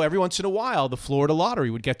 And so every once in a while, the Florida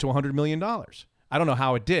lottery would get to $100 million. I don't know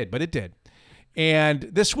how it did, but it did. And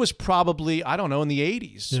this was probably, I don't know, in the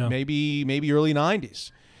 80s, maybe early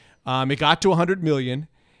 90s. It got to 100 million.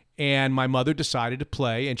 And my mother decided to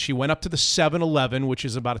play, and she went up to the 7-Eleven, which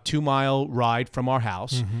is about a 2-mile ride from our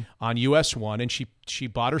house on US 1, and she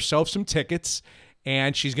bought herself some tickets,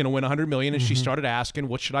 and she's going to win $100 million, and she started asking,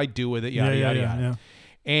 what should I do with it, yada, yada, yada.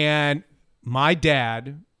 And my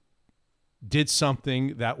dad did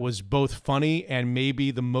something that was both funny and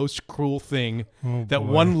maybe the most cruel thing that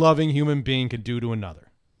one loving human being could do to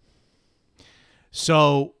another.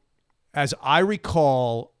 So, as I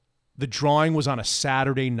recall, the drawing was on a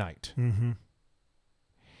Saturday night.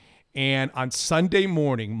 And on Sunday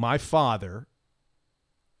morning, my father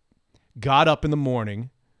got up in the morning,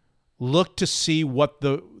 looked to see what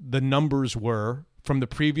the numbers were from the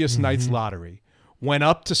previous night's lottery, went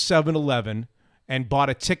up to 7-Eleven and bought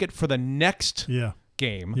a ticket for the next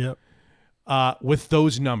game with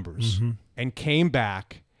those numbers and came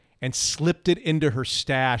back and slipped it into her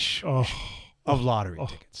stash of lottery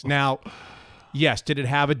tickets. Now, yes, did it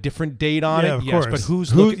have a different date on it? Of yes, course. But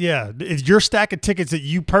who's looking? It's your stack of tickets that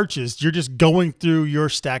you purchased. You're just going through your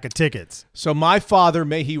stack of tickets. So my father,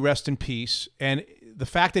 may he rest in peace, and the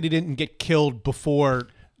fact that he didn't get killed before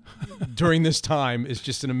during this time is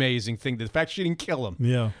just an amazing thing. The fact she didn't kill him.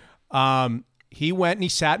 Yeah. He went and he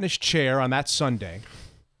sat in his chair on that Sunday.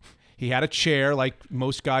 He had a chair like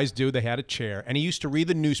most guys do. They had a chair. And he used to read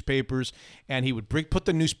the newspapers, and he would put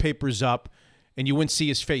the newspapers up, and you wouldn't see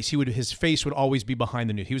his face. His face would always be behind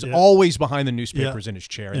the news. He was always behind the newspapers in his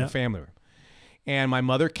chair in the family room. And my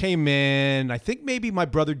mother came in. I think maybe my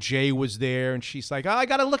brother Jay was there, and she's like, I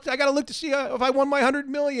gotta look to see if I won my $100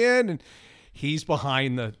 million. And he's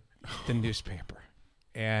behind the newspaper.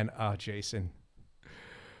 And Jason,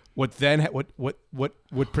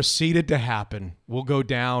 What proceeded to happen will go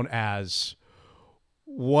down as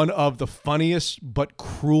one of the funniest but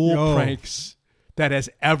cruel pranks that has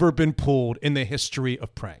ever been pulled in the history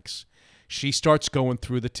of pranks. She starts going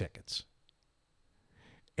through the tickets.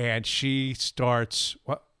 And she starts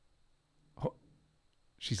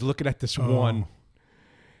she's looking at this one,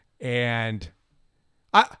 and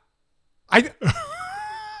I think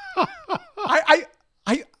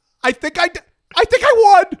I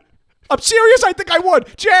won. I'm serious. I think I won.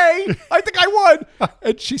 Jay, I think I won.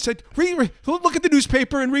 And she said, look at the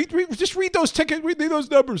newspaper and just read those tickets, read those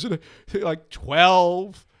numbers. And like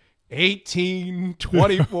 12, 18,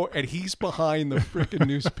 24. And he's behind the freaking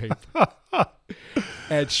newspaper.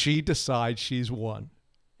 And she decides she's won.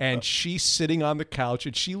 And she's sitting on the couch,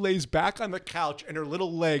 and she lays back on the couch, and her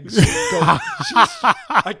little legs go.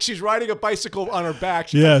 She's riding a bicycle on her back.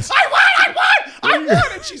 She's like, I won!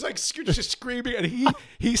 And she's like just screaming, and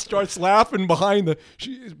he starts laughing behind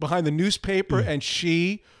the newspaper, and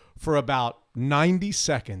she, for about 90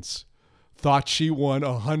 seconds, thought she won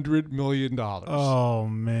 $100 million. Oh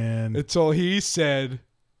man! Until he said,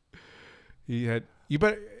 you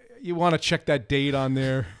want to check that date on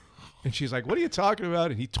there. And she's like, what are you talking about?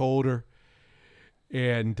 And he told her.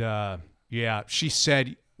 And, she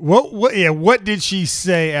said. What did she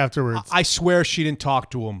say afterwards? I swear she didn't talk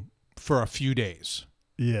to him for a few days.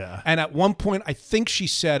 Yeah. And at one point, I think she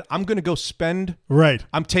said, I'm going to go spend. Right.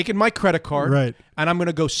 I'm taking my credit card. Right. And I'm going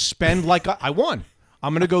to go spend like I won.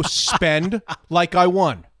 I'm going to go spend like I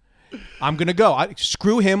won. I'm going to go.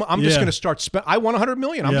 Screw him. I'm just going to start spend. I won $100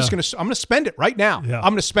 million. I'm going to spend it right now. Yeah.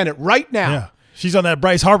 I'm going to spend it right now. Yeah. She's on that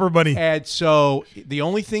Bryce Harper money. And so the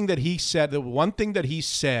only thing that he said, the one thing that he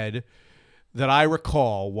said that I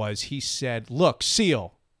recall was he said, look,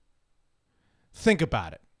 Seal, think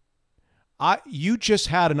about it. You just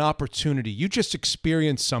had an opportunity. You just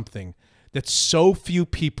experienced something that so few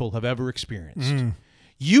people have ever experienced.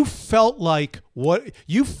 You felt what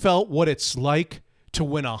it's like to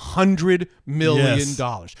win $100 million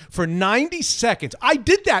for 90 seconds. I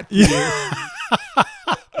did that for you.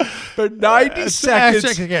 For 90 seconds.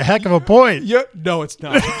 That's a heck of a point. No, it's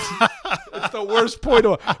not. It's the worst point.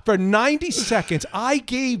 For 90 seconds, I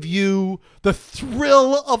gave you the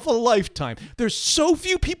thrill of a lifetime. There's so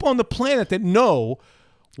few people on the planet that know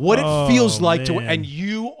what it feels like to win, and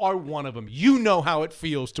you are one of them. You know how it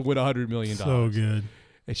feels to win $100 million. So good.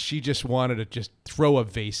 And she just wanted to just throw a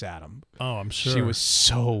vase at him. Oh, I'm sure. She was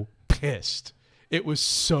so pissed. It was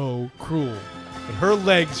so cruel. And her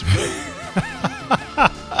legs...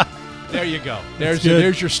 There you go. There's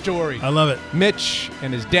your story. I love it. Mitch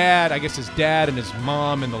and his dad, and his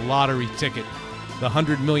mom, and the lottery ticket, the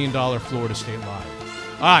 $100 million Florida State Lottery.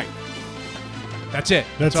 All right. That's it.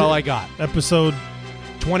 That's all I got. Episode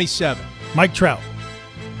 27. Mike Trout.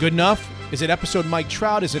 Good enough? Is it episode Mike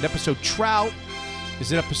Trout? Is it episode Trout?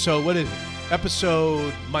 Is it episode, what is it?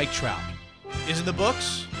 Episode Mike Trout. Is it in the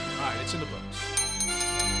books? All right, it's in the book.